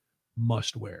must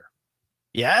wear.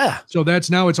 Yeah. So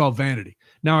now it's all vanity.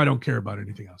 Now I don't care about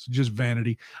anything else. It's just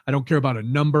vanity. I don't care about a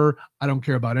number. I don't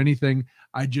care about anything.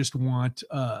 I just want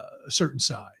a certain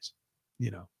size,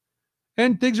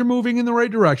 and things are moving in the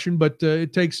right direction, but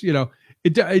it takes, it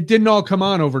didn't all come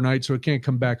on overnight, so it can't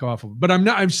come back off of it. But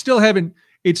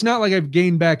it's not like I've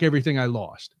gained back everything I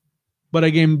lost, but I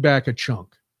gained back a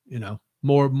chunk,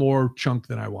 more chunk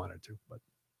than I wanted to, but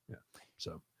yeah.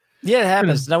 So. Yeah, it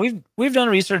happens. Now we've done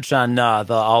research on the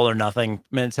all or nothing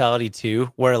mentality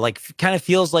too, where like kind of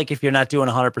feels like if you're not doing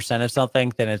 100% of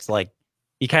something, then it's like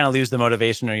you kind of lose the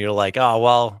motivation, or you're like, oh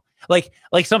well, like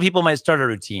some people might start a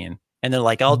routine and they're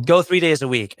like, I'll go 3 days a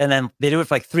week, and then they do it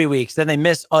for like 3 weeks, then they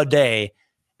miss a day,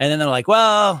 and then they're like,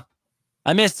 well,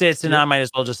 I missed it, so now I might as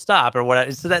well just stop or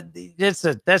whatever. So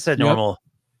that's a normal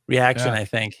reaction, I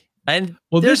think. And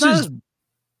well, this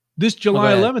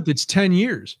July 11th, it's 10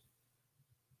 years.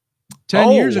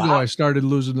 10 years ago, wow. I started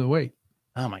losing the weight.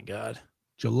 Oh my God.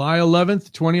 July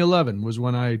 11th, 2011 was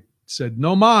when I said,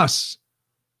 no mas.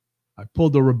 I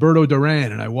pulled the Roberto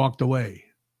Duran and I walked away.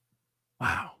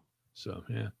 Wow. So,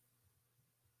 yeah.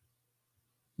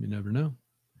 You never know.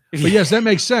 But yes, that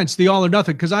makes sense. The all or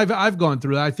nothing, because I've gone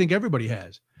through that. I think everybody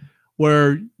has,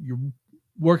 where you're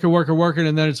working,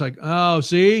 and then it's like, oh,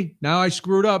 see, now I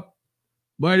screwed up.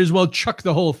 Might as well chuck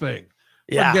the whole thing.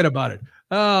 Yeah. Forget about it.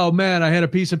 Oh man, I had a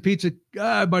piece of pizza.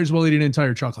 I might as well eat an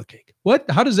entire chocolate cake. What?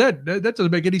 How does that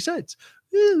doesn't make any sense.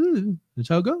 That's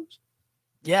how it goes.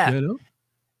 Yeah. You know?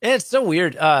 It's so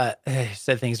weird.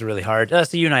 Said things are really hard.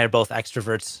 So you and I are both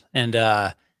extroverts, and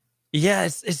yeah,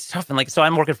 it's tough. And like, so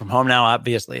I'm working from home now.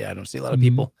 Obviously, I don't see a lot of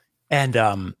people, and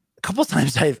a couple of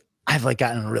times I've like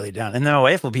gotten really down, and then my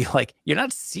wife will be like, "You're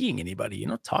not seeing anybody. You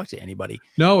don't talk to anybody."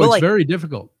 No, but it's like, very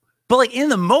difficult. But like in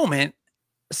the moment,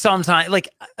 sometimes, like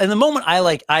in the moment,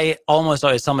 I almost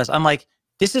always tell myself, I'm like,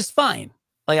 "This is fine.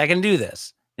 Like I can do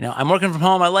this. You know, I'm working from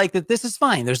home. I like that. This is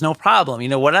fine. There's no problem. You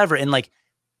know, whatever." And like,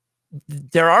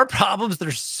 there are problems that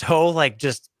are so like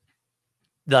just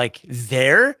like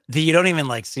there that you don't even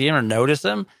like see them or notice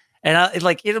them. And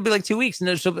it'll be like 2 weeks, and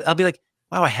I'll be like,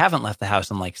 wow, I haven't left the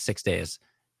house in like 6 days.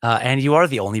 And you are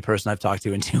the only person I've talked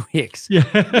to in 2 weeks. Yeah.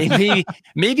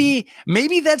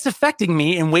 maybe that's affecting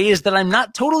me in ways that I'm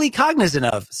not totally cognizant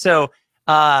of. So,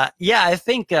 yeah, I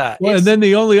think, well, and then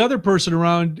the only other person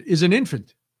around is an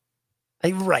infant.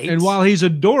 Right. And while he's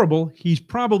adorable, he's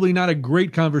probably not a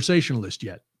great conversationalist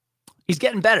yet. He's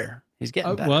getting better. He's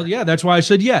getting better. Well, yeah, that's why I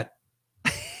said yet.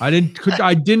 I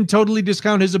didn't totally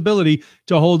discount his ability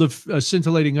to hold a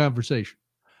scintillating conversation.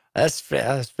 That's fair.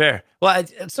 That's fair. Well,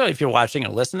 so if you're watching or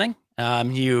listening,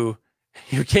 you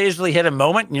occasionally hit a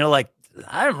moment and you're like,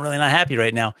 I'm really not happy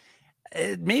right now.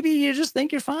 Maybe you just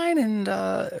think you're fine, and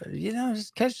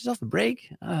just catch yourself a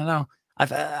break. I don't know.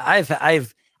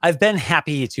 I've been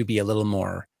happy to be a little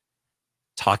more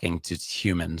talking to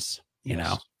humans. You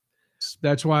know,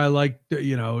 that's why I like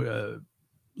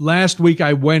last week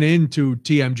I went into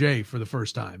TMJ for the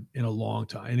first time in a long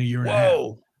time, in a year and a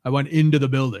half. I went into the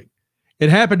building. It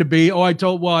happened to be, I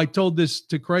told this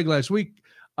to Craig last week.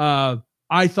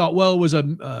 I thought, well, it was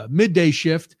a midday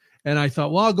shift, and I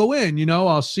thought, well, I'll go in,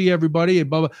 I'll see everybody. And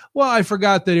blah, blah. Well, I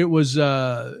forgot that it was,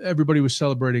 everybody was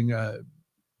celebrating,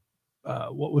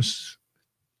 what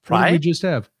did we just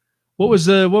have? What was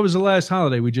the last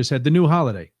holiday we just had? The new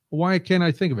holiday. Why can't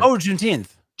I think of it? Oh,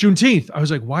 Juneteenth. I was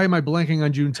like, why am I blanking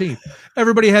on Juneteenth?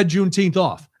 Everybody had Juneteenth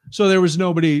off. So there was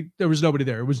nobody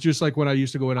there. It was just like when I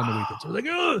used to go in on the weekends. I was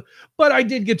like, ugh. But I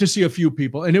did get to see a few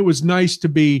people, and it was nice to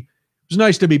be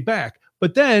back.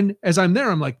 But then as I'm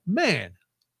there, I'm like, man,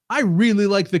 I really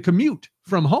like the commute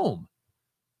from home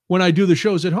when I do the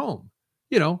shows at home.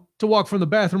 To walk from the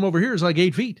bathroom over here is like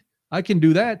 8 feet. I can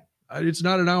do that. It's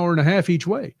not an hour and a half each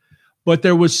way. But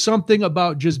there was something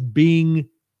about just being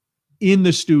in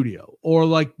the studio, or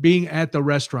like being at the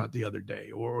restaurant the other day,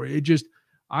 or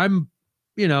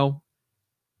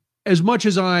as much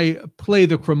as I play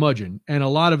the curmudgeon, and a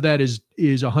lot of that is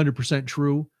 100%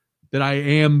 true, that I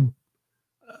am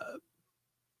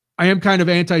kind of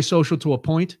antisocial to a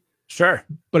point. Sure.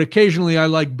 But occasionally I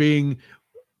like being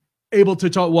able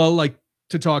to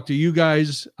talk to you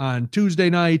guys on Tuesday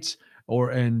nights,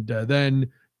 and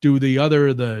then do the other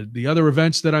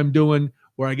events that I'm doing,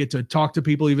 where I get to talk to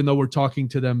people, even though we're talking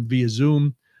to them via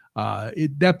Zoom.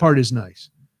 That part is nice.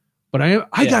 But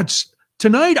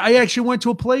tonight I actually went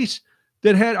to a place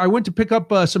I went to pick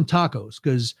up some tacos,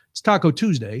 because it's Taco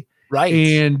Tuesday. Right.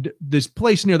 And this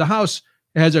place near the house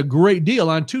has a great deal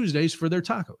on Tuesdays for their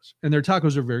tacos, and their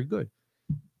tacos are very good.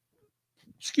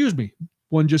 Excuse me.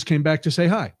 One just came back to say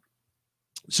hi.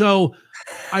 So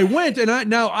I went, and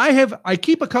I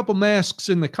keep a couple masks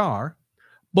in the car,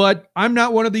 but I'm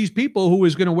not one of these people who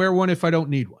is going to wear one if I don't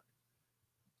need one.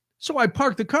 So I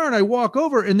park the car and I walk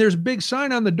over, and there's a big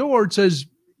sign on the door. It says,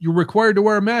 you're required to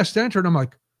wear a mask to enter. And I'm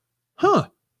like, huh,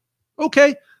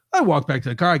 okay. I walk back to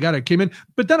the car. I came in,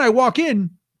 but then I walk in,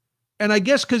 and I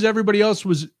guess because everybody else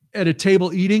was at a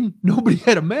table eating, nobody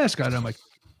had a mask on. I'm like,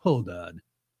 hold on.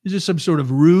 Is this some sort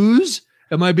of ruse?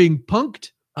 Am I being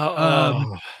punked?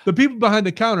 The people behind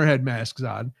the counter had masks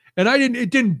on, and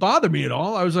it didn't bother me at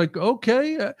all. I was like,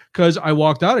 okay, because I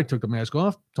walked out, I took the mask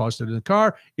off, tossed it in the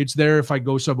car. It's there if I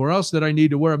go somewhere else that I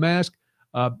need to wear a mask.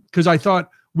 Because I thought,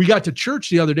 we got to church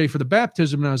the other day for the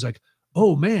baptism, and I was like,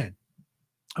 oh man,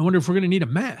 I wonder if we're going to need a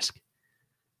mask.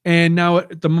 And now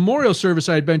at the memorial service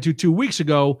I had been to 2 weeks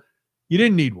ago, you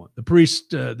didn't need one. The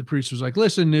priest was like,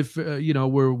 listen, if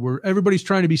we're everybody's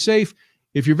trying to be safe.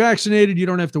 If you're vaccinated, you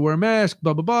don't have to wear a mask,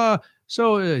 blah, blah, blah.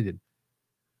 So I did.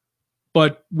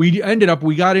 But we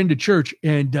got into church,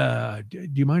 and do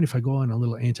you mind if I go on a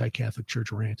little anti-Catholic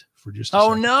church rant for just a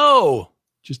second? No.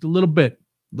 Just a little bit.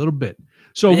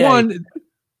 So Yeah.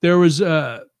 there was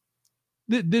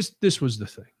this was the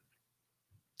thing.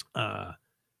 I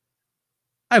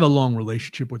have a long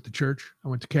relationship with the church. I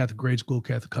went to Catholic grade school,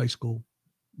 Catholic high school,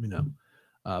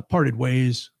 parted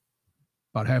ways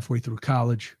about halfway through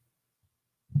college,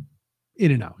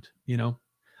 in and out,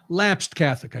 lapsed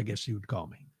Catholic, I guess you would call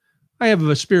me. I have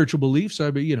a spiritual beliefs,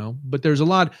 but there's a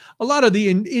lot of the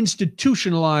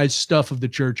institutionalized stuff of the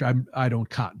church I don't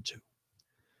cotton to.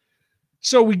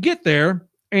 So we get there,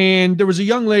 and there was a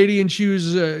young lady, and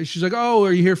she's like, "Oh,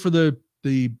 are you here for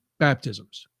the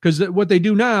baptisms?" Because what they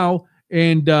do now,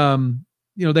 and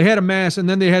they had a mass, and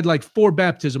then they had like 4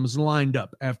 baptisms lined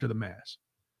up after the mass.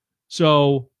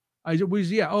 So I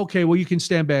was, okay, well, you can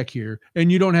stand back here,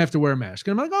 and you don't have to wear a mask.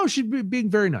 And I'm like, oh, she's being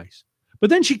very nice. But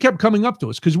then she kept coming up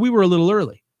to us because we were a little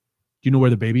early. Do you know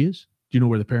where the baby is? Do you know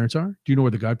where the parents are? Do you know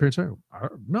where the godparents are?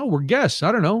 No, we're guests.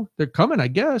 I don't know. They're coming, I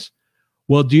guess.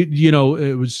 Well,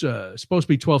 it was supposed to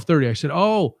be 12:30. I said,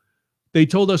 oh, they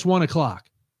told us 1 o'clock.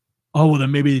 Oh, well,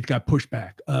 then maybe it got pushed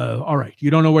back. All right.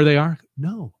 You don't know where they are?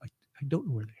 No, I don't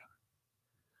know where they are.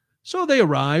 So they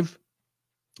arrive,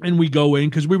 and we go in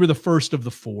because we were the first of the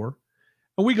 4.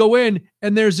 And we go in,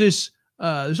 and there's this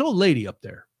old lady up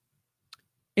there.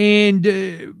 And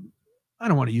I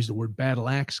don't want to use the word battle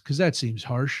axe because that seems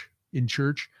harsh in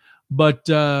church. But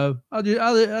I'll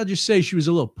just say she was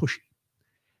a little pushy.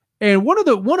 And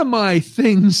one of my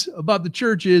things about the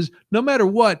church is no matter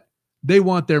what, they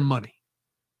want their money.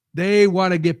 They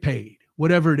want to get paid,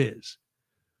 whatever it is.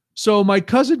 So my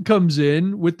cousin comes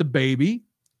in with the baby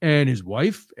and his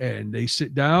wife, and they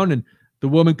sit down, and the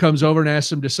woman comes over and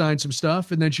asks him to sign some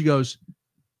stuff. And then she goes,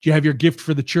 do you have your gift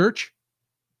for the church?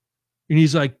 And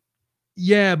he's like,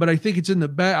 yeah, but I think it's in the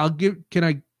back. Can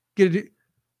I get it?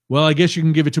 Well, I guess you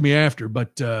can give it to me after,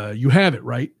 but you have it,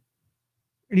 right?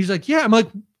 And he's like, yeah. I'm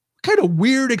like, what kind of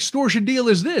weird extortion deal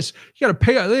is this? You got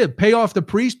to pay off the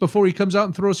priest before he comes out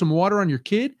and throws some water on your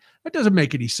kid? That doesn't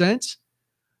make any sense.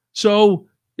 So,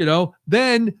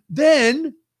 then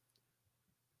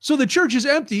so the church is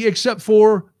empty except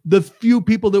for the few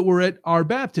people that were at our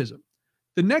baptism.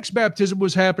 The next baptism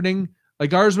was happening,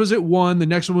 like ours was at 1, the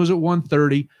next one was at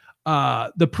 1:30.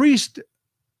 The priest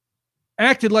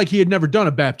acted like he had never done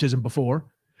a baptism before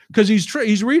because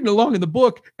he's reading along in the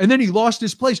book, and then he lost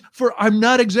his place for, I'm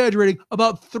not exaggerating,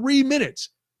 about 3 minutes.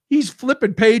 He's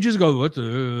flipping pages, going, what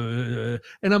the?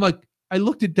 And I'm like, I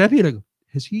looked at Debbie and I go,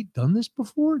 has he done this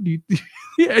before? And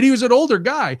he was an older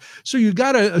guy. So you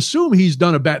got to assume he's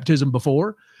done a baptism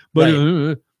before. But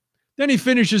Right. Then he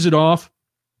finishes it off.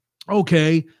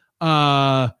 Okay. Do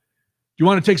you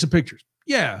want to take some pictures?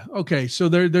 Yeah. Okay. So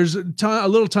there's a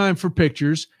little time for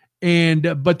pictures,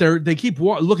 but they keep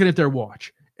looking at their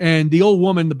watch. And the old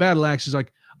woman, the battle axe, is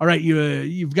like, all right,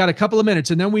 you've got a couple of minutes,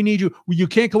 and then we need you. You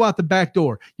can't go out the back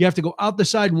door. You have to go out the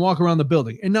side and walk around the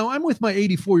building. And now I'm with my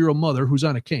 84-year-old mother who's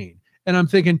on a cane. And I'm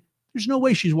thinking, there's no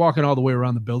way she's walking all the way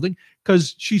around the building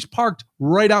because she's parked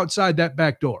right outside that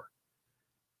back door.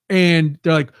 And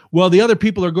they're like, well, the other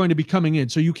people are going to be coming in,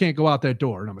 so you can't go out that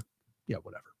door. And I'm like, yeah,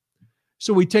 whatever.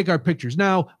 So we take our pictures.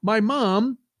 Now, my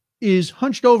mom is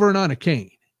hunched over and on a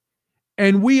cane.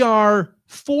 And we are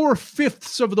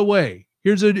 4/5 of the way.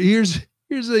 Here's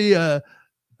a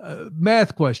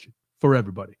math question for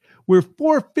everybody. We're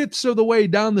 4/5 of the way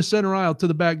down the center aisle to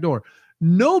the back door.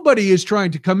 Nobody is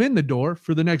trying to come in the door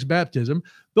for the next baptism.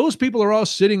 Those people are all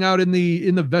sitting out in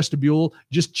the vestibule,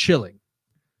 just chilling.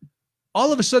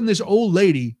 All of a sudden, this old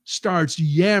lady starts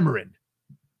yammering.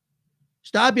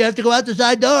 Stop, you have to go out the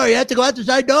side door. You have to go out the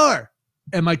side door.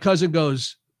 And my cousin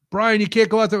goes, Brian, you can't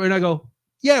go out there. And I go,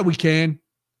 yeah, we can.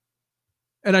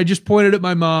 And I just pointed at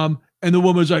my mom, and the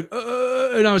woman was like,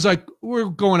 and I was like, we're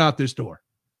going out this door.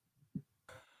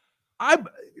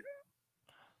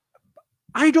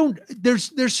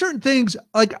 There's certain things,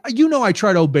 like, I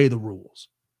try to obey the rules,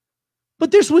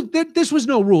 but this was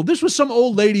no rule. This was some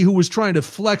old lady who was trying to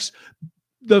flex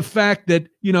the fact that,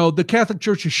 the Catholic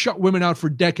Church has shut women out for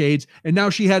decades, and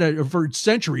now she had for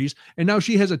centuries, and now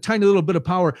she has a tiny little bit of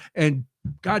power, and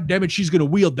God damn it, she's going to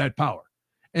wield that power.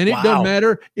 And it doesn't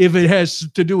matter if it has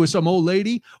to do with some old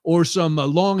lady or some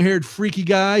long-haired freaky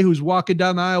guy who's walking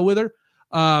down the aisle with her.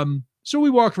 So we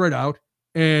walked right out,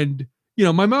 and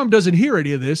my mom doesn't hear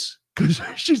any of this because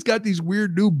she's got these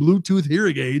weird new Bluetooth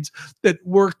hearing aids that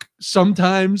work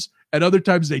sometimes, and other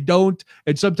times they don't.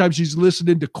 And sometimes she's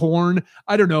listening to Korn.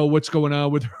 I don't know what's going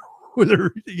on with her,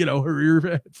 her ear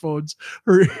headphones,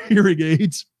 her hearing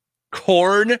aids.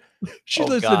 Korn. She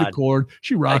listened to Korn.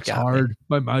 She rocks hard.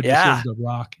 My mom just loves to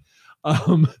rock. But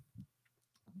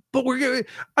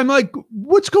I'm like,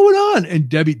 what's going on? And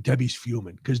Debbie's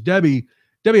fuming because Debbie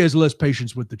has less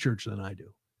patience with the church than I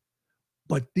do.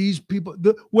 But these people,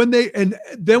 and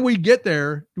then we get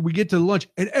there, we get to lunch,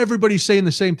 and everybody's saying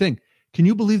the same thing. Can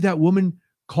you believe that woman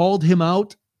called him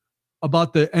out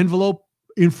about the envelope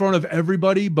in front of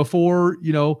everybody before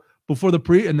the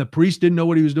priest, and the priest didn't know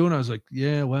what he was doing? I was like,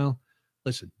 yeah, well,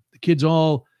 listen, the kids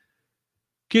all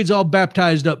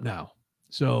baptized up now.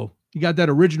 So you got that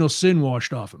original sin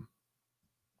washed off him.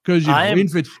 Because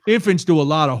infants do a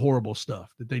lot of horrible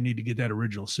stuff that they need to get that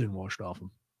original sin washed off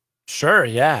them. Sure,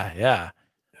 yeah.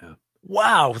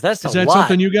 Wow, is that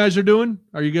something you guys are doing?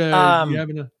 Are you guys you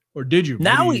having or did you?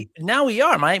 Now we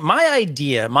are. My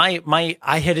idea,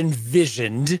 I had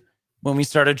envisioned when we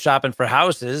started shopping for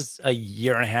houses a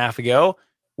year and a half ago.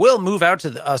 We'll move out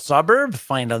to a suburb,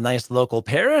 find a nice local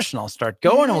parish, and I'll start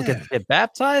going, and we'll get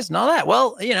baptized and all that.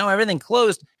 Well, everything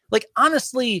closed. Like,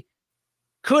 honestly,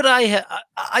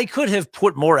 I could have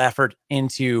put more effort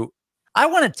into. I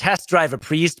want to test drive a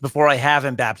priest before I have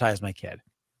him baptize my kid.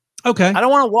 Okay. I don't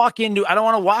want to walk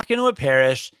into a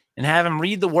parish and have him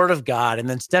read the word of God and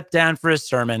then step down for his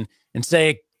sermon and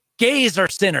say, gays are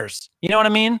sinners. You know what I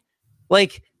mean?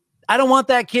 Like, I don't want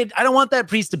that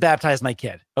priest to baptize my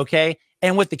kid. Okay.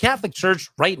 And with the Catholic Church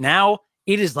right now,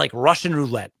 it is like Russian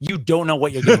roulette. You don't know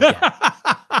what you're going to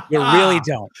get. You really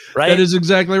don't. Right. That is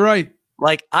exactly right.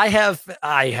 Like, I have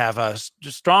a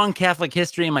strong Catholic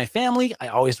history in my family. I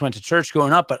always went to church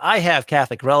growing up, but I have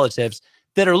Catholic relatives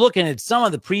that are looking at some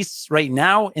of the priests right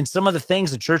now and some of the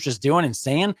things the church is doing and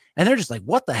saying, and they're just like,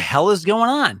 what the hell is going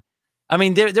on? I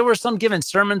mean, there were some giving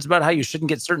sermons about how you shouldn't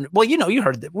get certain. Well, you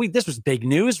heard that this was big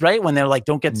news, right? When they're like,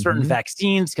 don't get certain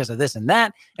vaccines because of this and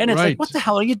that. And it's like, what the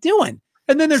hell are you doing?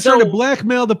 And then they're trying to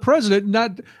blackmail the president.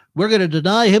 We're going to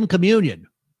deny him communion.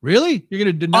 Really? You're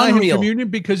going to deny him communion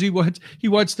because he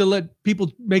wants to let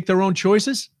people make their own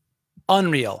choices?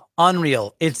 Unreal.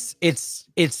 It's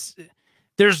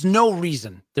there's no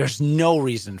reason. There's no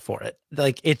reason for it.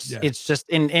 Like, it's just,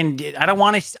 and I don't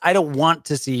want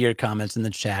to see your comments in the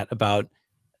chat about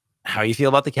how you feel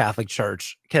about the Catholic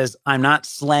Church, because I'm not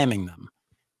slamming them,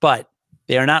 but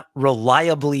they are not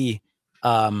reliably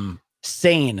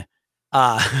sane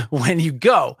when you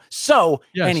go. So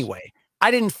anyway,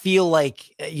 I didn't feel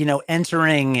like,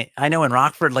 entering, I know in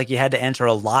Rockford, like, you had to enter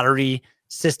a lottery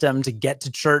system to get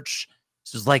to church.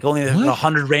 So it's like only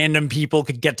 100 random people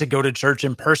could get to go to church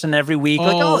in person every week.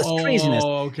 Like, all this craziness.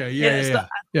 Oh, okay. Yeah.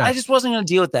 I just wasn't going to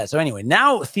deal with that. So anyway,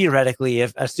 now theoretically,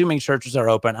 assuming churches are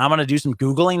open, I'm going to do some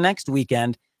Googling next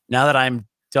weekend. Now that I'm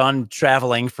done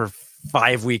traveling for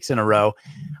 5 weeks in a row,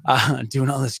 doing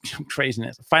all this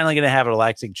craziness, I'm finally going to have a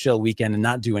relaxing, chill weekend and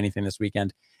not do anything this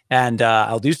weekend. And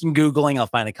I'll do some Googling. I'll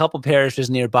find a couple parishes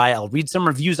nearby. I'll read some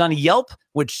reviews on Yelp,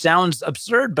 which sounds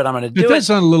absurd, but I'm going to do it. It does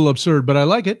sound a little absurd, but I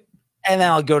like it. And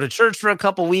then I'll go to church for a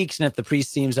couple weeks. And if the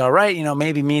priest seems all right,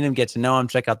 maybe meet him, get to know him,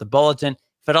 check out the bulletin.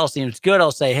 If it all seems good,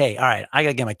 I'll say, hey, all right, I got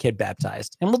to get my kid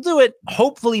baptized. And we'll do it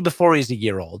hopefully before he's a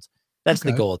year old. That's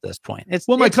the goal at this point.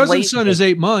 My cousin's son is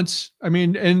 8 months. I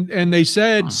mean, and they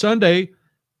said Sunday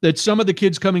that some of the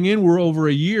kids coming in were over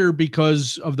a year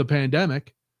because of the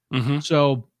pandemic. Mm-hmm.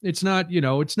 So it's not,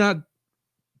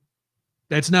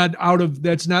 that's not out of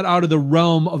the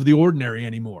realm of the ordinary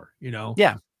anymore,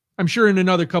 Yeah. I'm sure in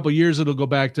another couple of years, it'll go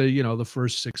back to, the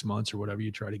first 6 months or whatever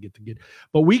you try to get the kid.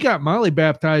 But we got Molly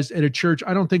baptized at a church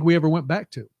I don't think we ever went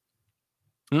back to,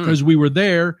 because we were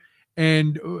there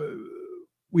and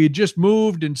we had just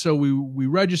moved. And so we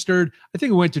registered. I think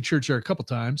we went to church there a couple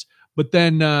times, but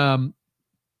then, to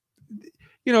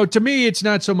me, it's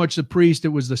not so much the priest, it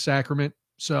was the sacrament.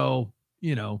 So,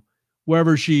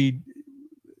 wherever as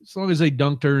long as they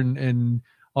dunked her and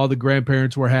all the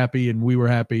grandparents were happy and we were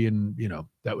happy and,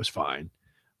 that was fine.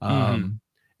 And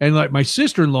like my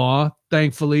sister-in-law,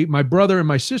 thankfully, my brother and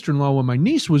my sister-in-law, when my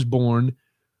niece was born,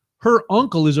 her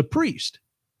uncle is a priest.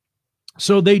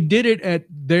 So they did it at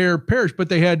their parish, but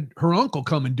they had her uncle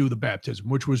come and do the baptism,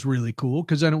 which was really cool.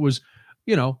 Cause then it was,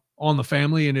 on the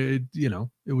family and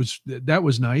that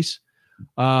was nice.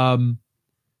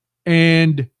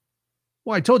 And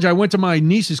I told you, I went to my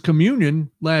niece's communion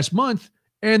last month.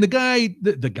 And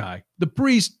the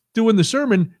priest doing the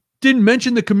sermon didn't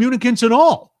mention the communicants at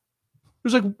all. It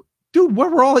was like, dude,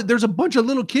 there's a bunch of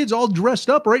little kids all dressed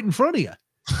up right in front of you.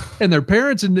 And their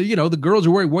parents and the girls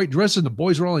are wearing white dresses and the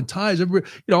boys are all in ties.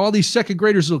 All these second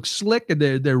graders look slick and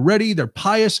they're ready. They're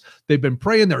pious. They've been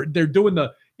praying. They're doing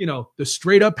the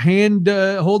straight up hand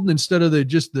holding instead of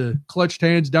the clutched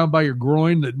hands down by your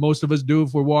groin that most of us do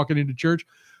if we're walking into church.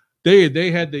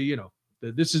 They had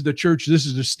this is the church. This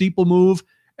is the steeple move.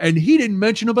 And he didn't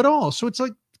mention them at all. So it's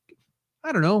like,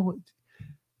 I don't know.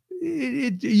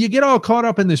 You get all caught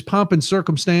up in this pomp and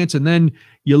circumstance, and then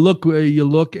you look,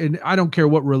 and I don't care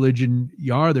what religion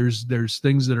you are. There's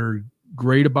things that are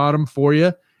great about them for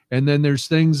you, and then there's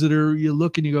things that are, you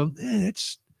look and you go,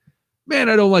 man,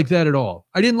 I don't like that at all.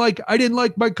 I didn't like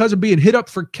my cousin being hit up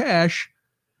for cash.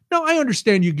 No, I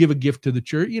understand you give a gift to the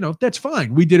church. That's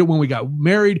fine. We did it when we got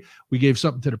married. We gave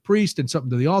something to the priest and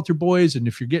something to the altar boys. And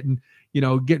if you're getting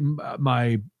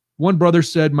my one brother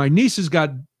said my nieces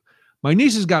got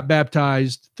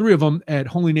baptized, 3 of them at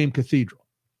Holy Name Cathedral.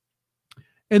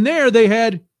 And there they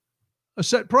had a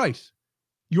set price.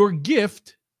 Your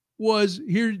gift was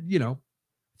here, I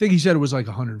think he said it was like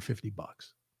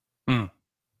 $150.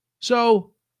 So,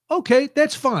 okay,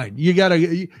 that's fine. You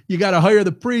gotta hire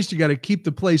the priest. You gotta keep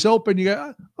the place open.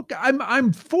 Okay,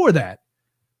 I'm for that.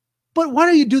 But why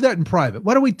don't you do that in private?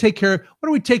 Why don't we take care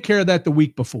of that the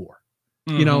week before?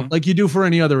 Like you do for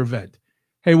any other event.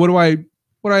 Hey, what do I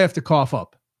have to cough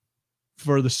up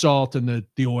for the salt and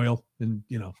the oil and,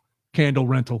 candle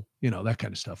rental, that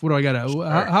kind of stuff. What do I got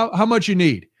to, how much you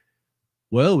need?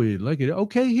 Well, we'd like it.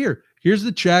 Okay, here's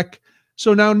the check.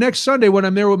 So now next Sunday when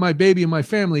I'm there with my baby and my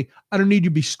family, I don't need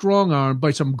to be strong-armed by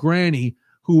some granny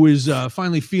who is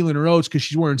finally feeling her oats because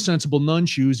she's wearing sensible nun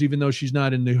shoes, even though she's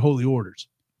not in the holy orders.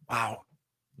 Wow.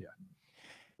 Yeah.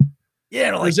 Yeah,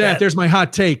 I don't like that. There's my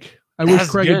hot take. I wish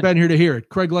Craig had been here to hear it.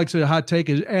 Craig likes a hot take,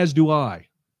 as do I.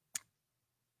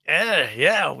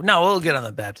 Yeah. No, we'll get on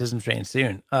the baptism train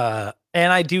soon. And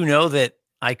I do know that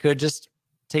I could just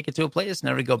take it to a place,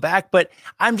 never go back. But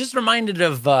I'm just reminded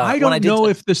of I don't know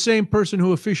if the same person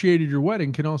who officiated your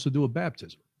wedding can also do a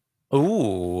baptism.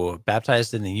 Ooh,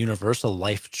 baptized in the Universal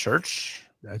Life Church.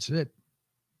 That's it.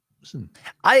 Listen,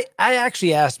 I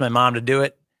actually asked my mom to do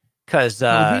it because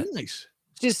nice.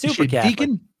 She's super Catholic.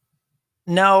 Deacon?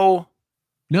 No,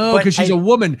 because she's a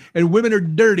woman, and women are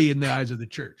dirty in the eyes of the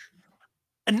church.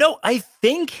 No, I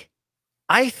think.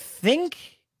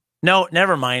 No,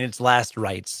 never mind. It's last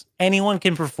rites. Anyone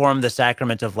can perform the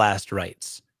sacrament of last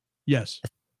rites. Yes,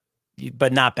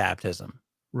 but not baptism.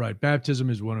 Right, baptism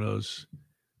is one of those.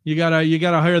 You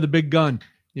gotta hire the big gun.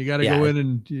 You gotta go in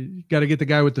and you gotta get the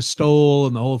guy with the stole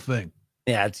and the whole thing.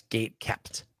 Yeah, it's gate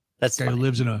kept. That's guy who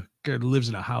lives in a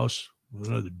house with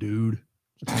another dude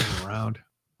around,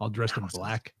 all dressed in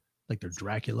black like they're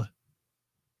Dracula.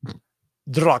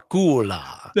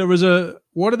 Dracula. There was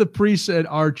one of the priests at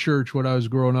our church when I was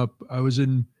growing up. I was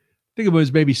in, I think it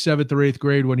was maybe 7th or 8th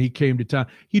grade when he came to town.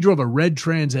 He drove a red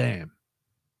Trans Am,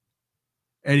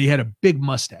 and he had a big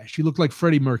mustache. He looked like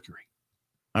Freddie Mercury.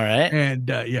 All right. And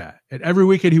and every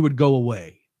weekend he would go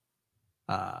away.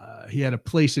 He had a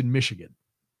place in Michigan.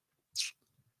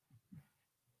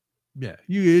 Yeah,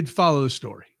 you'd follow the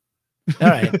story. All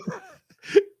right.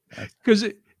 Because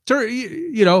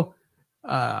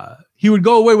he would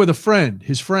go away with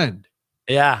his friend.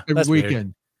 Yeah, every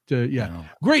weekend.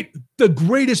 Great. The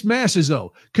greatest masses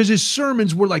though, because his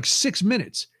sermons were like 6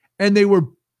 minutes, and they were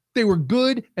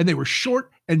good, and they were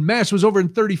short, and mass was over in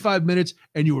 35 minutes,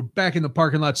 and you were back in the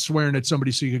parking lot swearing at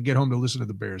somebody so you could get home to listen to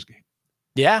the Bears game.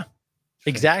 Yeah,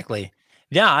 exactly.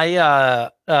 Yeah,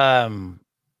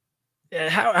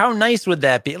 how nice would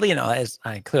that be? As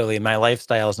clearly my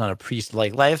lifestyle is not a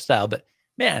priest-like lifestyle, but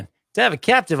man, to have a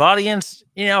captive audience,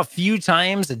 a few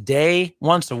times a day,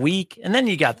 once a week, and then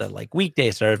you got the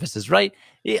weekday services, right?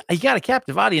 You got a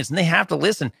captive audience, and they have to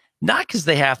listen, not because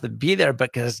they have to be there,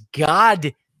 but because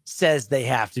God says they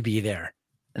have to be there,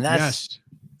 and that's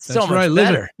so much better.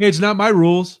 Listen, it's not my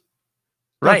rules.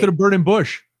 Right. Not to the burning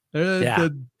bush.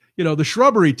 The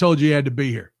shrubbery told you had to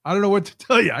be here. I don't know what to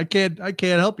tell you. I can't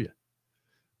help you.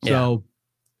 So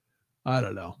I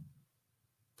don't know.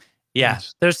 Yeah,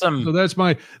 there's some. So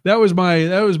that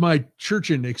was my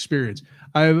churching experience.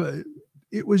 It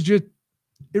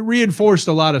reinforced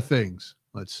a lot of things.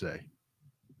 Let's say.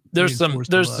 There's some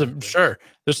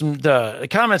the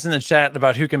comments in the chat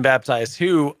about who can baptize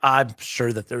who. I'm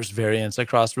sure that there's variance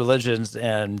across religions,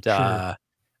 and I'm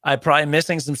probably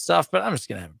missing some stuff, but I'm just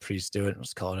gonna have a priest do it.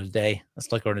 Let's call it a day. Let's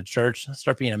start going to church. Let's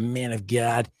start being a man of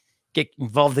God. Get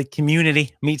involved in the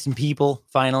community, meet some people.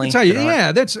 Finally,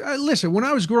 listen. When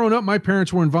I was growing up, my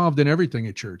parents were involved in everything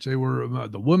at church. They were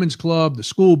the women's club, the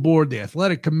school board, the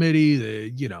athletic committee,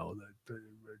 the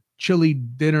chili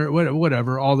dinner,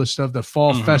 whatever, all the stuff, the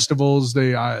fall festivals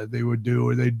they would do,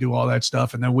 or they'd do all that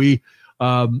stuff, and then we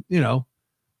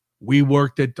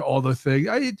worked at all the things.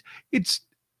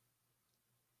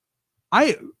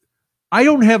 I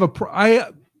don't have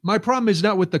my problem is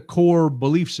not with the core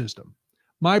belief system.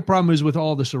 My problem is with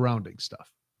all the surrounding stuff.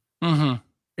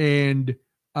 And,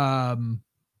 a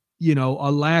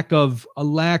lack of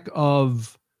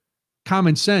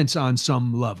common sense on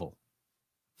some level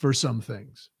for some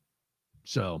things.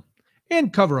 So,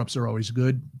 and cover-ups are always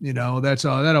good. You know, that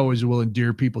always will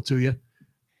endear people to you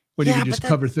when you can just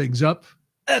cover things up.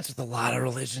 That's with a lot of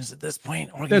religions at this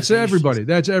point. That's everybody.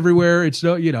 That's everywhere. It's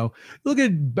no, you know, look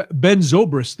at Ben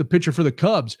Zobrist, the pitcher for the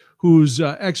Cubs, whose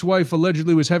ex-wife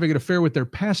allegedly was having an affair with their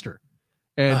pastor.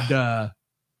 And,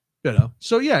 you know,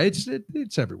 so yeah, it's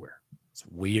everywhere. It's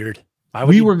weird.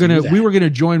 We were going to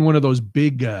join one of those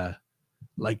big,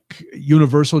 like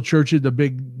universal churches, the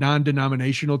big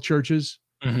non-denominational churches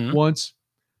once.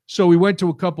 So we went to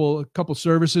a couple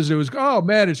services. It was, oh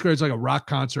man, it's great. It's like a rock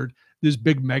concert, this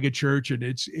big mega church, and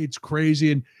it's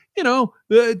crazy. And you know,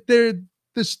 the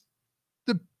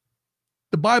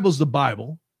Bible's the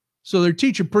Bible. So they're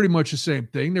teaching pretty much the same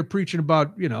thing. They're preaching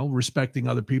about, you know, respecting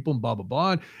other people and blah, blah,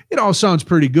 blah. And it all sounds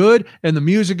pretty good. And the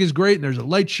music is great. And there's a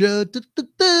light show.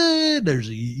 There's,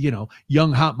 you know,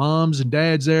 young hot moms and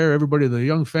dads there, everybody, the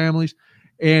young families,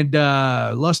 and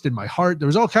lust in my heart. There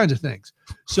was all kinds of things.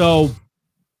 So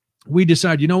we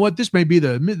decided, you know what, this may be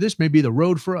the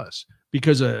road for us,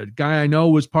 because a guy I know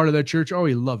was part of that church. Oh,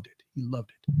 he loved it. He loved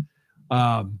it.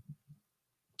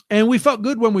 And we felt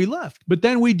good when we left, but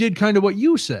then we did kind of what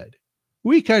you said.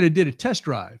 We kind of did a test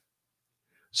drive.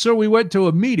 So we went to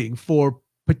a meeting for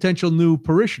potential new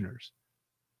parishioners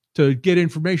to get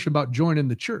information about joining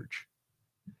the church.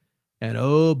 And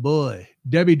oh boy,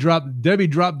 Debbie dropped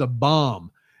the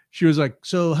bomb. She was like,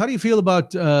 so how do you feel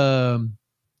about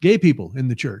gay people in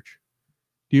the church?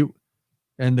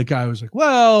 And the guy was like,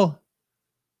 well,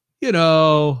 you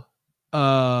know,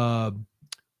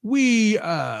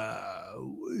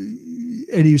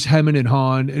 and he was hemming and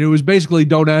hawing, and it was basically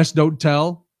don't ask, don't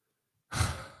tell.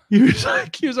 He was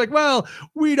like, well,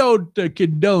 we don't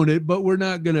condone it, but we're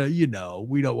not gonna, you know,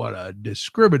 we don't want to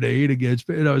discriminate against.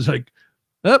 And I was like,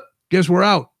 oh, guess we're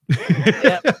out.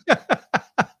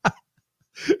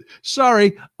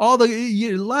 Sorry, a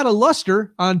lot of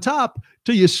luster on top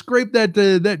till you scrape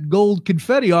that gold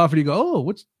confetti off, and you go, oh,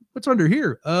 what's under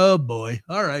here? Oh boy,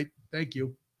 all right, thank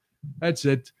you. That's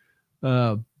it.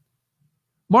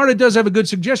 Marta does have a good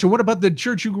suggestion. What about the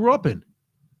church you grew up in?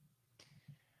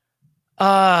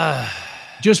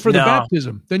 Just for the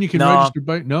baptism. Then you can register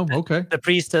by. No, okay. The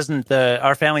priest doesn't.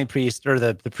 Our family priest, or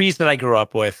the priest that I grew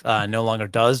up with, no longer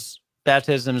does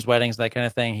baptisms, weddings, that kind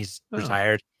of thing. He's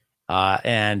retired.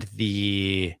 And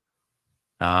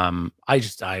I'm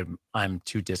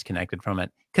too disconnected from it,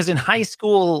 because in high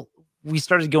school we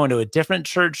started going to a different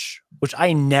church, which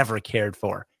I never cared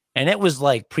for, and it was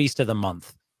like priest of the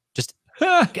month.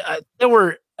 There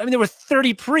were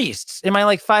 30 priests in my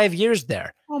like 5 years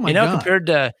there. Oh my God. Compared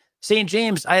to St.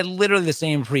 James, I had literally the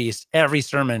same priest every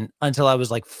sermon until I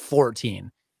was like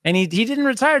 14. And he didn't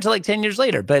retire till like 10 years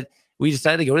later, but we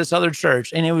decided to go to this other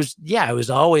church. And it was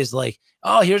always like,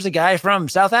 oh, here's a guy from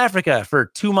South Africa for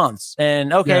 2 months.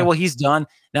 And well, he's done.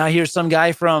 Now here's some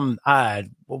guy from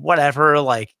whatever,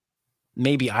 like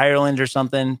maybe Ireland or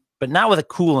something, but not with a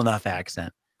cool enough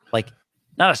accent. Like,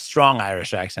 not a strong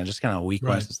Irish accent, just kind of a weak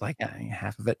one. It's like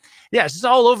half of it. Yeah, it's just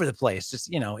all over the place.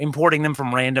 Just, you know, importing them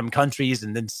from random countries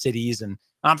and then cities. And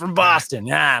I'm from Boston.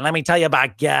 Yeah, let me tell you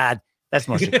about God. That's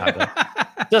more Chicago.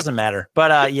 Doesn't matter.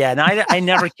 But I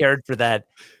never cared for that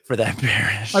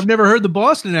parish. I've never heard the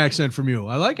Boston accent from you.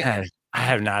 I like it. I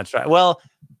have not tried. Well,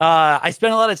 I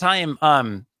spent a lot of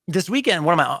time this weekend.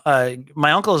 One of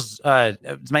my uncles, my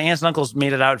aunts and uncles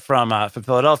made it out from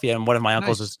Philadelphia, and one of my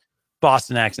uncles is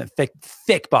Boston accent,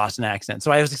 thick Boston accent.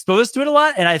 So I was exposed to it a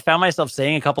lot, and I found myself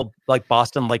saying a couple like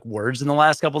Boston like words in the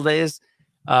last couple of days.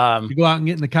 You go out and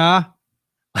get in the car.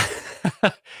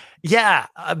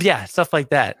 Yeah, stuff like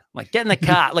that. Like get in the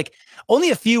car, like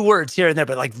only a few words here and there,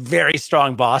 but like very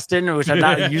strong Boston, which I'm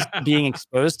not used to being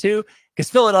exposed to, because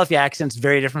Philadelphia accent's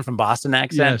very different from Boston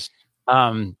accent.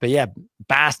 Yes. But yeah,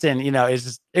 Boston, you know, it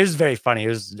was very funny. It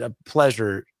was a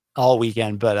pleasure all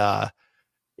weekend, but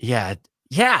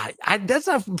that's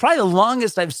probably the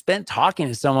longest I've spent talking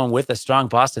to someone with a strong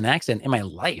Boston accent in my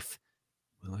life.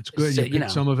 Well, that's good. So, you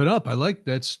picked some of it up. I like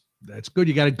that's good.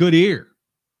 You got a good ear.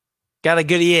 Got a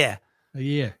good ear.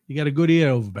 Yeah, you got a good ear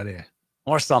over by there.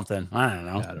 Or something. I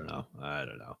don't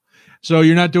know. So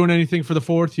you're not doing anything for the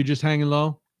 4th? You're just hanging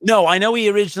low? No, I know we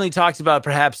originally talked about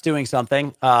perhaps doing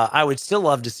something. I would still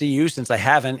love to see you, since I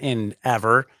haven't in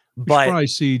ever. We should probably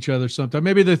see each other sometime.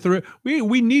 Maybe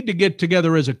we need to get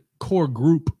together as a core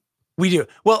group. We do.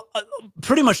 Well,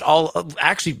 pretty much all,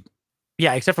 actually,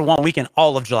 yeah, except for one weekend,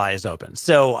 all of July is open.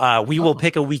 So we will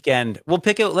pick a weekend. We'll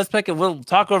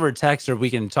talk over text, or we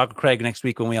can talk with Craig next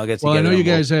week when we all get together. Well, I know you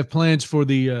guys have plans for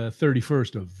the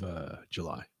 31st of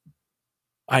July.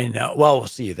 I know. Well, we'll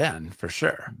see you then for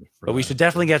sure. But we should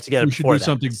definitely get together. We should before do that.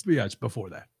 something. Yeah, it's before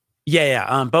that.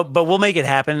 Yeah. But we'll make it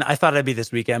happen. I thought it'd be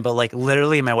this weekend, but like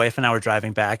literally, my wife and I were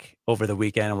driving back over the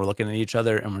weekend, and we're looking at each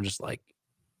other, and we're just like,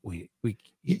 we.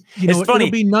 You It's know, funny.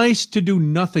 it'll be nice to do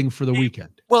nothing for the weekend.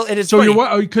 Well, it is. So funny.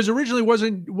 you're because originally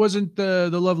wasn't the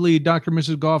lovely Dr.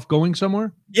 Mrs. Goff going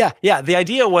somewhere? Yeah. The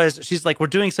idea was she's like, we're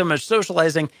doing so much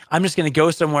socializing. I'm just going to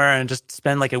go somewhere and just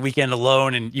spend like a weekend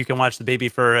alone, and you can watch the baby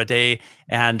for a day,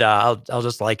 and I'll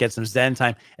just like get some Zen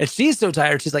time. And she's so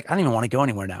tired. She's like, I don't even want to go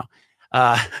anywhere now.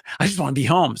 I just want to be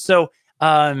home. So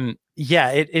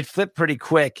it flipped pretty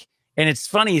quick. And it's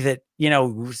funny that,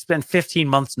 we spent 15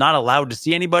 months not allowed to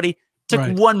see anybody. Took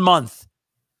Right. 1 month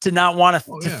to not want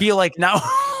to yeah. feel like now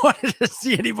wanted to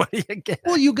see anybody again.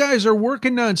 Well, you guys are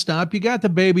working nonstop. You got the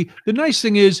baby. The nice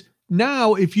thing is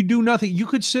now, if you do nothing, you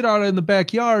could sit out in the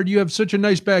backyard. You have such a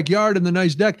nice backyard and the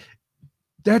nice deck.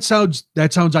 That sounds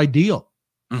ideal.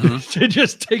 Mhm. To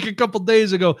just take a couple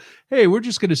days and go, hey, we're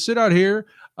just going to sit out here.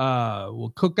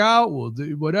 We'll cook out. We'll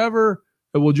do whatever.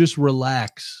 And we'll just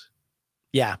relax.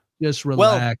 Yeah. Just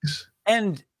relax.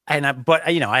 But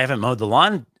I haven't mowed the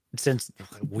lawn since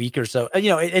a week or so. It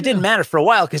didn't matter for a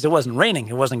while because it wasn't raining.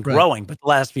 It wasn't Right. growing. But the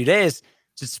last few days,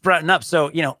 it's just sprouting up. So,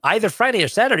 either Friday or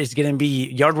Saturday is going to be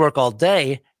yard work all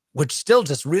day, which still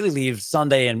just really leaves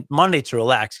Sunday and Monday to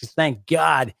relax. Because thank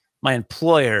God my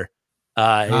employer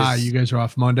is You guys are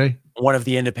off Monday. one of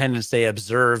the Independence Day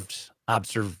observers.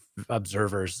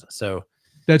 So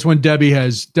That's when Debbie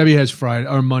has Friday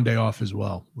or Monday off as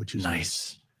well, which is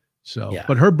nice. So, Yeah.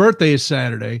 but her birthday is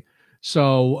Saturday.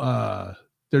 So,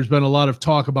 there's been a lot of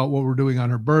talk about what we're doing on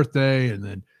her birthday. And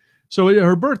then, so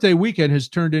her birthday weekend has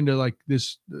turned into like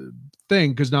this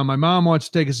thing. Cause now my mom wants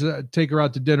to take her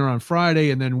out to dinner on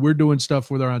Friday. And then we're doing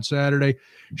stuff with her on Saturday.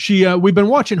 We've been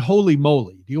watching Holy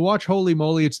Moly. Do you watch Holy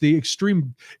Moly? It's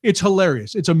it's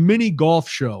hilarious. It's a mini golf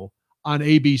show on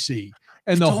ABC.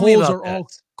 And the Tell me holes about are that. all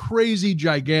crazy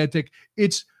gigantic.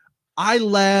 I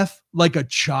laugh like a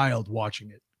child watching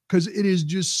it because it is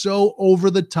just so over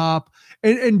the top.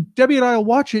 And Debbie and I will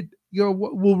watch it.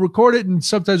 We'll record it, and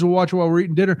sometimes we'll watch it while we're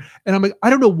eating dinner. And I'm like,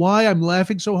 I don't know why I'm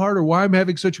laughing so hard or why I'm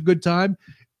having such a good time.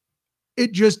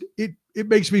 It just it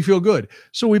makes me feel good.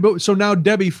 So now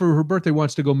Debbie for her birthday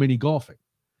wants to go mini golfing,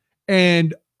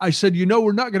 and I said,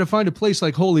 we're not going to find a place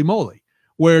like Holy Moly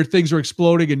where things are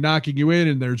exploding and knocking you in,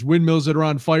 and there's windmills that are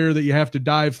on fire that you have to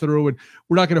dive through, and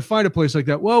we're not going to find a place like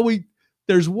that. Well,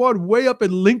 there's one way up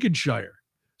in Lincolnshire.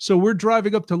 So we're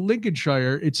driving up to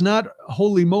Lincolnshire. It's not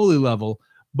Holy Moly level,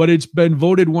 but it's been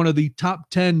voted one of the top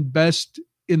 10 best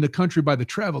in the country by the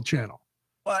Travel Channel.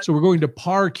 What? So we're going to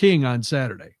Par King on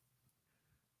Saturday.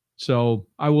 So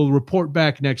I will report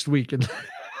back next week and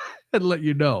let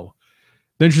you know.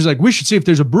 Then she's like, we should see if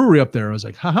there's a brewery up there. I was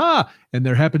like, haha. And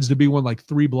there happens to be one like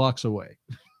 3 blocks away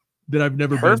that I've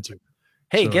never Perfect. been to.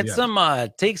 Hey, So, get yeah.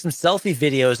 take some selfie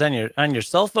videos on your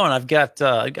cell phone. I've got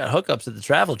hookups at the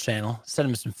Travel Channel. Send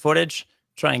them some footage.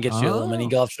 Try and get you a little mini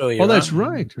golf show. Oh, that's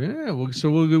right. Yeah.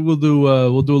 We'll do a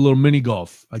little mini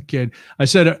golf. I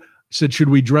said, should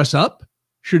we dress up?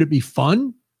 Should it be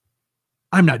fun?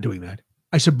 I'm not doing that.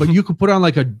 I said, but you could put on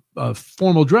like a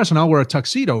formal dress and I'll wear a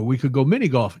tuxedo. We could go mini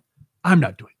golfing. I'm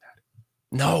not doing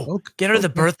that. No, Okay. get her the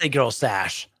birthday girl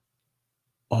sash.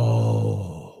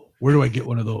 Oh, where do I get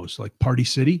one of those? Like Party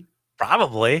City?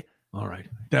 Probably. All right.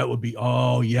 That would be,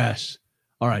 oh, yes.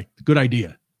 All right. Good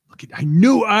idea. Look, I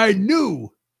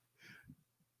knew.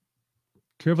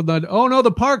 Careful not. Oh, no,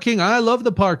 the parking. I love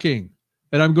the parking.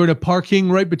 And I'm going to parking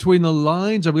right between the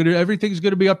lines. Everything's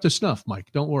going to be up to snuff,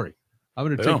 Mike. Don't worry. I'm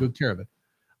going to take Boom. good care of it.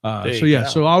 There So, you yeah. go.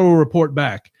 So I will report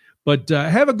back. But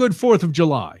have a good 4th of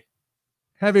July.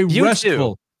 Have a You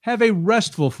restful too.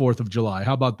 4th of July.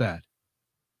 How about that?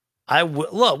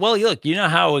 Look, you know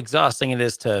how exhausting it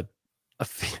is to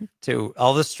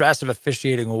all the stress of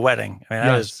officiating a wedding. I mean,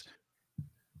 Yes.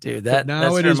 dude, But now that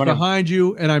it is ceremony- behind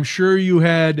you, and I'm sure you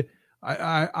had.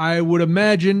 I would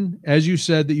imagine, as you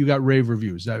said, that you got rave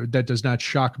reviews. That does not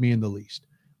shock me in the least.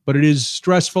 But it is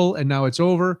stressful, and now it's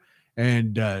over,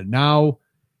 and now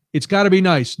it's got to be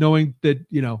nice knowing that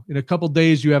in a couple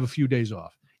days you have a few days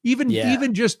off.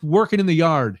 Even just working in the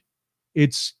yard,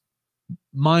 it's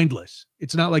mindless.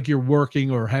 It's not like you're working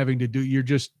or having to do. You're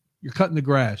cutting the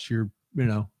grass. It's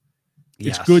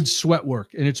Yes. good sweat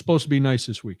work, and it's supposed to be nice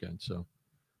this weekend. So.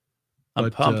 I'm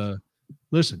pumped.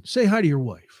 Listen, say hi to your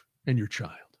wife and your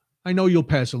child. I know you'll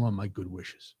pass along my good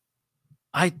wishes.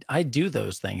 I do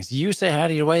those things. You say hi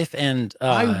to your wife, and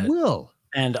I will.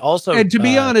 and also, And to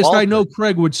be honest, I Walter. know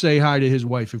Craig would say hi to his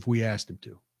wife if we asked him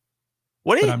to,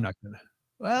 What do but you? I'm not gonna.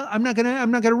 Well, I'm not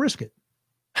gonna risk it.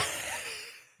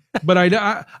 But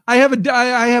I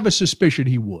have a suspicion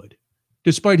he would,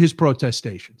 despite his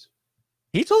protestations.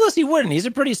 He told us he wouldn't. He's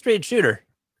a pretty straight shooter.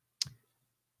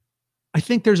 I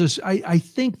think I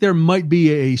think there might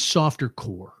be a softer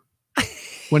core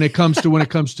when it comes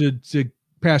to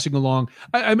passing along.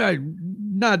 I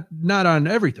not on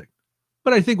everything,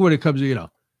 but I think when it comes to,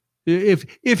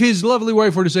 if his lovely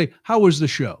wife were to say, "How was the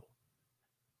show?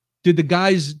 Did the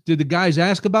guys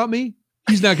ask about me?"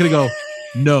 He's not going to go,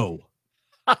 "No,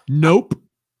 nope,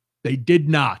 they did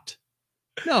not."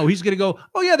 No, he's going to go,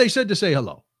 "Oh yeah, they said to say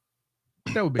hello."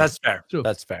 That would be fair. So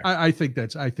that's fair. I think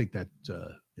that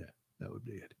that would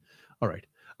be it. All right.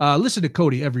 Listen to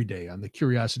Cody every day on the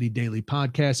Curiosity Daily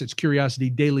podcast. It's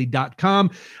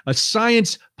curiositydaily.com, a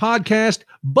science podcast,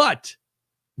 but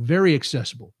very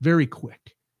accessible, very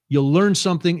quick. You'll learn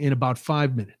something in about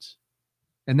 5 minutes.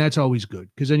 And that's always good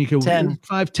because then you can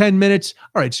 10 minutes.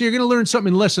 All right. So you're going to learn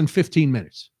something in less than 15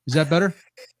 minutes. Is that better?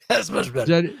 That's much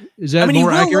better. Is that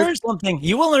more accurate?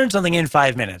 You will learn something in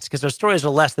 5 minutes because our stories are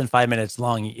less than 5 minutes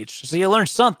long each. So you'll learn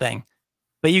something,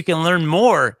 but you can learn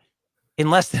more in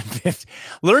less than 50.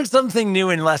 Learn something new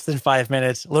in less than 5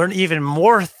 minutes. Learn even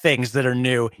more things that are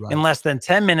new in less than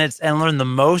 10 minutes, and learn the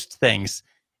most things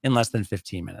in less than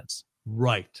 15 minutes.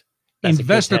 Right.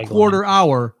 Invest a quarter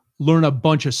hour, learn a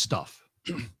bunch of stuff.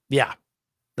 Yeah.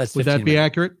 Would that be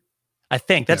accurate? I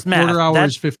think that's math. Quarter hour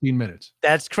is 15 minutes.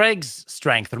 That's Craig's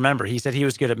strength. Remember, he said he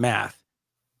was good at math.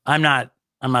 I'm not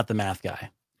the math guy.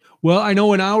 Well, I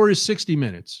know an hour is 60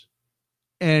 minutes.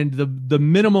 And the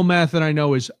minimal math that I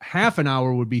know is half an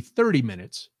hour would be 30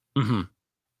 minutes. Mm-hmm.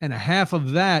 And a half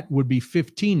of that would be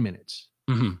 15 minutes.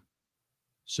 Mm-hmm.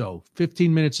 So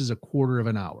 15 minutes is a quarter of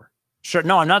an hour. Sure.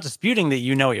 No, I'm not disputing that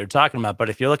you know what you're talking about.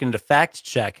 But if you're looking to fact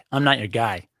check, I'm not your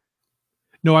guy.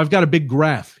 No, I've got a big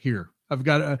graph here. I've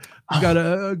got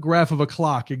a graph of a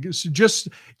clock. Just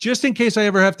in case I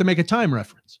ever have to make a time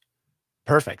reference.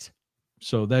 Perfect.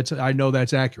 So I know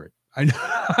that's accurate.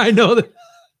 I know that.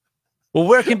 Well,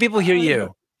 where can people hear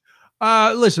you?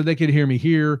 Listen, they can hear me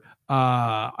here.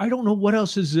 I don't know what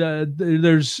else is.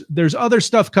 There's other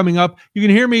stuff coming up. You can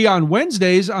hear me on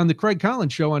Wednesdays on the Craig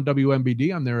Collins Show on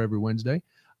WMBD. I'm there every Wednesday,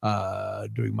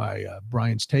 doing my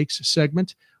Brian's Takes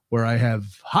segment where I have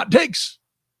hot takes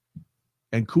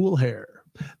and cool hair.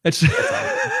 That's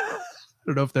I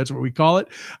don't know if that's what we call it.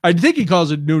 I think he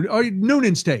calls it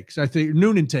Noonan's Takes. I think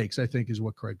Noonan Takes, I think, is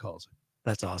what Craig calls it.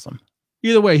 That's awesome.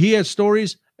 Either way, he has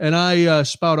stories and I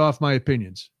spout off my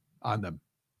opinions on them.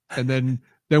 And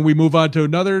then we move on to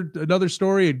another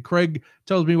story and Craig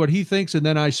tells me what he thinks and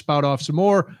then I spout off some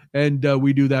more and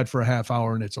we do that for a half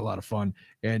hour and it's a lot of fun.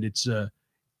 And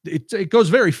it goes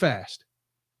very fast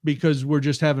because we're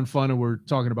just having fun and we're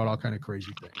talking about all kind of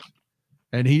crazy things.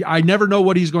 And I never know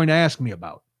what he's going to ask me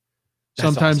about. That's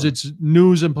Sometimes awesome. it's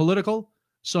news and political.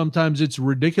 Sometimes it's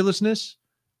ridiculousness.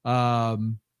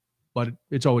 But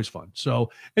it's always fun.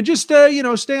 So, and just, stay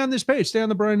on this page, stay on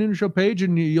the Brian Noonan Show page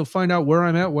and you'll find out where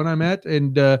I'm at, when I'm at.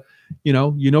 And, you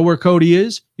know where Cody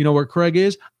is, you know where Craig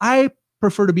is. I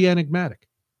prefer to be enigmatic.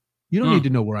 You don't need to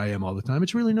know where I am all the time.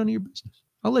 It's really none of your business.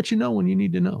 I'll let you know when you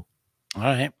need to know. All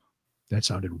right.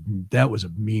 That was a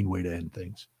mean way to end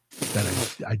things.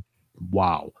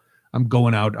 Wow. I'm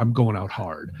going out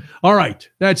hard. All right.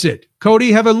 That's it.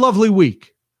 Cody, have a lovely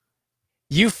week.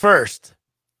 You first.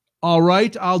 All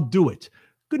right. I'll do it.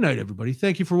 Good night, everybody.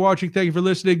 Thank you for watching. Thank you for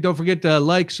listening. Don't forget to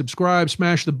like, subscribe,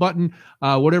 smash the button,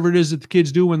 whatever it is that the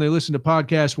kids do when they listen to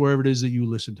podcasts, wherever it is that you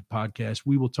listen to podcasts.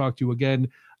 We will talk to you again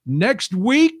next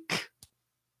week,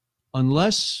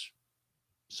 unless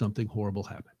something horrible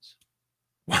happens.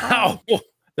 Wow.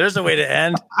 There's a way to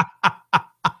end.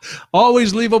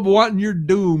 Always leave them wanting your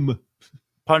doom.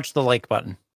 Punch the like button.